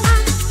girl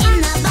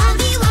in the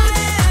Barbie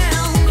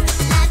world.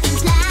 Life in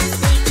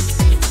plastic,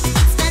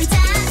 it's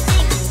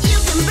fantastic. You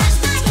can brush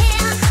my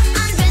hair,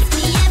 undress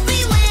me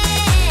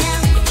everywhere.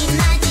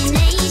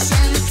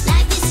 Imagination,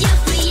 life is your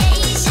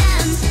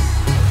creation.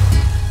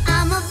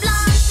 I'm a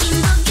blonde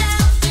bimbo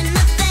girl in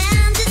a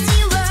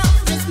fantasy world.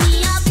 Dress me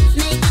up,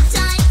 make it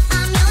tight,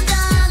 I'm your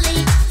dolly.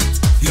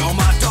 You're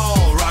my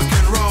doll, rock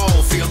and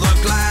roll. Feel the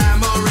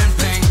glamour and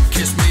pink.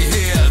 Kiss me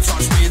here,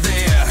 touch me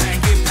there,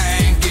 hanky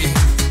panky.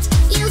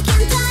 You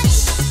can touch,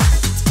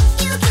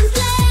 you can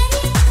play.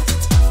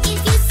 If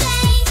you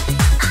say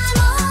I'm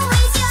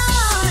always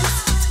yours.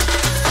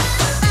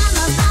 I'm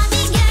a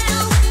Barbie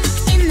girl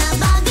in the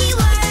Barbie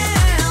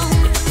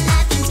world.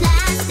 Life in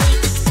plastic,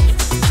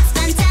 it's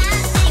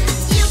fantastic.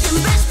 You can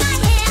brush my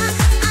hair,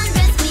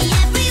 undress me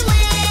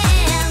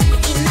everywhere.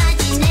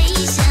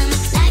 Imagination,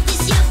 life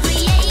is your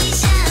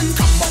creation.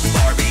 Come on,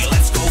 Barbie,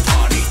 let's go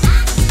party.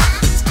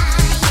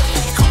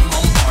 Come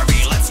on,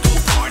 Barbie, let's go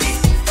party.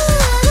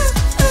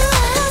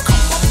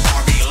 Come on,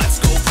 Barbie, let's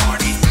go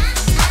party.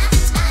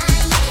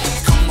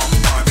 Come on,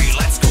 Barbie,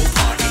 let's go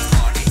party.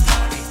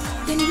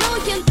 You know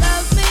you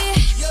love me,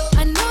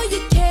 I know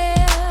you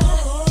care.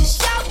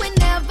 Just shout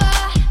whenever,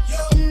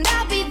 and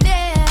I'll be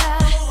there.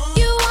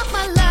 You want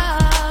my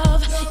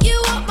love, you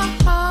want my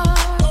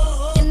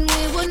heart, and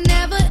we will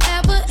never,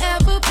 ever,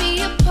 ever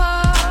be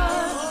apart.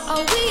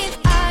 Are we an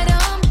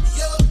item?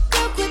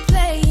 Girl, quit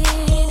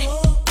playing.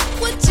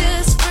 We're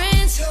just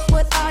friends.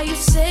 What are you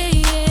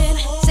saying?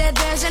 Said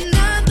there's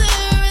another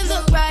and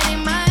look right in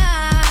my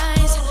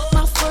eyes.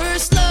 My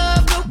first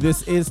love, no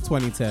This is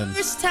 2010.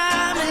 first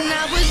time, and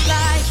I was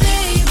like,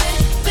 baby,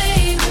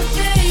 baby,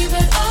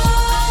 baby,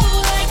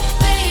 oh, like,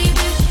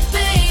 baby,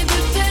 baby,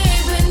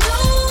 baby, no,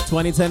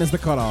 2010 is the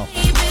cutoff.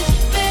 baby,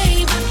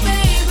 baby,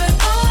 baby,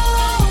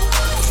 oh,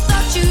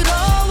 thought you'd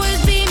always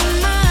be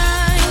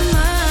mine,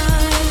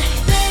 mine,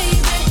 baby,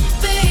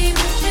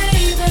 baby,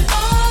 baby,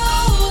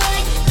 oh,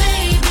 like,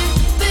 baby,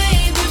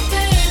 baby,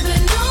 baby,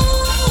 no,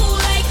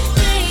 like,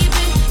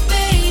 baby,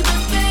 baby,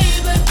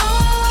 baby,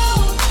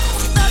 oh,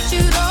 thought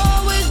you'd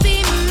always be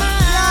mine.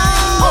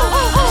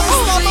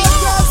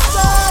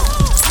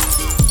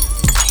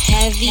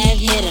 Heavy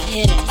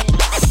hitter.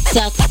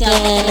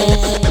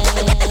 Sucker.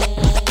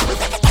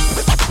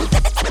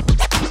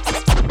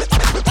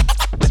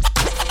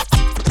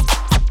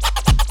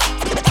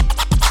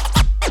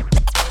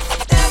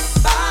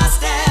 By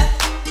step,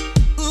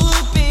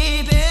 ooh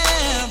baby,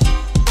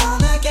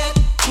 wanna get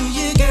to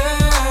you,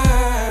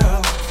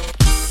 girl.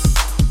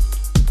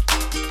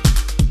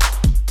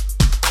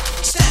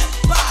 Step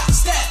by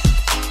step.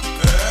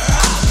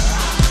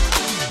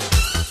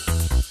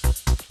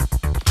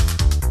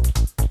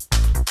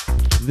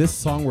 This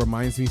song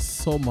reminds me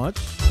so much.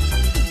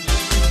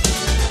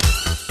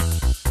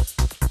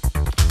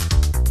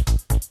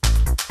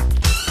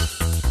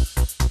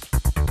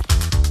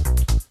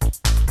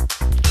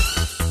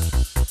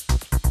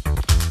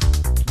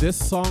 This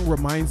song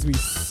reminds me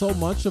so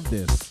much of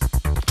this.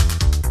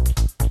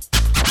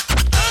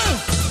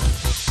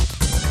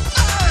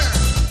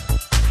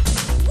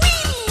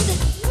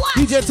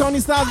 DJ Tony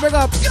Styles, big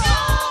up.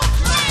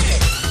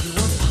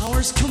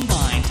 Powers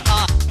combined.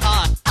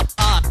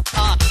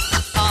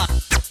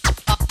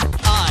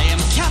 I am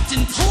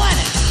Captain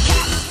Planet.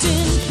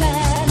 Captain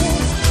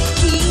Planet,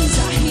 he's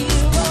our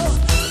hero.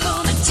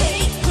 Gonna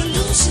take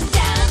pollution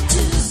down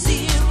to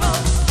zero.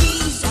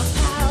 He's our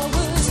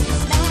powers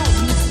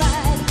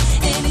magnified,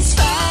 and he's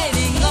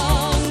fighting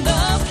on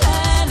the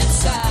planet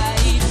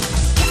side.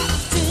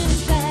 Captain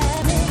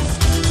Planet,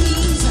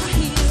 he's our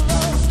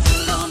hero.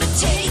 Gonna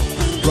take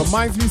pollution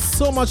Reminds me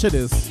so much of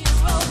this.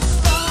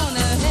 gonna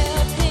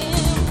help him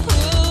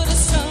put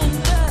us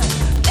under.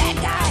 Bad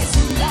guys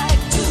who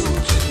like to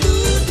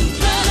loot and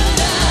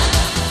plunder.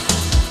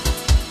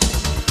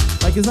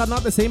 Like, is that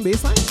not the same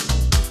bass line?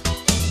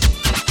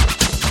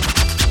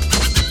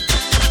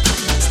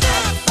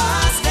 Step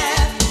by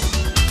step,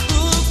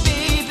 ooh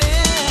baby,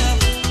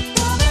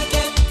 wanna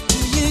get to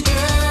you,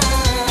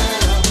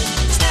 girl.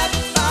 Step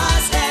by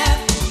step,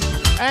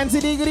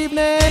 Anthony, good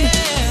evening.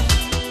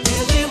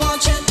 really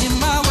want you in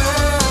my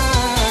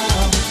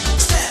world.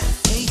 Step,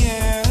 hey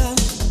girl,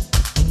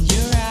 in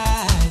your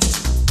eyes,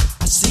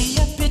 I see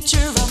a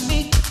picture of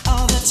me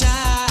all the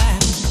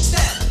time.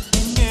 Step,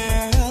 and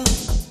girl,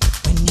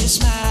 when you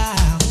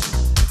smile,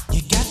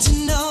 you got to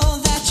know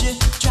that you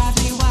drive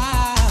me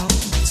wild.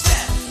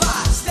 Step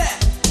by step,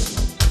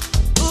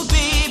 ooh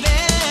baby,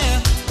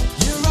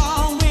 you're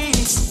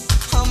always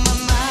on my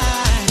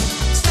mind.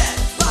 Step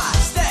by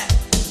step,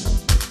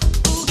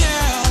 ooh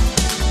girl,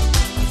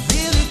 I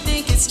really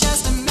think it's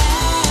just a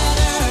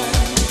matter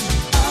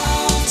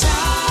of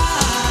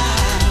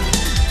time.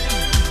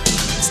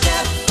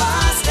 Step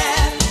by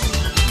step,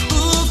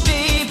 ooh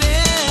baby,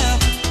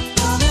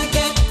 wanna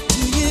get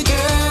to you,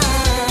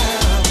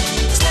 girl.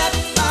 Step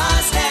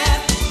by step,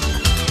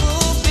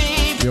 ooh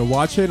baby, You're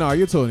watching, are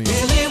you, Tony?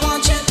 really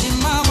want you in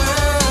my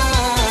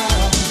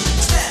world.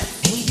 Step,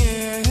 hey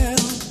girl,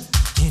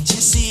 can't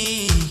you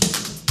see?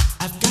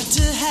 I've got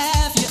to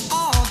have you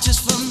all to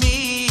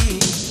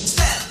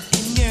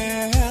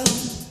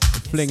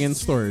fling in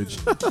storage.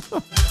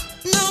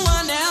 No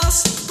one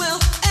else will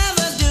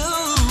ever do.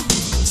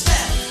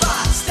 Step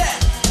by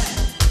step.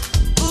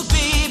 Ooh,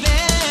 baby,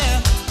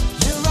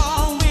 you're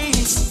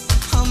always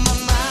on my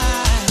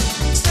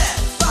mind. Step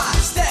by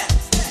step.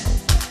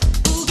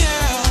 Ooh,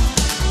 girl,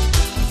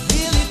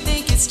 really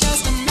think it's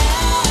just a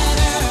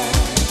matter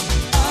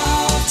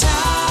of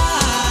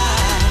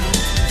time.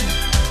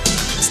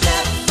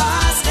 Step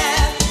by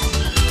step.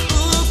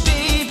 Ooh,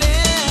 baby,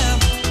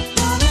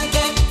 gonna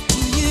get to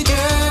you,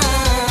 girl.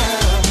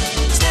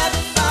 Step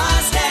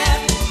by step.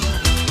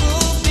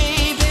 Ooh,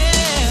 baby,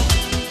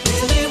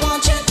 really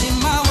want you in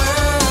my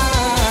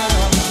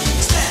world.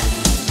 Step.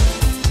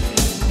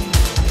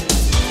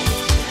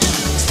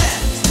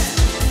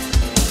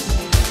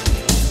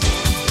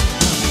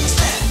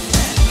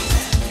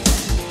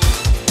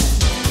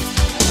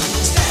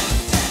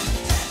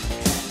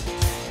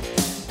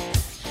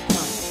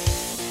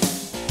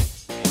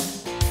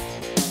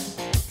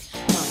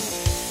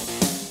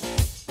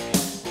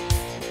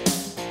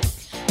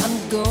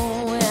 I'm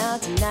going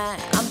out tonight.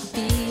 I'm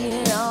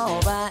feeling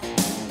alright.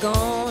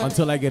 Going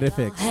Until I get it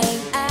fixed. hang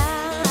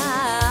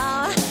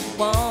out.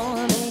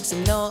 Wanna make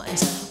some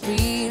noise.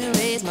 Really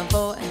raise my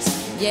voice.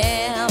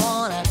 Yeah, I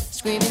wanna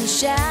scream and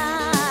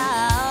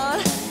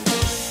shout.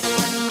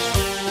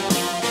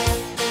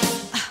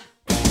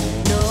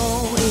 No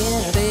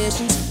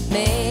inhibitions.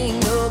 Make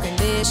no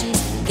conditions.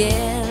 Get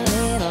a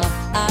little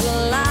out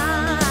of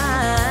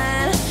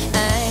line. I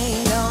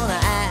ain't gonna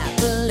act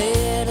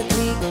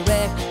politically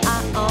correct. I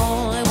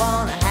only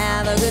wanna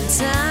have a good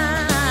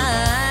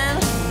time.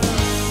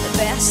 The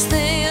best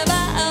thing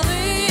about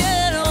being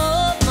a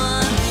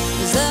woman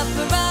is the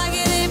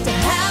prerogative to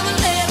have a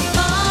little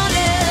fun.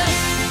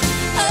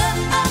 Oh,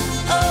 oh,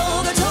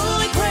 oh, they're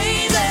totally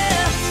crazy.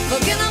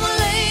 Forget I'm a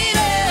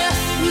lady.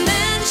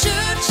 Men,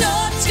 shirt,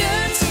 short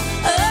skirts.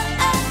 Oh,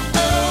 oh,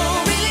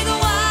 oh, really go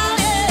wild,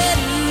 yeah.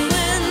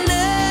 Doing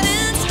that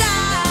in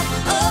style.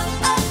 Oh,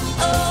 oh,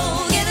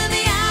 oh, get in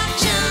the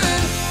action.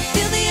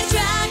 Feel the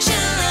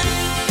attraction.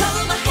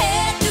 Color my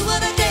head, do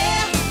what I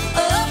dare.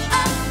 Oh,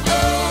 oh,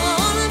 oh,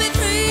 I wanna be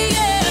free,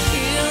 yeah.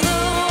 Feel the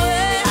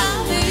way I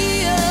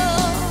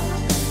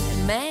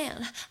feel. Man,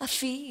 I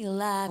feel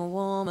like a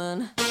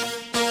woman.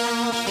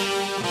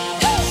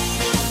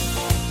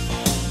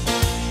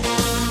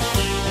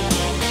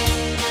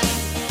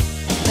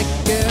 The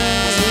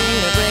girls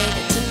need a break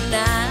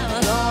tonight.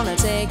 We're gonna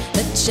take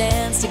the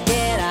chance to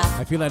get out.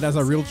 I feel like that's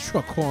a real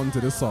truck horn to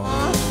this song.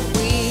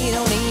 We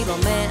don't need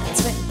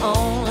romance. We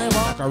only want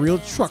Like a real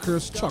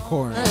trucker's truck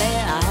horn. to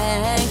let our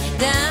hang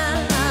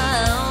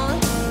down.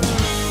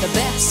 The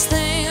best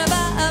thing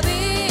about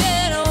being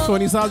a So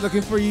when he starts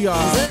looking for you,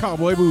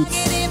 cowboy boots.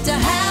 woman to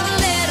have a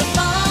little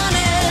fun.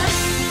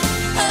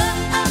 Oh,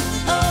 oh,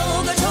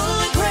 oh, they're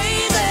totally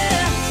crazy.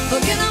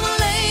 Forget I'm a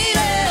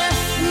lady.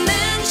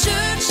 Men,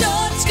 shirt,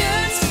 short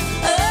skirts.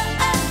 Oh,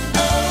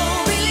 oh,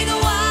 oh, really go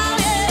wild,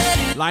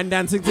 yeah. Line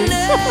dancing thing. In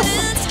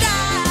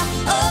style.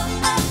 Oh,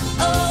 oh,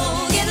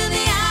 oh, get in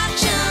the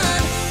action.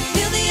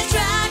 Feel the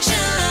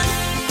attraction.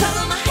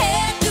 Color my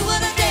head, do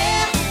what I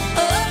dare.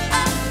 Oh,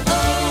 oh, oh,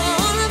 I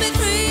wanna be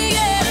free,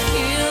 yeah.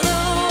 Feel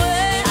the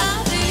way I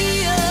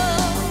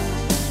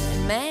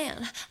feel. Man,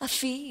 I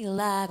feel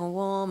like a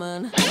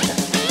woman.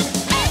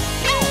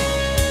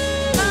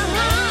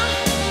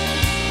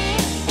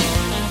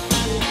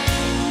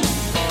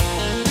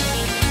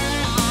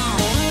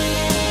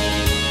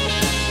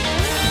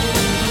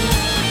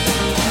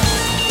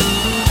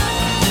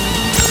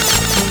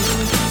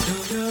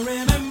 Do you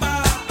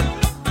remember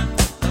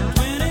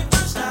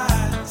 21st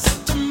night,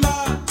 September?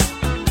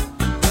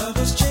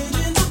 Lovers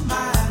changing their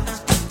minds,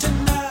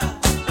 pretender,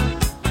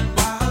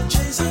 while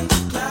chasing the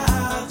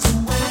clouds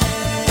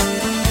away.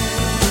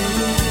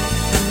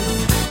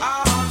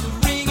 Our hearts were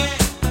ringing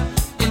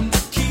in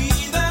the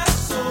key that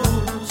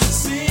souls were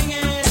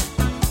singing.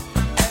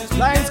 As we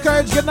Lions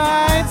Courage, good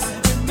night.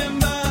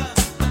 remember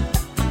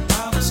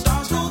how the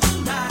stars go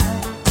the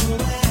night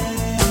away.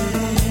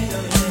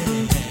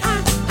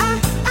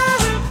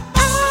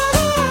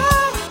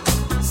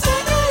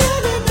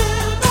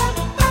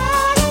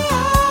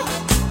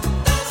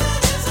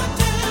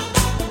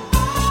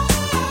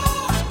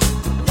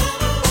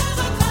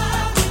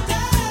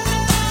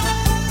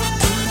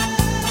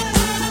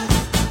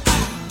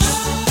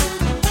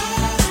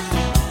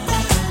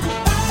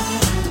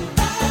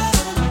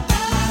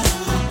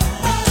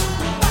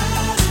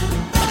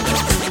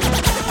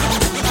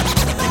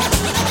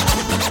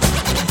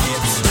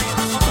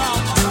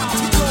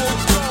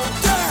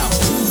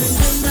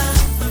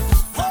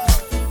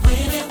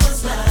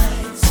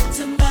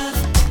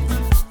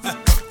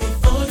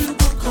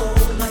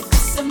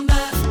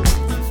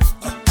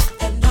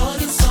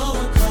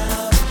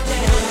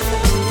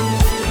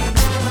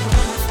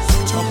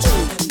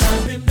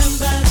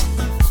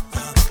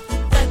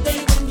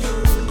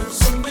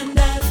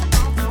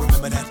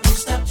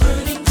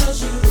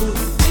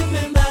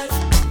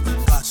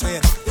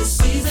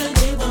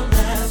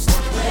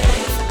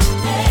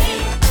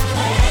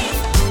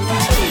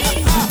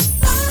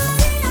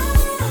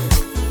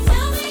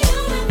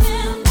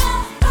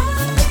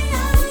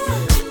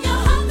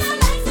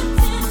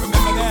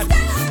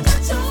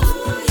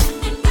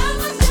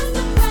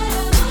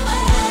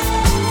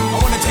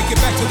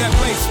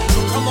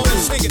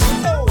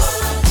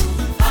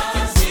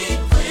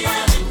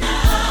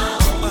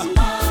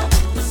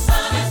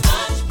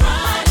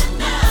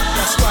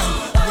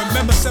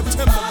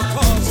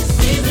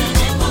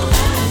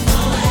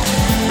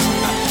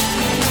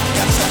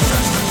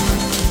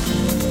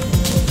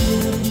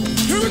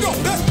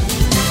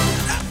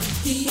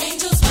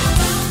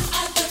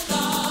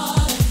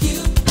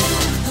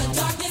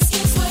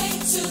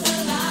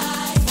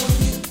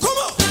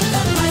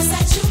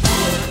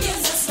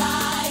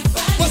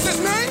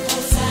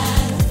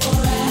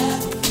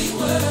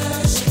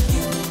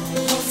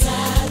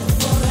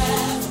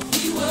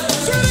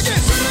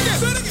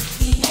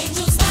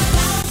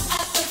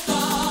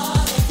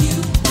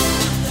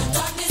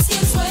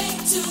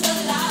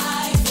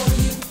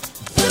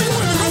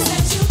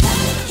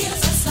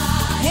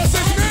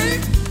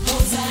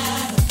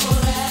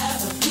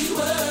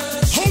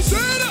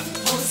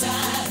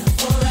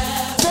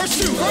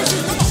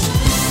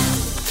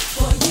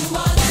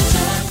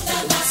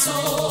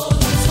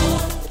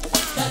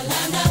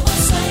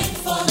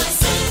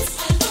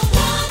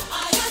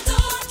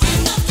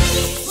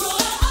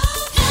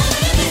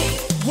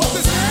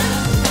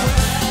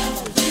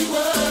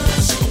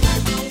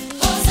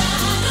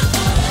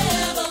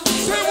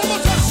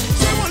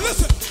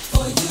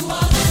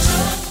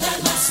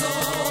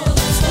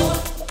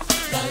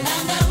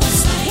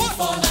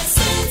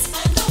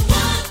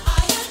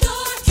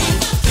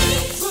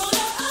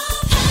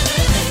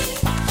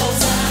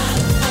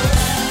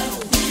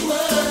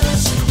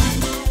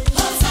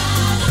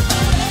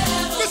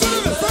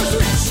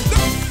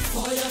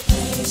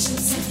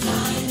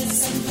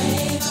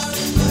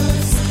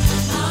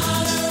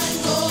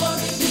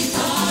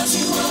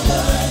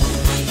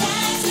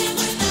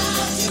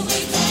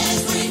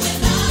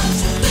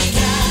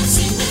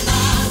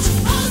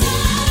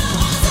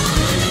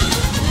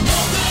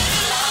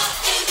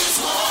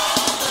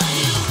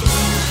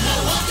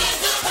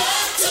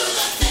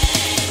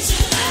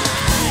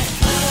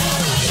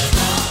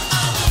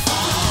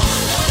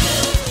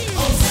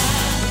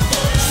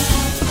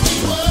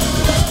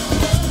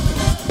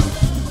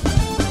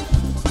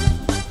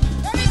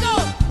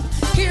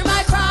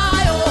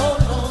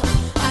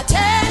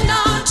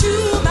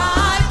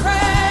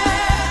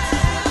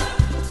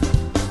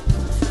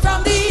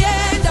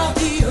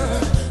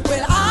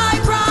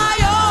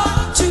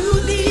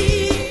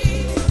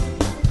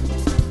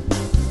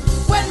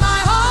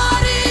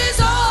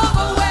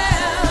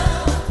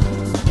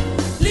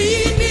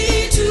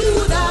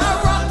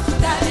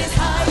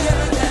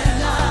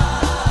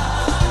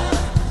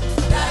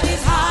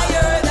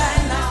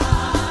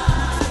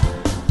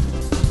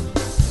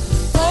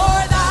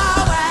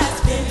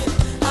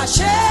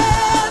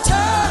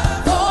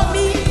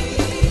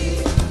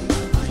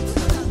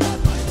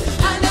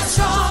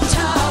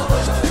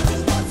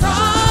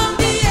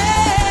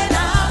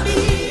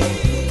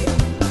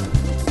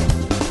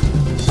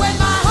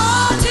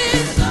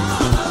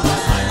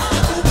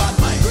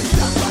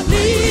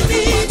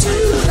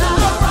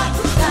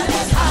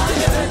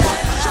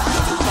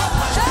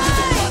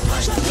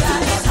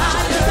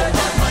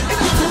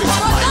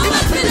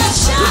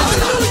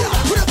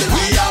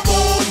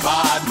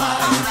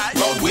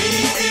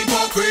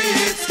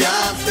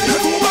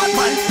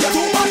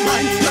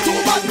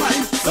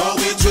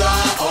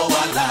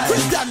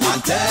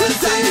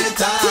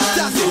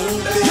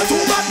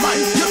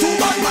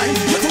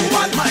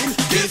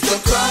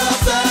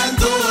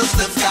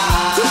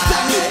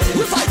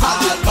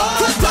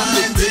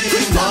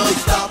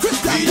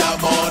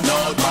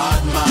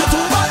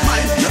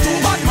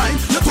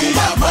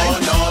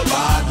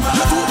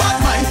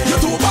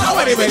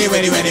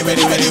 ready.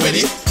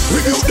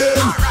 Rebuke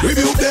them,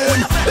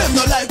 them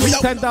not like we are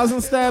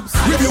 10,000 steps.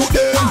 Rebuke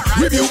them,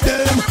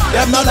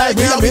 them not like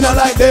we not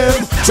like them.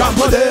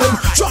 Trample them.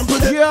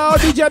 Yo,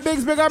 DJ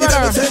Biggs, big up,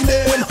 brother.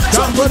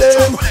 Trample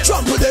them.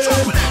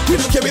 We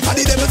don't care if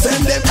the devil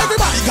send them.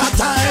 Everybody got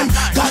time.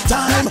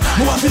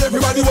 Move for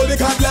everybody will be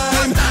got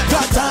line.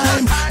 Got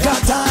time.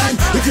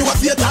 If you want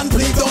Satan,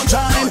 please don't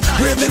shine.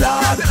 Praise the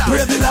Lord.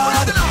 Praise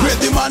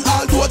the man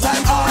all do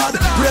time hard.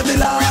 Praise the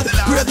Lord.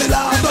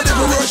 Not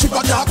every worship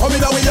attack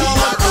coming away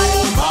hard.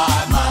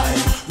 Bad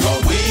mind,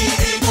 but we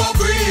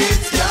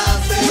hypocrites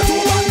can't say. You're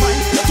too bad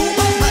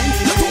mind.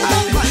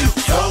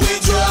 So we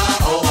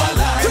draw our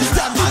line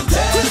and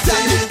tell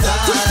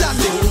Satan.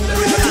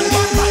 You're too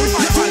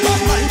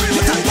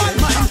bad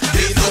mind.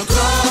 Leave the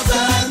cross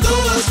and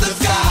touch the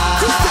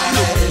sky.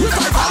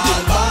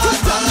 All bad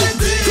mind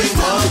things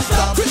must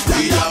stop.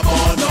 We are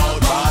born out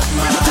bad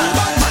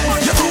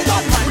mind. You're too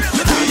bad mind.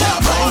 We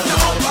are born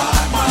out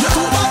bad mind. You're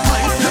too bad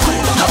mind.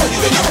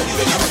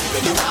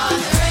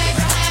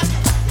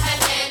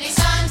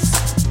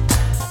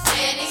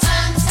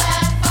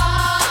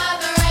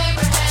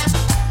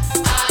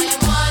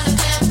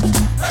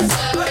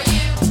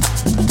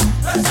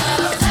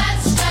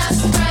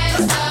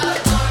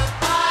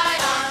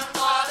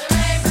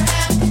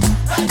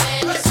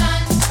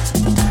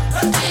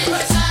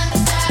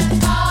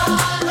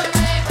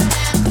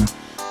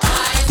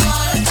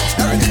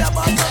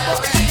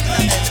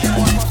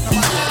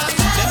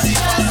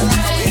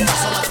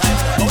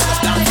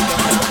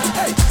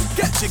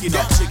 Get jiggy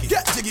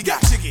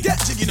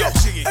now.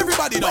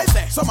 Everybody know.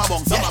 Summer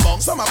bong.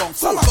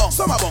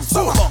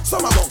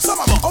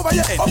 Over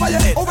your head.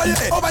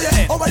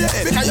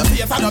 Because your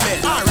face on the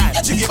bed.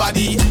 Alright. Jiggy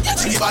body.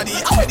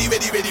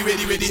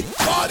 Ready.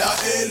 Father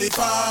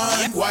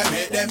elephant. Why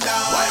make them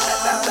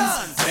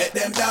dance? Make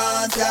them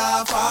dance,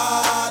 yeah.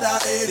 Father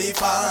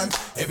elephant.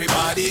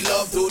 Everybody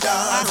love to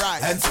dance.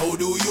 Alright. And so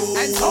do you.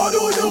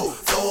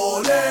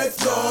 So let's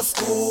just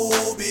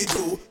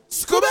Scooby-Doo.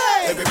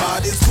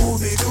 Everybody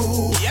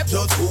Scooby-Doo. Yep.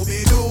 Just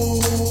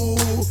Scooby-Doo.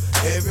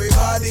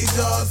 Everybody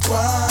just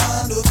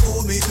want to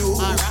Scooby-Doo.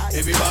 Right.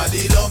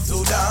 Everybody love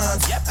to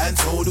dance. Yep. And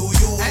so do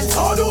you.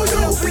 So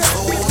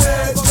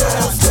let's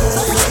just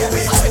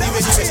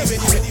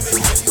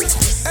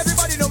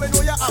everybody know when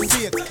you have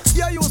faith.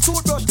 You use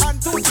toothbrush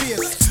and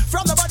toothpaste.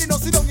 From the body no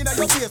sit down in your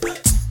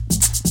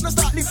face. No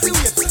start lift the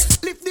weights.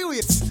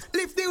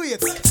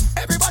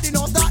 Everybody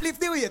know start lift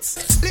the weights.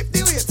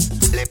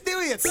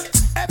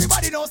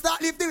 Everybody know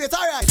start lift the weights.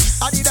 Alright.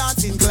 I the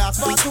dancing class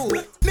part 2.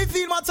 Me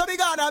feel man so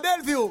big on a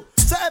Bellevue.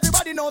 So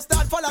everybody know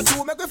start follow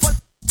 2. Make me follow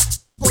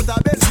go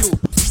to Bellevue.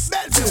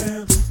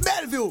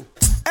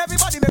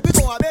 Everybody make me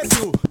go to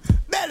Bellevue.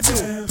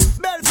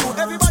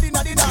 Everybody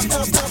know the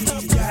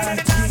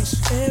dance.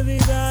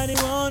 Everybody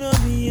wanna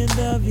be in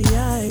the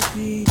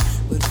VIP,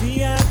 but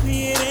VIP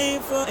it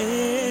ain't for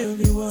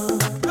everyone.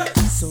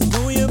 So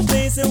know your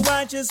place and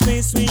watch your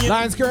space when you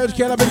Lions Courage,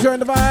 Caleb, enjoying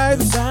the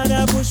vibes.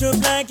 Gotta push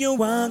up like you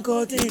want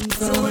cut in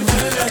from.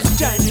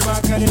 Try the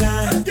back of the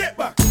line. Get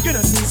back. You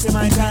don't see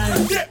my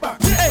time. Get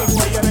back. Hey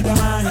boy, you better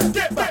man.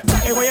 Get back.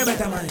 Hey boy, you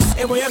better man.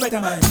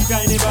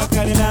 Try the back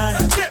of the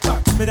line. Get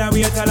back. Better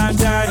wait a long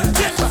time.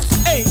 Get back.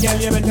 Hey girl,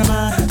 you better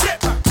man. Get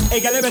back. Hey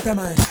girl, you better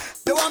man.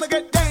 They want me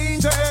get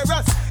dangerous.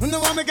 And they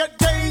want me get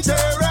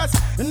dangerous.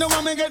 And they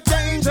want me get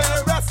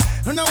dangerous.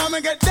 And they want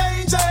me get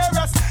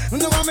dangerous.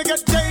 And they want me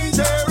get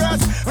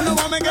dangerous. And they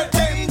want me get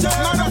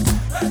dangerous.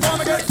 They want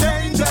me get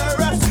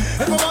dangerous.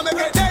 If I want me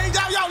get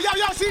dangerous, yo,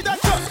 see that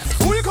shit.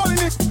 Who you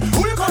calling it?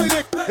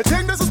 You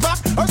think this is back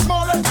or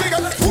small and bigger?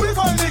 Who you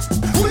calling it?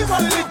 You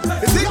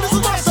think this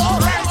is back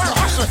or right?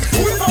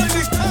 Who you calling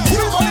it? Who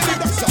you calling it?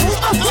 Who is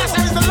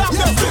the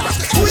last of it?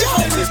 Who you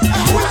calling it?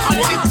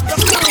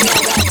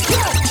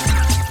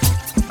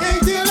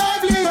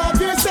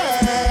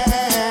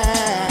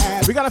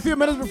 We got a few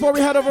minutes before we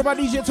head over by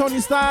DJ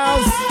Tony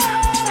Styles.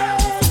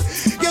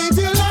 Get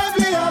you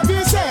lively up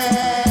yourself.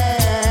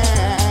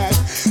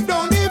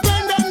 Don't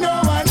depend on no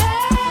one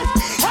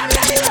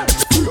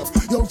else. Free up,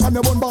 yo, from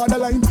the one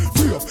borderline.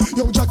 Free up,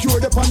 yo, Jack,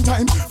 you're the one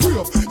time. Free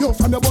up, yo,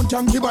 from the one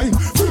can't give wine.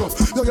 Free up,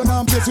 yo, you're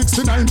not play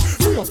 69.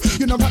 Free up,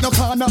 you know got no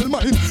carnal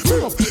mind.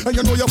 Free up, and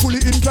you know you're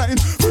fully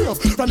inclined. Free up,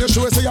 from the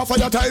show say you're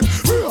fire time.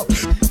 Free up,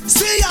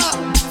 see ya.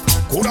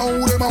 Who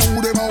them a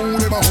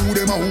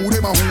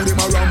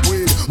ramp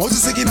with?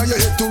 Mejustik in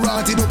your head to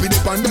rot it up in the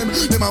pan them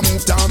a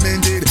move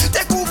tormented.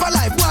 Take over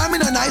life, warm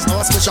in a nice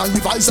house, special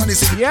device on the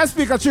city. Yes,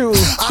 Pikachu.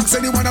 Ask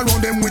anyone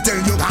around them, we tell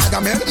you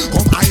Gargamel,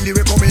 come highly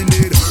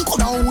recommended. Who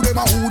them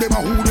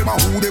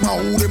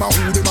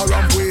a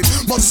ramp with?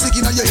 Mejustik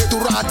in your head to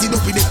rot it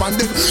up in the pan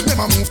them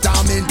a move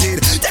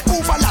tormented. Take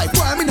over life,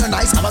 warm in a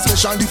nice house,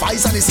 special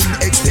device on the city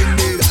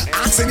extended.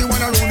 Ask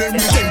anyone around them,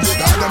 we tell you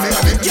Gargamel.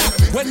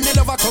 When the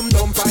lover come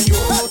down for you.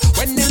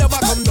 When the lover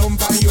come down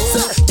for you,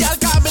 girl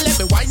call me, let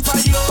me wine for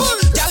you.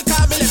 Girl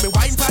call me, let me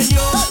wine for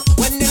you.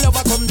 When the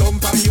lover come down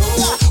for you,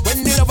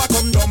 when the lover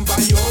come down for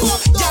you,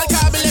 girl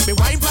call me, let me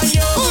wine for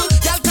you.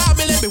 Girl call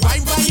me, let me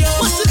wine for you.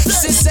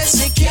 She said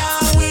she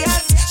can't wait.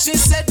 She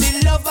said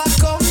the lover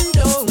come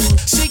down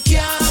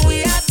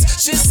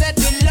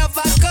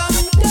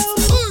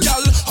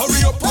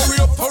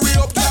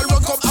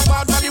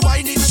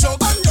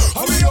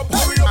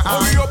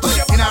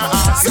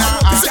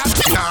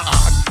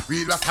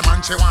Rasta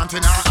man she want in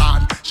her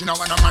heart. She know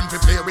when a man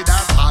fi play with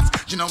her parts.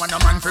 She know when a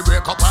man fi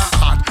break up her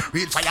heart.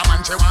 Real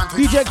fireman she want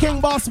in DJ King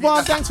Boss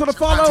One, thanks for the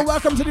follow.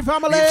 Welcome to the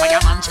family. Real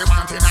fireman she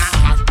want in her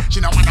heart. She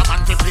know when a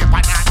man fi play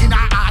with her in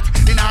her heart.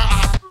 In her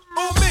heart.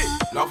 Oh me,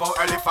 love how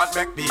elephant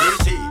make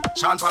BAT.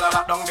 Chant while I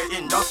lock down the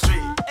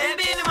industry. Hey,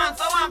 be the man,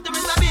 so I'm to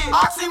Mr. B.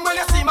 Ask him when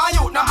you see my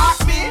youth, now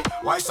ask me.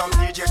 Why some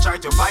DJ try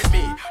to fight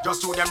me?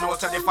 Just to them know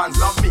so the fans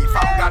love me.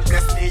 From God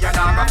bless me, and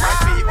I'm gonna fight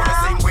me. Wanna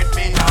sing with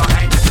me? Don't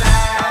hate the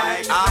flag,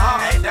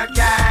 hate the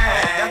gang,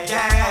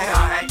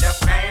 don't hate the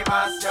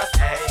famous, just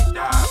hate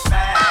the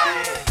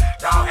fame.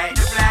 Don't hate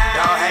the flag,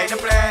 don't hate the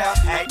player,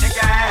 hate the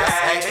gang, just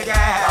hate the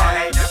gang. Don't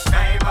hate the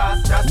famous,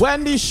 just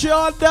when the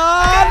show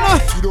done.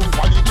 You don't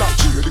find it like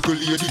cheer, little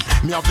lady.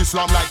 Me have this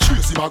slam like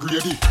Tracy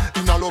McGrady.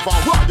 In a love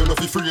and war, you know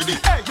fi free.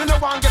 Hey, you know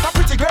one get a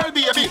pretty girl,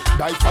 baby.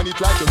 Die on it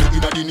like you make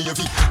in the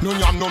Navy. No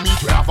yam, no meat,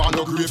 we have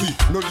no gravy.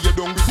 No lay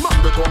down with man,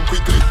 we come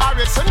quickly.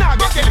 Alright, so now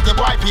get the little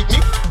boy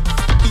picnic.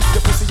 If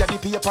the pussy a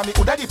the paper, me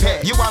coulda the pay.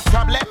 You have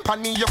problem,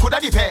 pan me, you coulda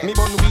the pay. Me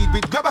bun weed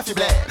with grab a fi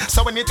blade.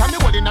 So anytime you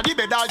hold in a the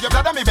bed, all your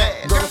blood on me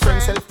bed.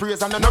 Girlfriend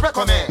self-praise and no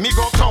recommend. Me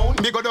go town,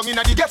 me go down in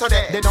a the ghetto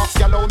there. They don't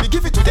allow me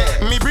give it to them.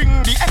 Me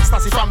bring the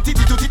ecstasy from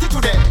titty to titty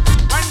to them.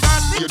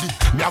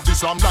 Me have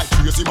this slam like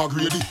Tracy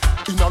McGrady.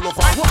 In a love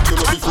and walk,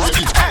 you know be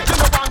free. Hey, you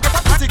know one get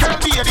a pretty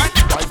girl, baby.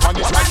 Life on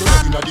it like you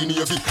live in a the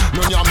Navy.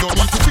 No yam, no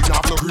meat, you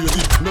have no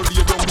gravy. No lay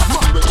down with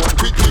man, we come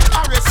quickly.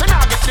 Alright, so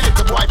now get the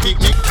little boy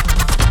picnic.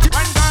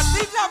 When God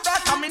needs love,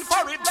 they're coming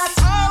for it, that's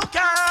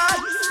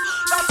okay.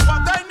 That's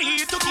what they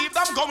need to keep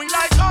them going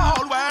like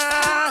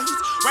always.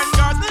 When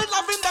God needs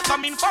loving, they're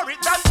coming for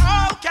it, that's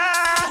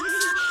okay.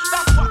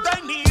 That's what they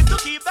need to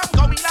keep them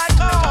going like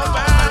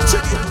always.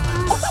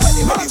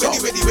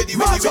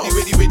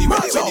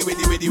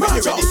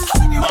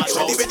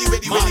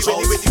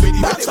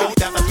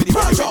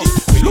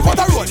 Look at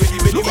the road,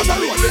 look at the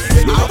road,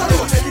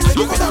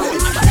 look at the road.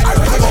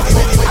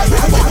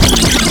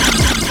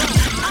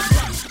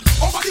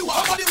 Over the wall,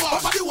 over the wall,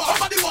 over the wall,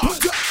 over the wall.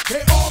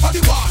 Hey, over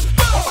the wall,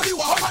 over the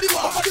wall, over the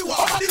wall, over the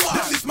wall, over the wall.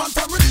 This man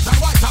from British and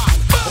White Town.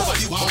 Over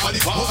the wall, over the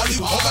wall, over the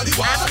wall, over the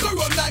wall. And I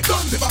run like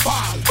guns if I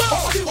fall.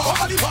 Over the wall,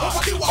 over the wall,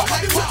 over the wall, over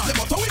the wall.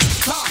 Them up to it,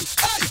 time.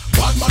 Hey,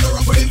 bad man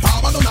around with him,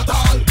 power man at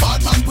all. Bad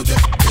man put you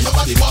in your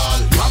body wall.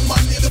 Wrong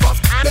man near the buff,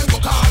 them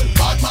go call.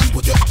 Bad man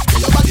put you in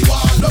your body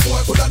wall. No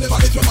boy coulda never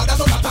let your mother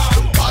none at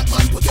all. Bad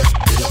man put you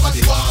in your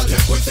body wall.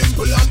 Them quick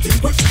simple and think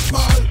quick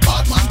small.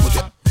 Bad man put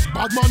you.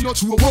 Bad man not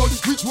true a word,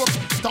 which work,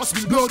 that's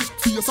me blood.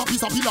 Face a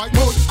piece of me like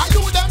mud. I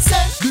know them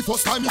say, the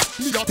first time me a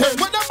tell.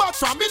 When them bad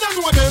from me, I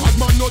know them. Bad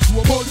man not true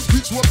a word,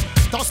 which work,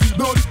 that's me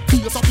blood.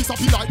 Face a piece of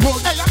me like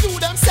mud. Hey, I know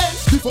them say,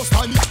 the first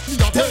time me a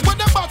tell. When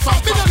them bad from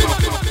me, I know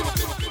them.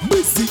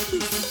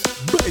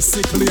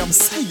 Basically, I'm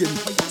saying,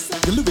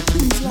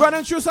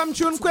 running through some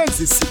tune quick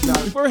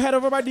before we head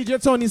over by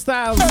DJ Tony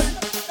Styles.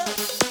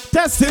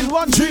 Testing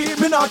 1, 3,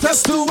 me not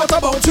test 2, what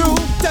about you?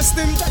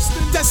 Testing,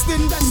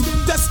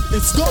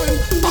 it's going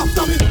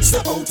after me.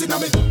 Step out in a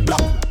me,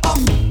 black,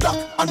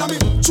 and a me,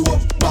 chew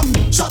up,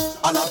 bang, shot,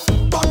 and a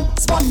bang,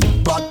 span,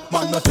 bad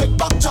man, no take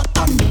back chat,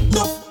 and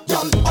no,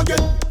 y'all,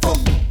 again,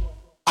 from.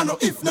 I know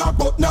if not,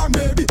 but not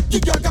maybe. You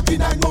got cocky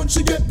 9 months,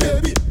 she get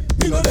baby.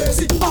 Me no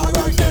lazy,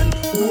 alright then.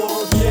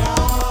 Oh yeah,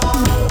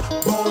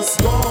 boss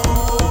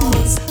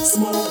guns,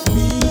 smoke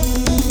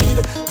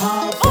weed,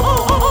 have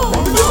fun.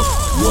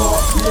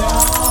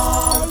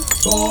 Yeah,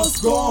 boss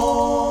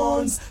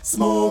guns,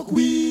 smoke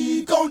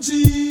weed,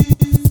 country.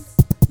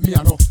 Me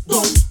a no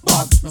gun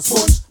bag, no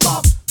sponge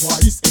bag.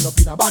 Boys end up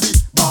in a body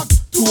bag,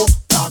 2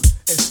 tag.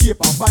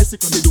 Escape on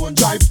bicycle, they don't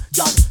drive.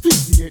 Jack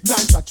 58, 9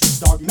 shot, 3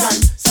 dog 9.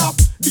 Stop,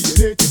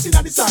 DNA testing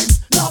at the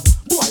signs. Nap,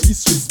 boy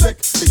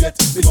disrespect. They get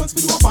the guns,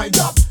 we do a fine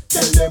job.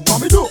 Tell them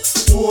what me do.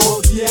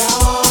 Oh yeah,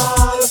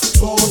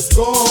 boss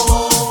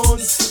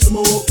guns,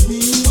 smoke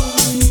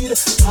weed,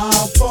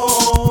 have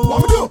fun.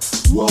 What me do?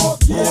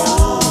 Walk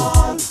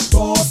yeah,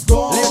 boss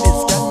guns,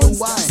 ladies, can you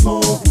wine?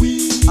 Smoke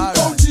weed,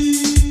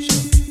 country.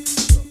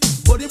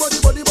 Body, body,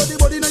 body, body,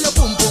 body, now your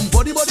boom boom.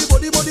 Body, body,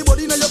 body, body,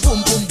 body, now your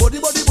boom boom. Body,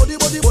 body, body,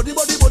 body, body,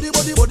 body, body,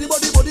 body, body,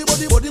 body, body,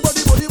 body, body, body,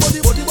 body,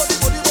 body, body, body.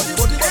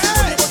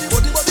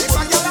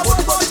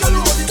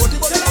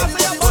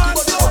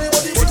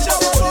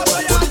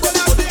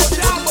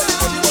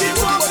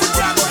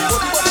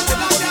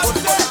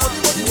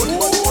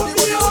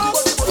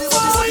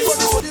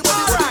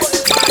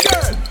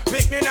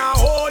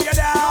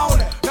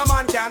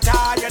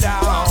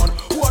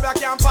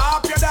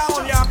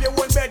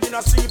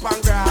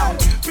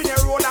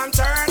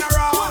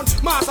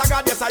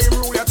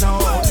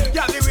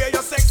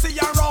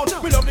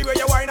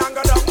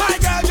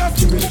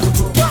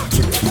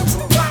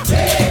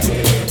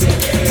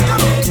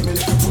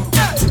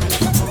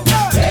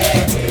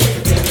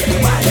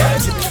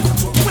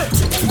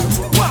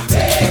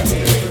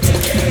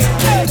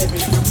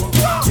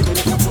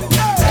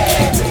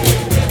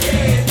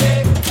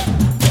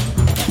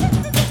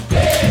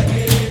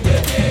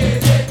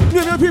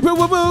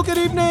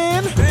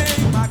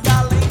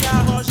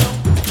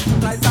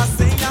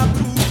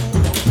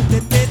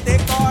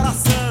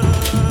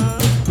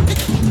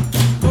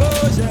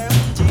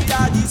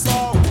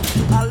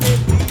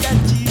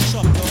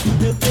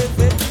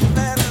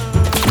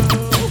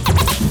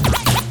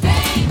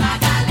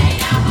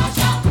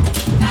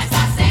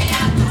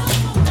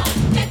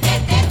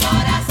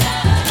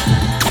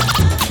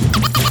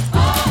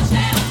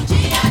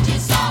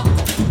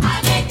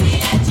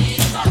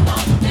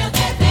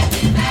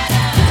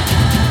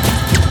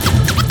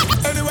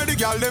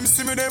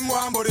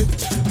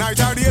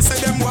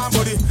 them want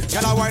body.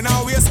 Girl I wine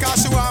her waist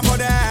 'cause she want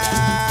body.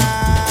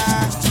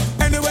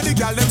 Anyway the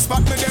girl them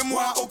spot me them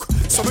want hook.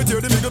 So me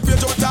tear the middle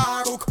page out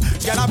and hook.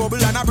 Girl a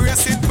bubble and a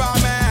brace it for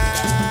me.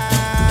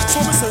 So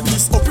me send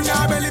this up in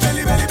her belly,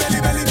 belly, belly,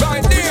 belly, belly.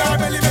 Right there.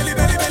 Up in her belly, belly,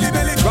 belly, belly,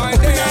 belly. Right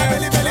there. Up in her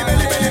belly, belly,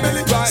 belly, belly,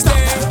 belly. Right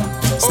there.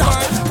 Stop.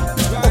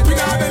 Up in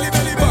her belly,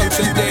 belly, belly,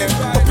 belly, belly.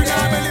 Up in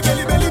her belly,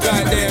 belly, belly,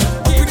 belly, belly.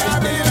 Up in her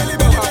belly,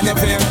 belly, belly,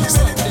 belly,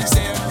 belly.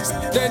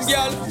 Then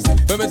girl,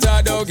 when me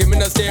talk down, give me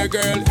no stare,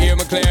 girl, hear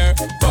me clear.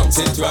 Bounce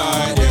it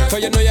right there,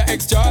 'cause you know you're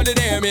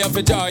extraordinary. Me have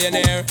to draw you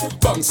near.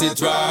 Bounce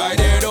it right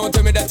there, don't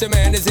tell me that your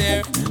man is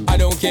here. I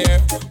don't care.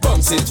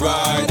 Bounce it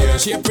right there.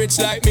 She rich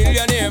like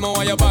millionaire, me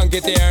want your bank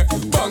it here.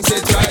 Bounce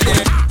it right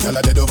there. Girl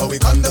I dead over we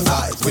on the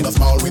vibe. We no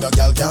small, we no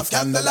girl can't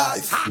scan the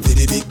life. See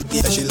the big,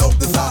 yeah, she love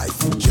the vibe.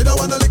 She don't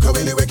wanna lick her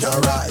really we can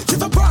ride.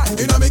 She's a pride,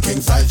 you know me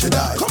king size she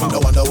die. No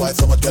wonder why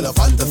so much girl a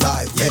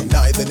fantasize. Yeah,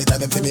 nice anytime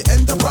them see me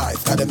enterprise.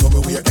 'Cause them know me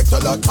weird extra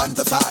lot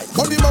fantasize.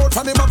 On the mouth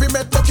and him have me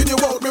met walking you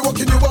out. Me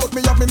walking you out,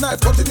 me have me knife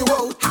cutting you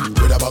out.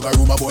 With a bag of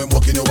room a boy I'm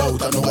walking you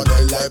out. I know what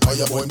they like how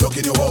your boy I'm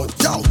knocking you out.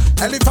 Yo,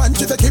 elephant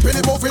she say keeping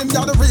it moving.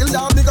 You're the real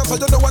young nigga so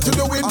you know what you're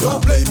doing.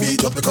 Don't blame me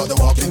just because the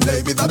walking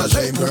blame is not a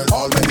shame, girl.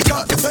 Already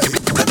got the same.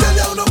 They tell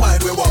you no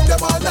mind, we walk them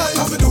all night.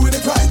 Cause we doing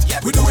it right,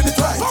 we doing it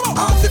right.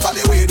 Ask if I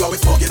the weed while we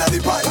smoking at the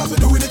pipe. Cause we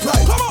doing it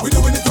right, we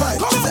doing it right.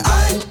 She say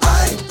I,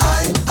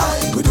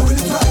 we doing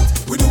it right,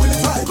 we doing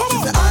it right. She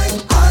say I.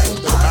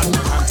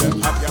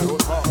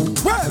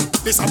 Well,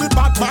 this a me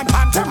Batman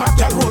anthem, hot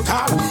girl roll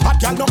call. Hot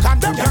girl no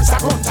condemn, gangsta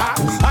run tall.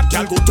 Hot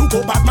girl go to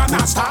go Batman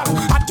and stall.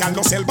 Hot girl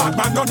no sell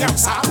Batman no yam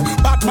sal.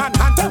 Batman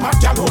anthem, hot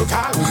girl roll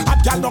call.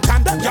 Hot girl no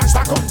condemn,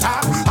 gangsta run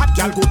tall. Hot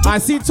girl go to. I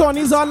see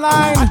Tony's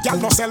online. Hot girl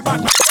no sell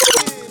Batman.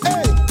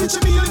 Hey,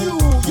 picture me and you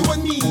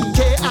and me.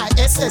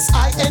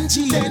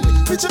 K-I-S-S-I-G. Then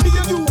picture me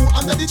and you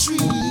under the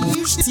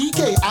tree.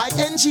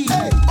 C-K-I-N-G.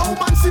 Hey, oh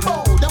man fi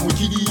bow, them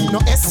wickedy. No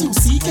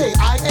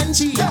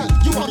S-U-C-K-I-N-G. Girl,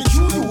 you want me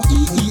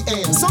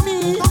Q-U-E-E-N. So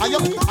me, I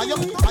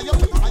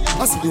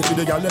I see if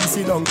the girl them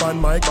sit down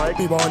pan mic.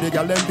 Me want the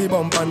girl them be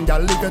bump and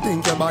girl if you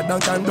think you bad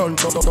and can done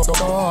so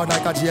hard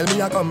like a jail me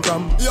a come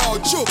from. Yo,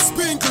 Chooks,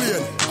 pink clean.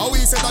 How we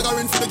say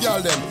daggering for the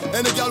girl them?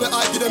 Any girl will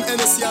I give them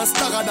NSC and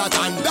stagger that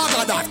and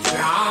dagger that.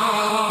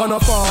 Yeah. On a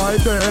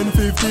 5, 10,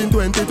 15,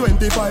 20,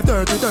 25,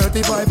 30,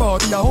 35,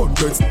 40,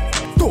 100,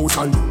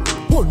 1,000,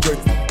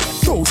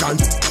 100,000.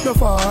 The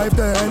 5,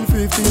 10,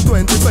 15,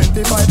 20,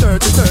 25, 30,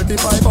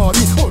 35, 40,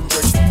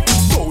 100,000.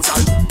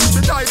 She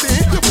type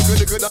in, you could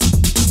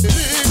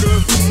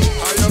illegal.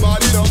 I am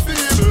all in a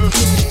fever.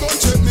 Don't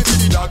check me for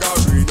the dagger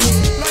ring.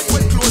 Like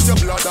when close your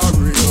blood a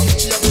ring.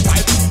 She have the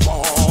type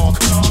walk.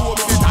 Show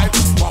me the type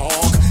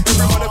walk.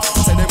 Everybody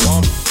say they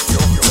want.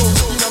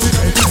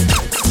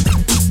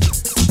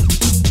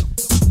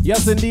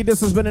 Yes, indeed,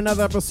 this has been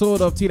another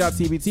episode of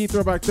T.TBT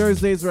Throwback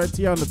Thursdays right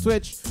here on the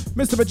Twitch.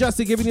 Mr.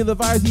 Mejustik giving you the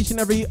vibes each and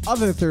every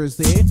other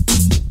Thursday,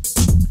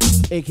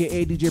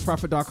 aka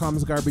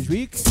DJProfit.com's Garbage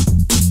Week.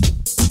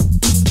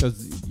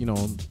 Because, you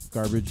know,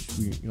 garbage,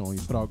 you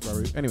put out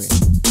garbage. Anyway,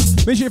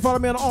 make sure you follow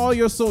me on all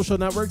your social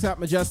networks at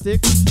Mejustik,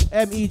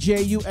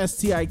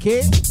 Mejustik.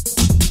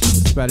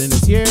 The spelling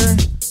is here.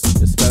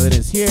 The spelling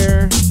is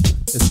here.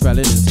 The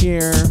spelling is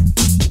here.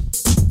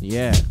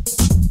 Yeah.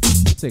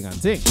 Sing on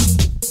sing.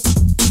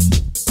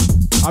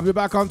 I'll be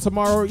back on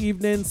tomorrow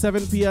evening,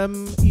 7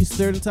 p.m.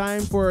 Eastern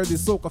time for the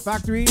Soca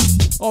Factory.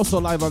 Also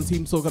live on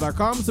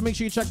TeamSoca.com. So make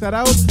sure you check that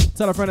out.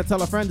 Tell a friend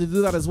to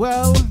do that as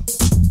well.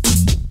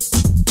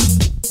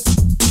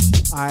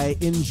 I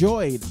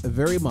enjoyed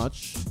very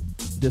much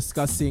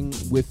discussing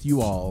with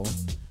you all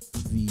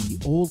the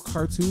old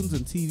cartoons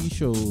and TV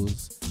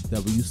shows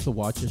that we used to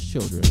watch as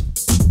children.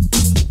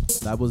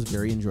 That was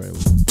very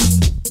enjoyable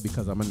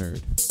because I'm a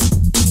nerd.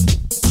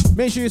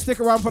 Make sure you stick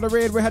around for the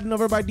raid. We're heading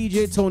over by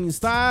DJ Tony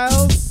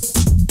Styles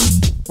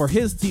for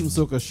his Team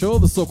Soca show,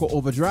 the Soca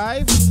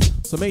Overdrive.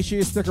 So make sure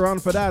you stick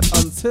around for that.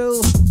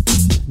 Until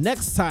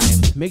next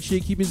time, make sure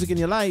you keep music in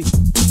your life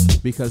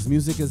because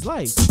music is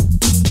life.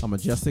 A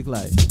Mejustik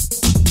life.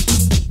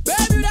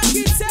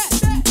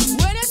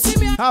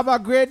 How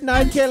about grade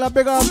 9 Kayla,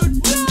 big up.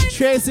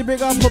 Tracy,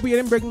 big up. Hope you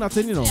didn't break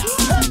nothing, you know.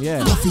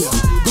 Yeah.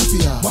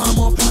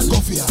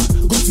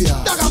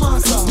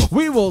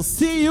 We will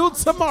see you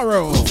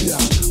tomorrow.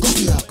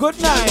 Good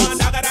night.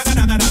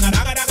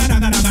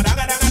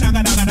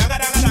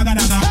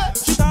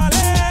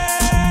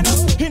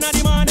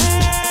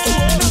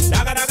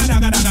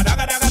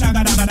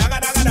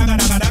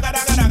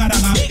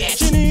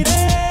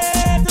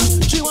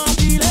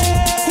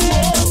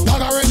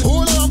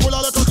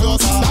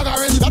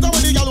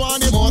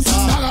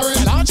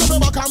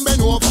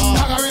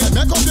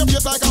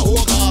 Like a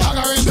hooker.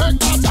 Daggering, take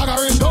that,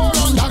 daggering, don't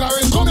run,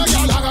 daggering, come here,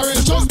 girl,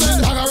 daggering, just dead,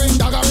 daggering,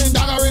 daggering,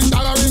 daggering,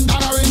 daggering,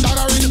 daggering,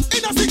 daggering.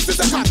 In a 60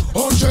 seconds,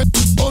 100,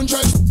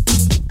 100,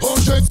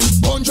 100,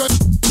 100,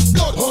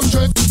 blood,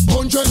 100,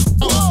 100,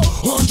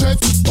 100,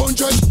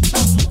 100.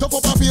 Tough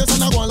up her face and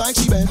I go like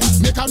she bad.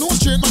 Make her no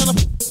straight man and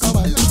a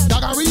cover.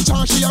 Dagger reach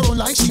and she a run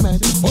like she mad.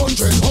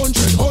 100,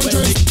 100,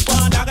 100.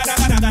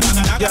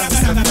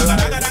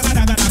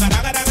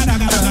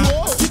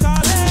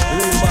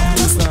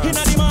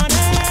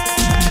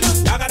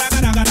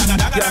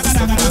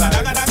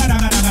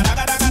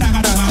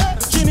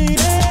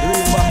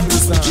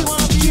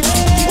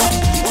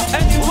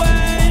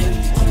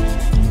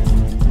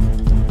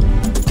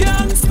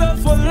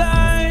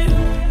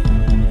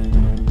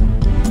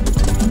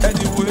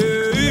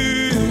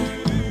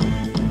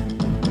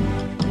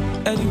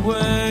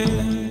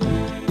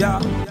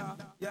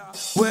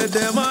 Where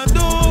them a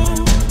do,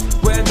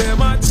 where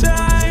them a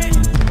try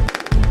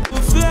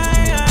to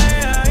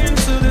fly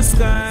into the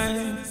sky.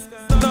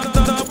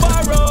 No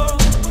borrow,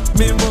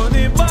 me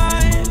money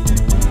buy,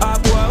 a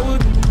boy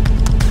would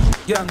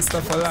gangsta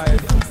for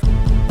life.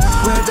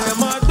 Where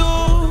them a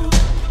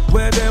do,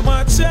 where them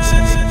a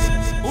try.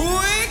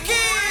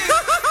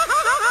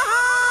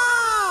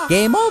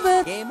 Game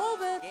over.